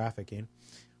human trafficking,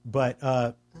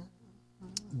 but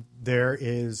there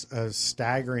is a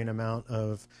staggering amount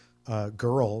of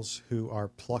girls who are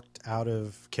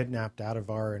kidnapped out of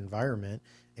our environment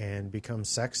and become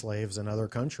sex slaves in other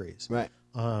countries. Right.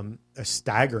 A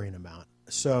staggering amount.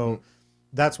 So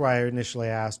that's why I initially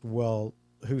asked, well,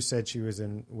 who said she was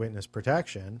in witness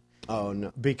protection? Oh,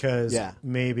 no. Because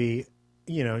maybe,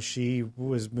 she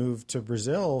was moved to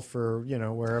Brazil for,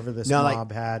 wherever this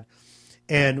mob had.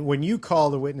 And when you call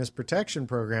the witness protection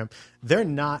program, they're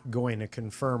not going to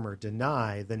confirm or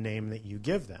deny the name that you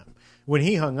give them. When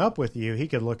he hung up with you, he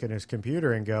could look at his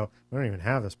computer and go, we don't even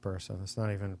have this person. It's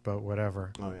not even about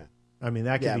whatever. Oh, yeah. I mean,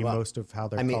 that could be most of how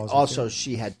they're calls. Also,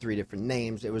 she had 3 different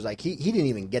names. It was like, he didn't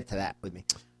even get to that with me.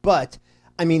 But,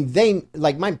 I mean,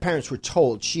 my parents were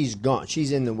told she's gone.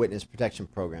 She's in the witness protection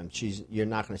program. You're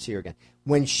not going to see her again.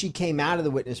 When she came out of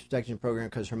the witness protection program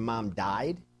because her mom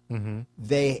died,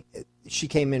 she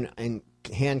came in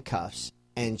handcuffs,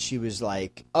 and she was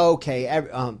like, okay,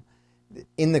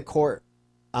 in the court,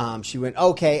 she went,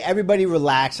 okay, everybody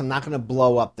relax. I'm not going to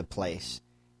blow up the place.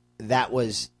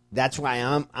 That's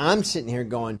why I'm sitting here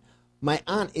going, my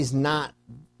aunt is not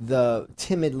the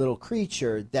timid little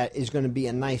creature that is going to be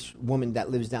a nice woman that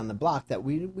lives down the block that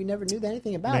we never knew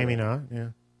anything about. Maybe not, yeah.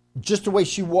 Just the way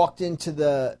she walked into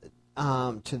the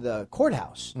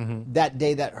courthouse that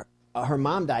day that her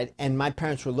mom died, and my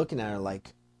parents were looking at her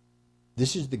like,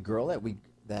 this is the girl that we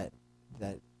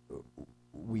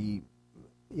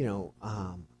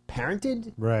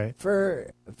parented right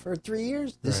for 3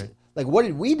 years. Right. Like, what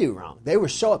did we do wrong? They were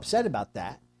so upset about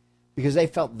that because they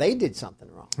felt they did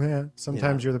something wrong. Yeah,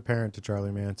 sometimes you're the parent to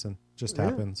Charlie Manson. Just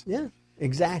happens. Yeah,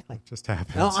 exactly. Just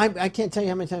happens. No, I can't tell you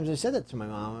how many times I said that to my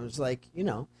mom. I was like,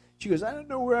 she goes, I don't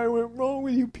know where I went wrong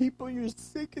with you people. You're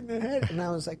sick in the head. And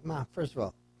I was like, Ma, first of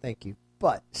all, thank you.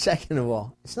 But second of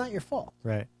all, it's not your fault.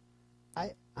 Right.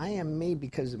 I am me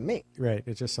because of me. Right.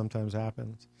 It just sometimes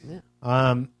happens. Yeah.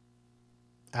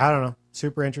 I don't know.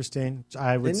 super interesting.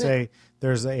 I would Isn't say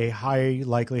there's a high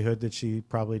likelihood that she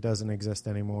probably doesn't exist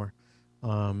anymore.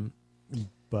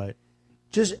 But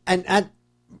just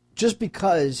just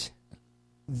because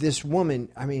this woman,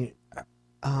 I mean,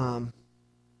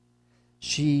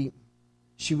 she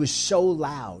was so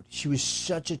loud. She was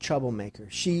such a troublemaker.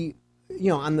 She,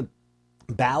 on the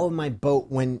bow of my boat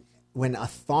when a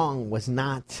thong was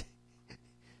not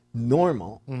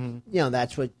normal.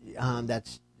 That's what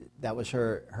that was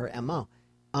her MO.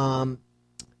 And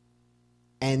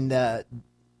the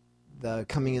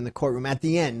coming in the courtroom at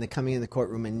the end,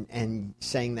 and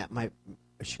saying that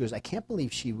she goes, I can't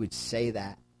believe she would say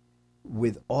that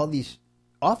with all these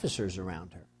officers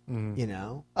around her.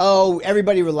 Oh,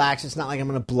 everybody relax. It's not like I'm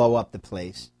going to blow up the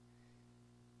place.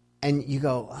 And you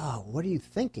go, oh, what are you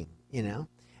thinking?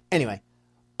 Anyway,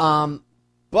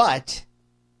 but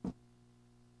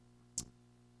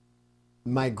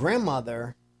my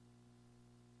grandmother,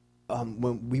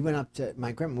 when we went up to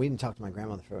my grandma, we didn't talk to my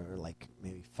grandmother for like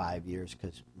maybe 5 years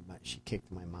because she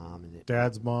kicked my mom. And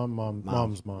Dad's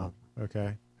mom's mom.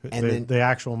 Okay. And then the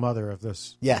actual mother of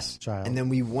this child. And then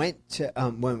we went to,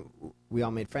 when we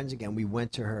all made friends again, we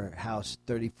went to her house,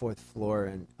 34th floor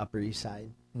in Upper East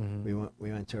Side. We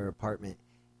went to her apartment,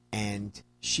 and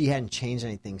she hadn't changed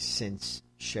anything since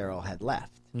Cheryl had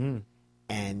left. And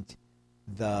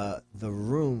the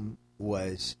room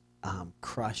was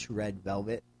crushed red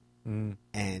velvet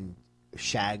and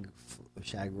shag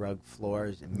rug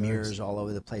floors and mirrors all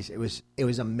over the place. It was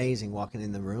amazing walking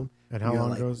in the room. And how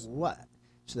long ago? What?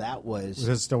 So that was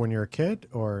this still when you were a kid,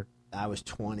 or I was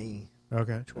 20.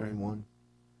 Okay. 21.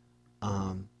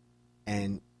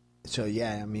 And so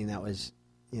I mean that was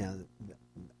the end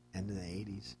of the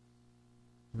 80s.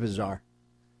 Bizarre.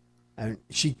 And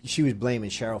she was blaming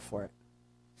Cheryl for it.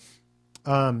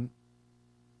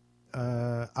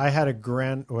 I had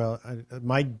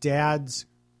my dad's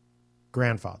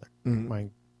grandfather, my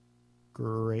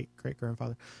great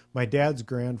grandfather. My dad's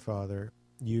grandfather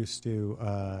used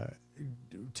to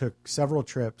took several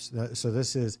trips. So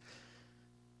this is,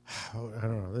 I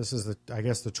don't know. This is I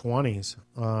guess the 20s.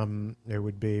 It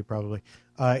would be probably.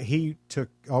 He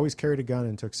always carried a gun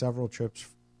and took several trips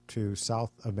to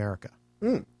South America.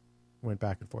 Went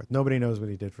back and forth. Nobody knows what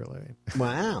he did for a living.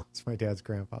 Wow. It's my dad's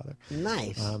grandfather.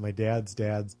 Nice. My dad's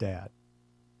dad.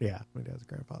 Yeah, my dad's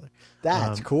grandfather.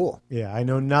 That's cool. Yeah, I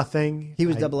know nothing. He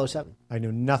was 007. I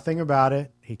knew nothing about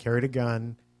it. He carried a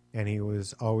gun, and he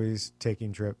was always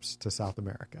taking trips to South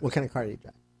America. What kind of car did he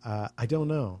drive? I don't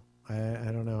know. I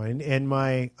don't know. And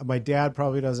my dad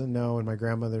probably doesn't know, and my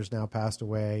grandmother's now passed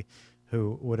away,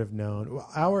 who would have known.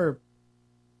 Our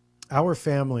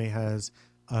family has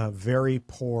a very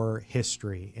poor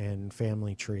history and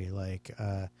family tree. Like,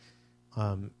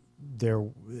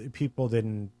 people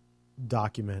didn't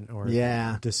document or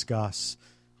discuss.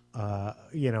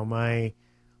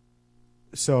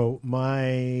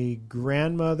 My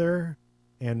grandmother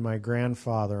and my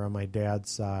grandfather on my dad's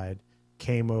side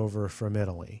came over from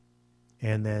Italy,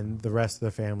 and then the rest of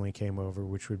the family came over,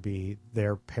 which would be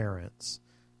their parents.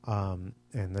 And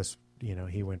this,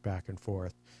 he went back and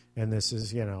forth. And this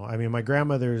is, my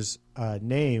grandmother's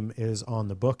name is on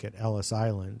the book at Ellis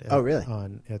Island. Oh, really?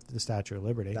 At the Statue of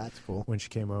Liberty. That's cool. When she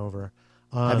came over.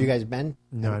 Have you guys been?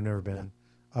 No, I've never been.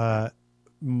 On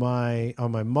my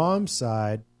mom's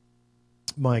side,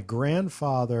 my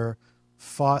grandfather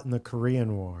fought in the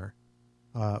Korean War,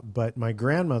 but my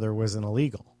grandmother was an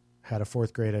illegal, had a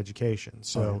 4th grade education.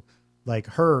 So, like,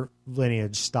 her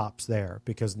lineage stops there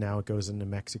because now it goes into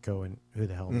Mexico and who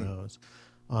the hell knows.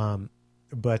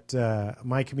 But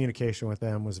my communication with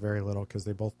them was very little because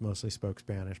they both mostly spoke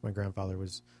Spanish. My grandfather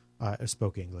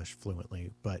spoke English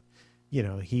fluently, but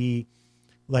he,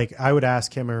 like, I would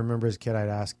ask him. I remember as a kid, I'd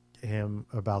ask him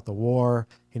about the war.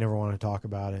 He never wanted to talk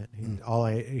about it. He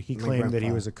claimed that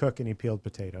he was a cook and he peeled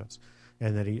potatoes,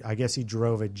 and that I guess he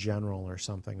drove a general or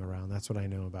something around. That's what I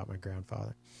know about my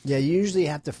grandfather. Yeah, you usually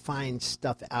have to find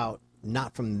stuff out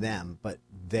not from them, but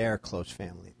their close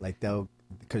family,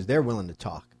 because they're willing to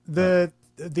talk. The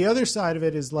other side of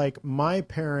it is, like, my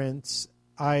parents,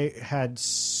 my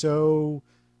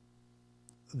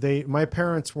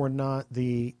parents were not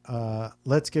the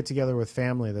let's get together with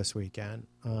family this weekend.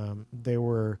 They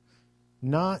were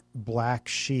not black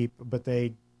sheep, but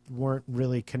they weren't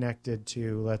really connected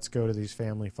to let's go to these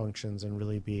family functions and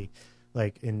really be,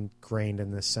 like, ingrained in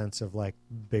this sense of, like,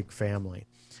 big family.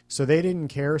 So they didn't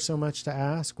care so much to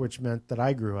ask, which meant that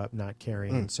I grew up not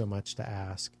caring so much to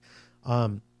ask.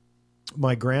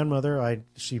 My grandmother,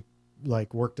 she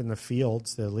worked in the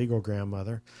fields, the legal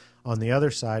grandmother. On the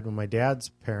other side, when my dad's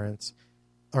parents,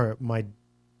 or my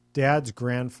dad's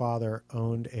grandfather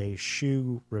owned a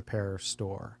shoe repair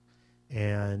store.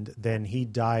 And then he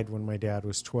died when my dad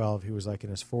was 12. He was like in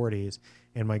his 40s.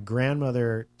 And my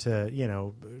grandmother,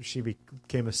 she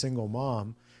became a single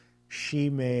mom. She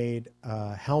made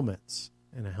helmets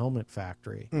in a helmet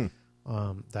factory.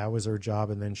 That was her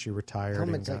job. And then she retired.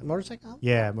 Helmets, like motorcycle helmets?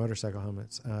 Yeah, motorcycle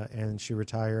helmets. And she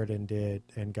retired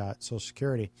and got Social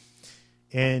Security.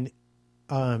 And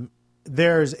you'll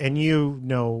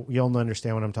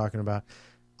understand what I'm talking about.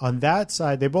 On that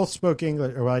side, they both spoke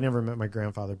English. Well, I never met my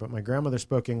grandfather, but my grandmother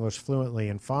spoke English fluently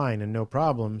and fine and no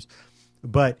problems.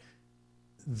 But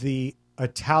the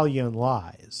Italian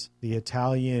lies, the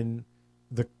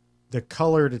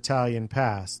colored Italian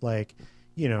past, like,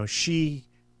 she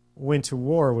went to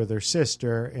war with her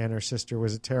sister, and her sister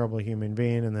was a terrible human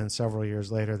being. And then several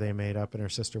years later, they made up, and her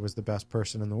sister was the best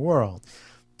person in the world.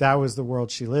 That was the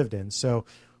world she lived in. So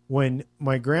when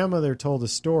my grandmother told a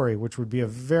story, which would be a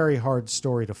very hard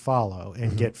story to follow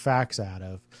and get facts out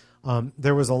of,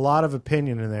 there was a lot of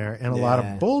opinion in there and a lot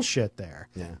of bullshit there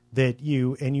that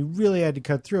you really had to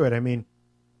cut through it. I mean,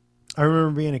 I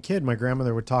remember being a kid, my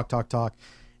grandmother would talk,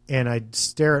 and I'd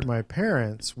stare at my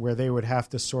parents where they would have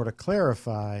to sort of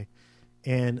clarify.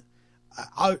 And,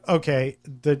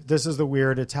 this is the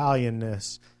weird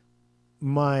Italianness.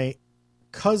 My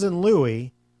cousin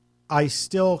Louis, I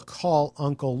still call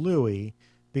Uncle Louis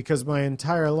because my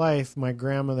entire life my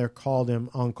grandmother called him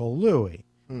Uncle Louis.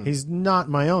 He's not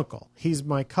my uncle. He's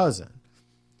my cousin.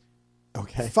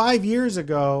 Okay. 5 years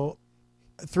ago,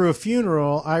 through a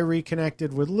funeral, I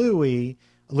reconnected with Louis.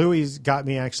 Louis got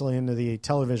me actually into the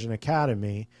television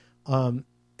academy.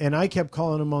 And I kept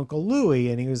calling him Uncle Louis,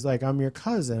 and he was like, "I'm your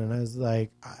cousin." And I was like,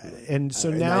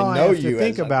 now I have to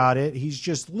think about it. He's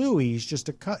just Louis. He's just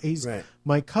he's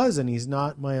my cousin. He's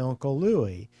not my Uncle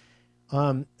Louis.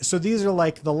 So these are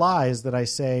like the lies that I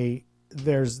say.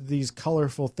 There's these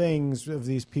colorful things of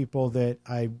these people that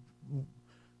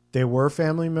they were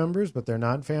family members, but they're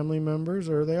not family members,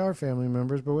 or they are family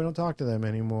members, but we don't talk to them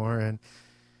anymore. And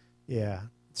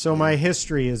so my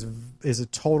history is a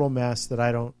total mess that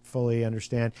I don't fully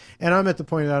understand. And I'm at the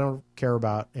point that I don't care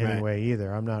about anyway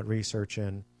either. I'm not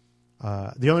researching.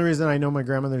 The only reason I know my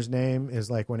grandmother's name is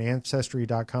like when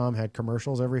Ancestry.com had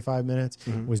commercials every 5 minutes,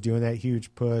 was doing that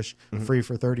huge push, free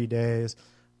for 30 days.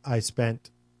 I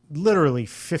spent literally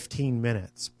 15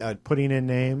 minutes putting in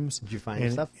names. Did you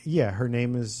find stuff? Yeah, her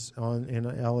name is in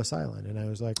Ellis Island. And I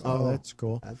was like, oh that's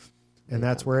cool. And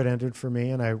that's where it ended for me.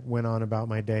 And I went on about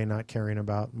my day, not caring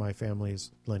about my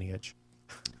family's lineage.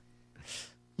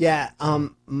 Yeah.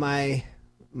 My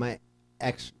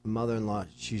ex mother-in-law,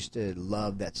 she used to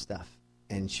love that stuff.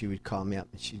 And she would call me up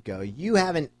and she'd go, "You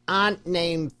have an aunt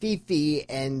named Fifi."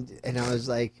 And I was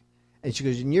like, and she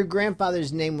goes, "And your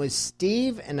grandfather's name was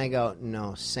Steve?" And I go,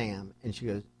 "No, Sam." And she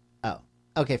goes, "Oh,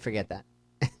 okay, forget that."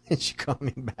 And she'd call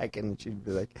me back and she'd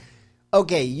be like,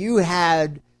 "Okay, you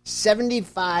had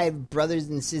 75 brothers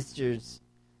and sisters."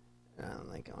 I'm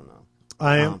like, oh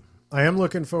no. I am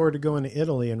looking forward to going to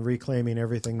Italy and reclaiming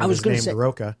everything that was named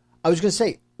Rocca. I was going to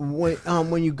say,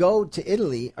 when you go to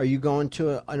Italy, are you going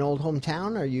to an old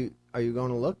hometown? Are you going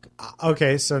to look?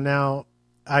 Okay, so now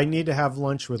I need to have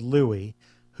lunch with Louis,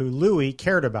 who Louis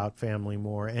cared about family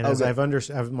more. And as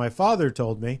my father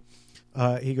told me,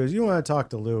 he goes, "You want to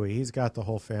talk to Louis? He's got the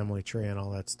whole family tree and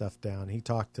all that stuff down." He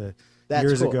talked to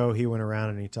years ago. He went around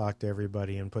and he talked to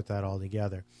everybody and put that all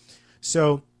together.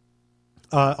 So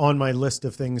on my list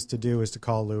of things to do is to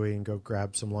call Louis and go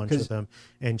grab some lunch with him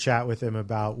and chat with him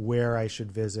about where I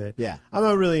should visit. Yeah, I'm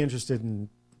not really interested in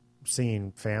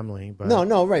seeing family, but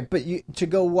no, right. But to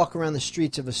go walk around the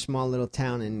streets of a small little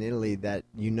town in Italy that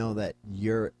that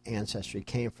your ancestry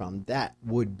came from, that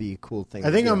would be a cool thing.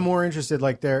 I think I'm more interested.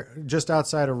 Like there, just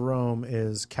outside of Rome,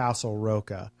 is Castle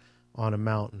Rocca on a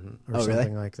mountain or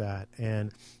something like that,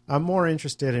 and I'm more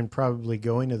interested in probably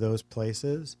going to those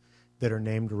places that are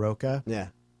named Rocca. Yeah.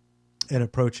 And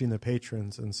approaching the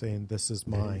patrons and saying, "This is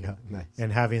mine," nice.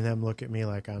 And having them look at me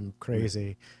like I'm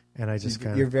crazy. And I just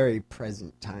you're very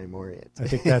present time oriented. I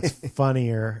think that's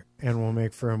funnier and will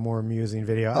make for a more amusing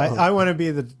video. I want to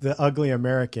be the ugly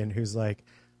American who's like,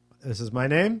 "This is my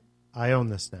name. I own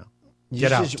this now.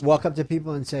 Get out." Just walk up to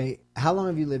people and say, "How long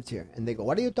have you lived here?" And they go,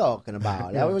 "What are you talking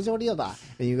about?" Yeah. What are you about?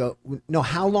 And you go, "No,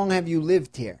 how long have you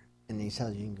lived here?" And he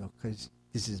tells you, and go, "Because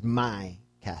this is my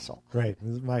castle." Right.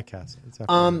 This is my castle.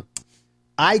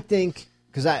 I think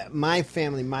because my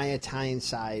family, my Italian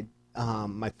side.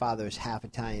 My father is half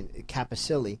Italian,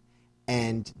 Capicilli,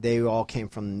 and they all came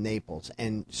from Naples.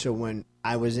 And so when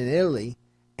I was in Italy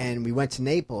and we went to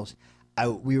Naples,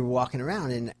 we were walking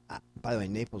around. And by the way,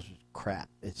 Naples was crap.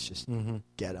 It's just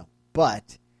ghetto.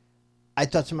 But I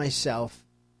thought to myself,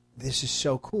 this is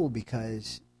so cool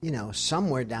because,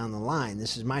 somewhere down the line,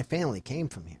 this is my family came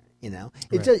from here,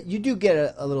 Right. You do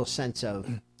get a little sense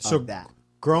of that.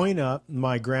 Growing up,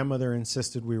 my grandmother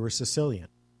insisted we were Sicilian.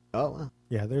 Oh, wow.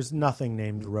 Yeah, there's nothing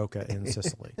named Roca in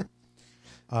Sicily.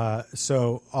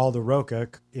 So all the Roca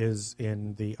is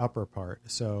in the upper part.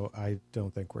 So I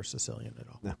don't think we're Sicilian at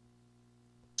all. No.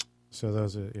 So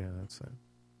those are, that's it.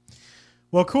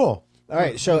 Well, cool. All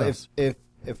right. So What else?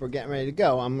 if we're getting ready to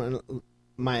go, I'm gonna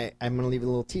leave a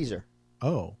little teaser.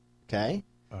 Oh, Okay.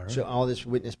 all right. So all this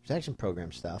witness protection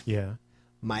program stuff. Yeah.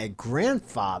 My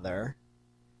grandfather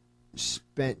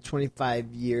spent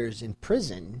 25 years in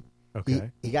prison.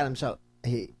 Okay. He got himself.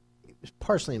 He was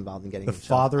partially involved in getting The himself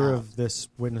father out. of this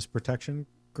witness protection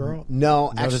girl? No,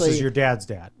 No, actually, this is your dad's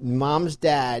dad. mom's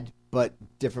dad, but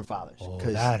different fathers. Oh,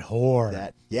 'Cause that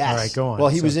whore. yes. All right, go on. Well,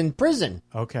 he So- was in prison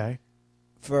Okay.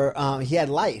 for. He had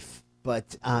life,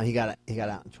 but he got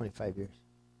out in 25 years.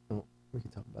 Oh, we can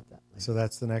talk about that later. So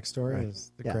that's the next story Right.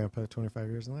 is the Yeah. grandpa 25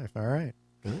 years in life. All right.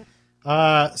 All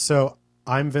right. So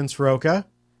I'm Vince Roca.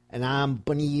 And I'm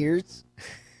Bunny Ears,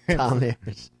 Tom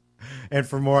Ayers. And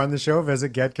for more on the show,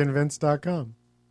 visit getconvinced.com.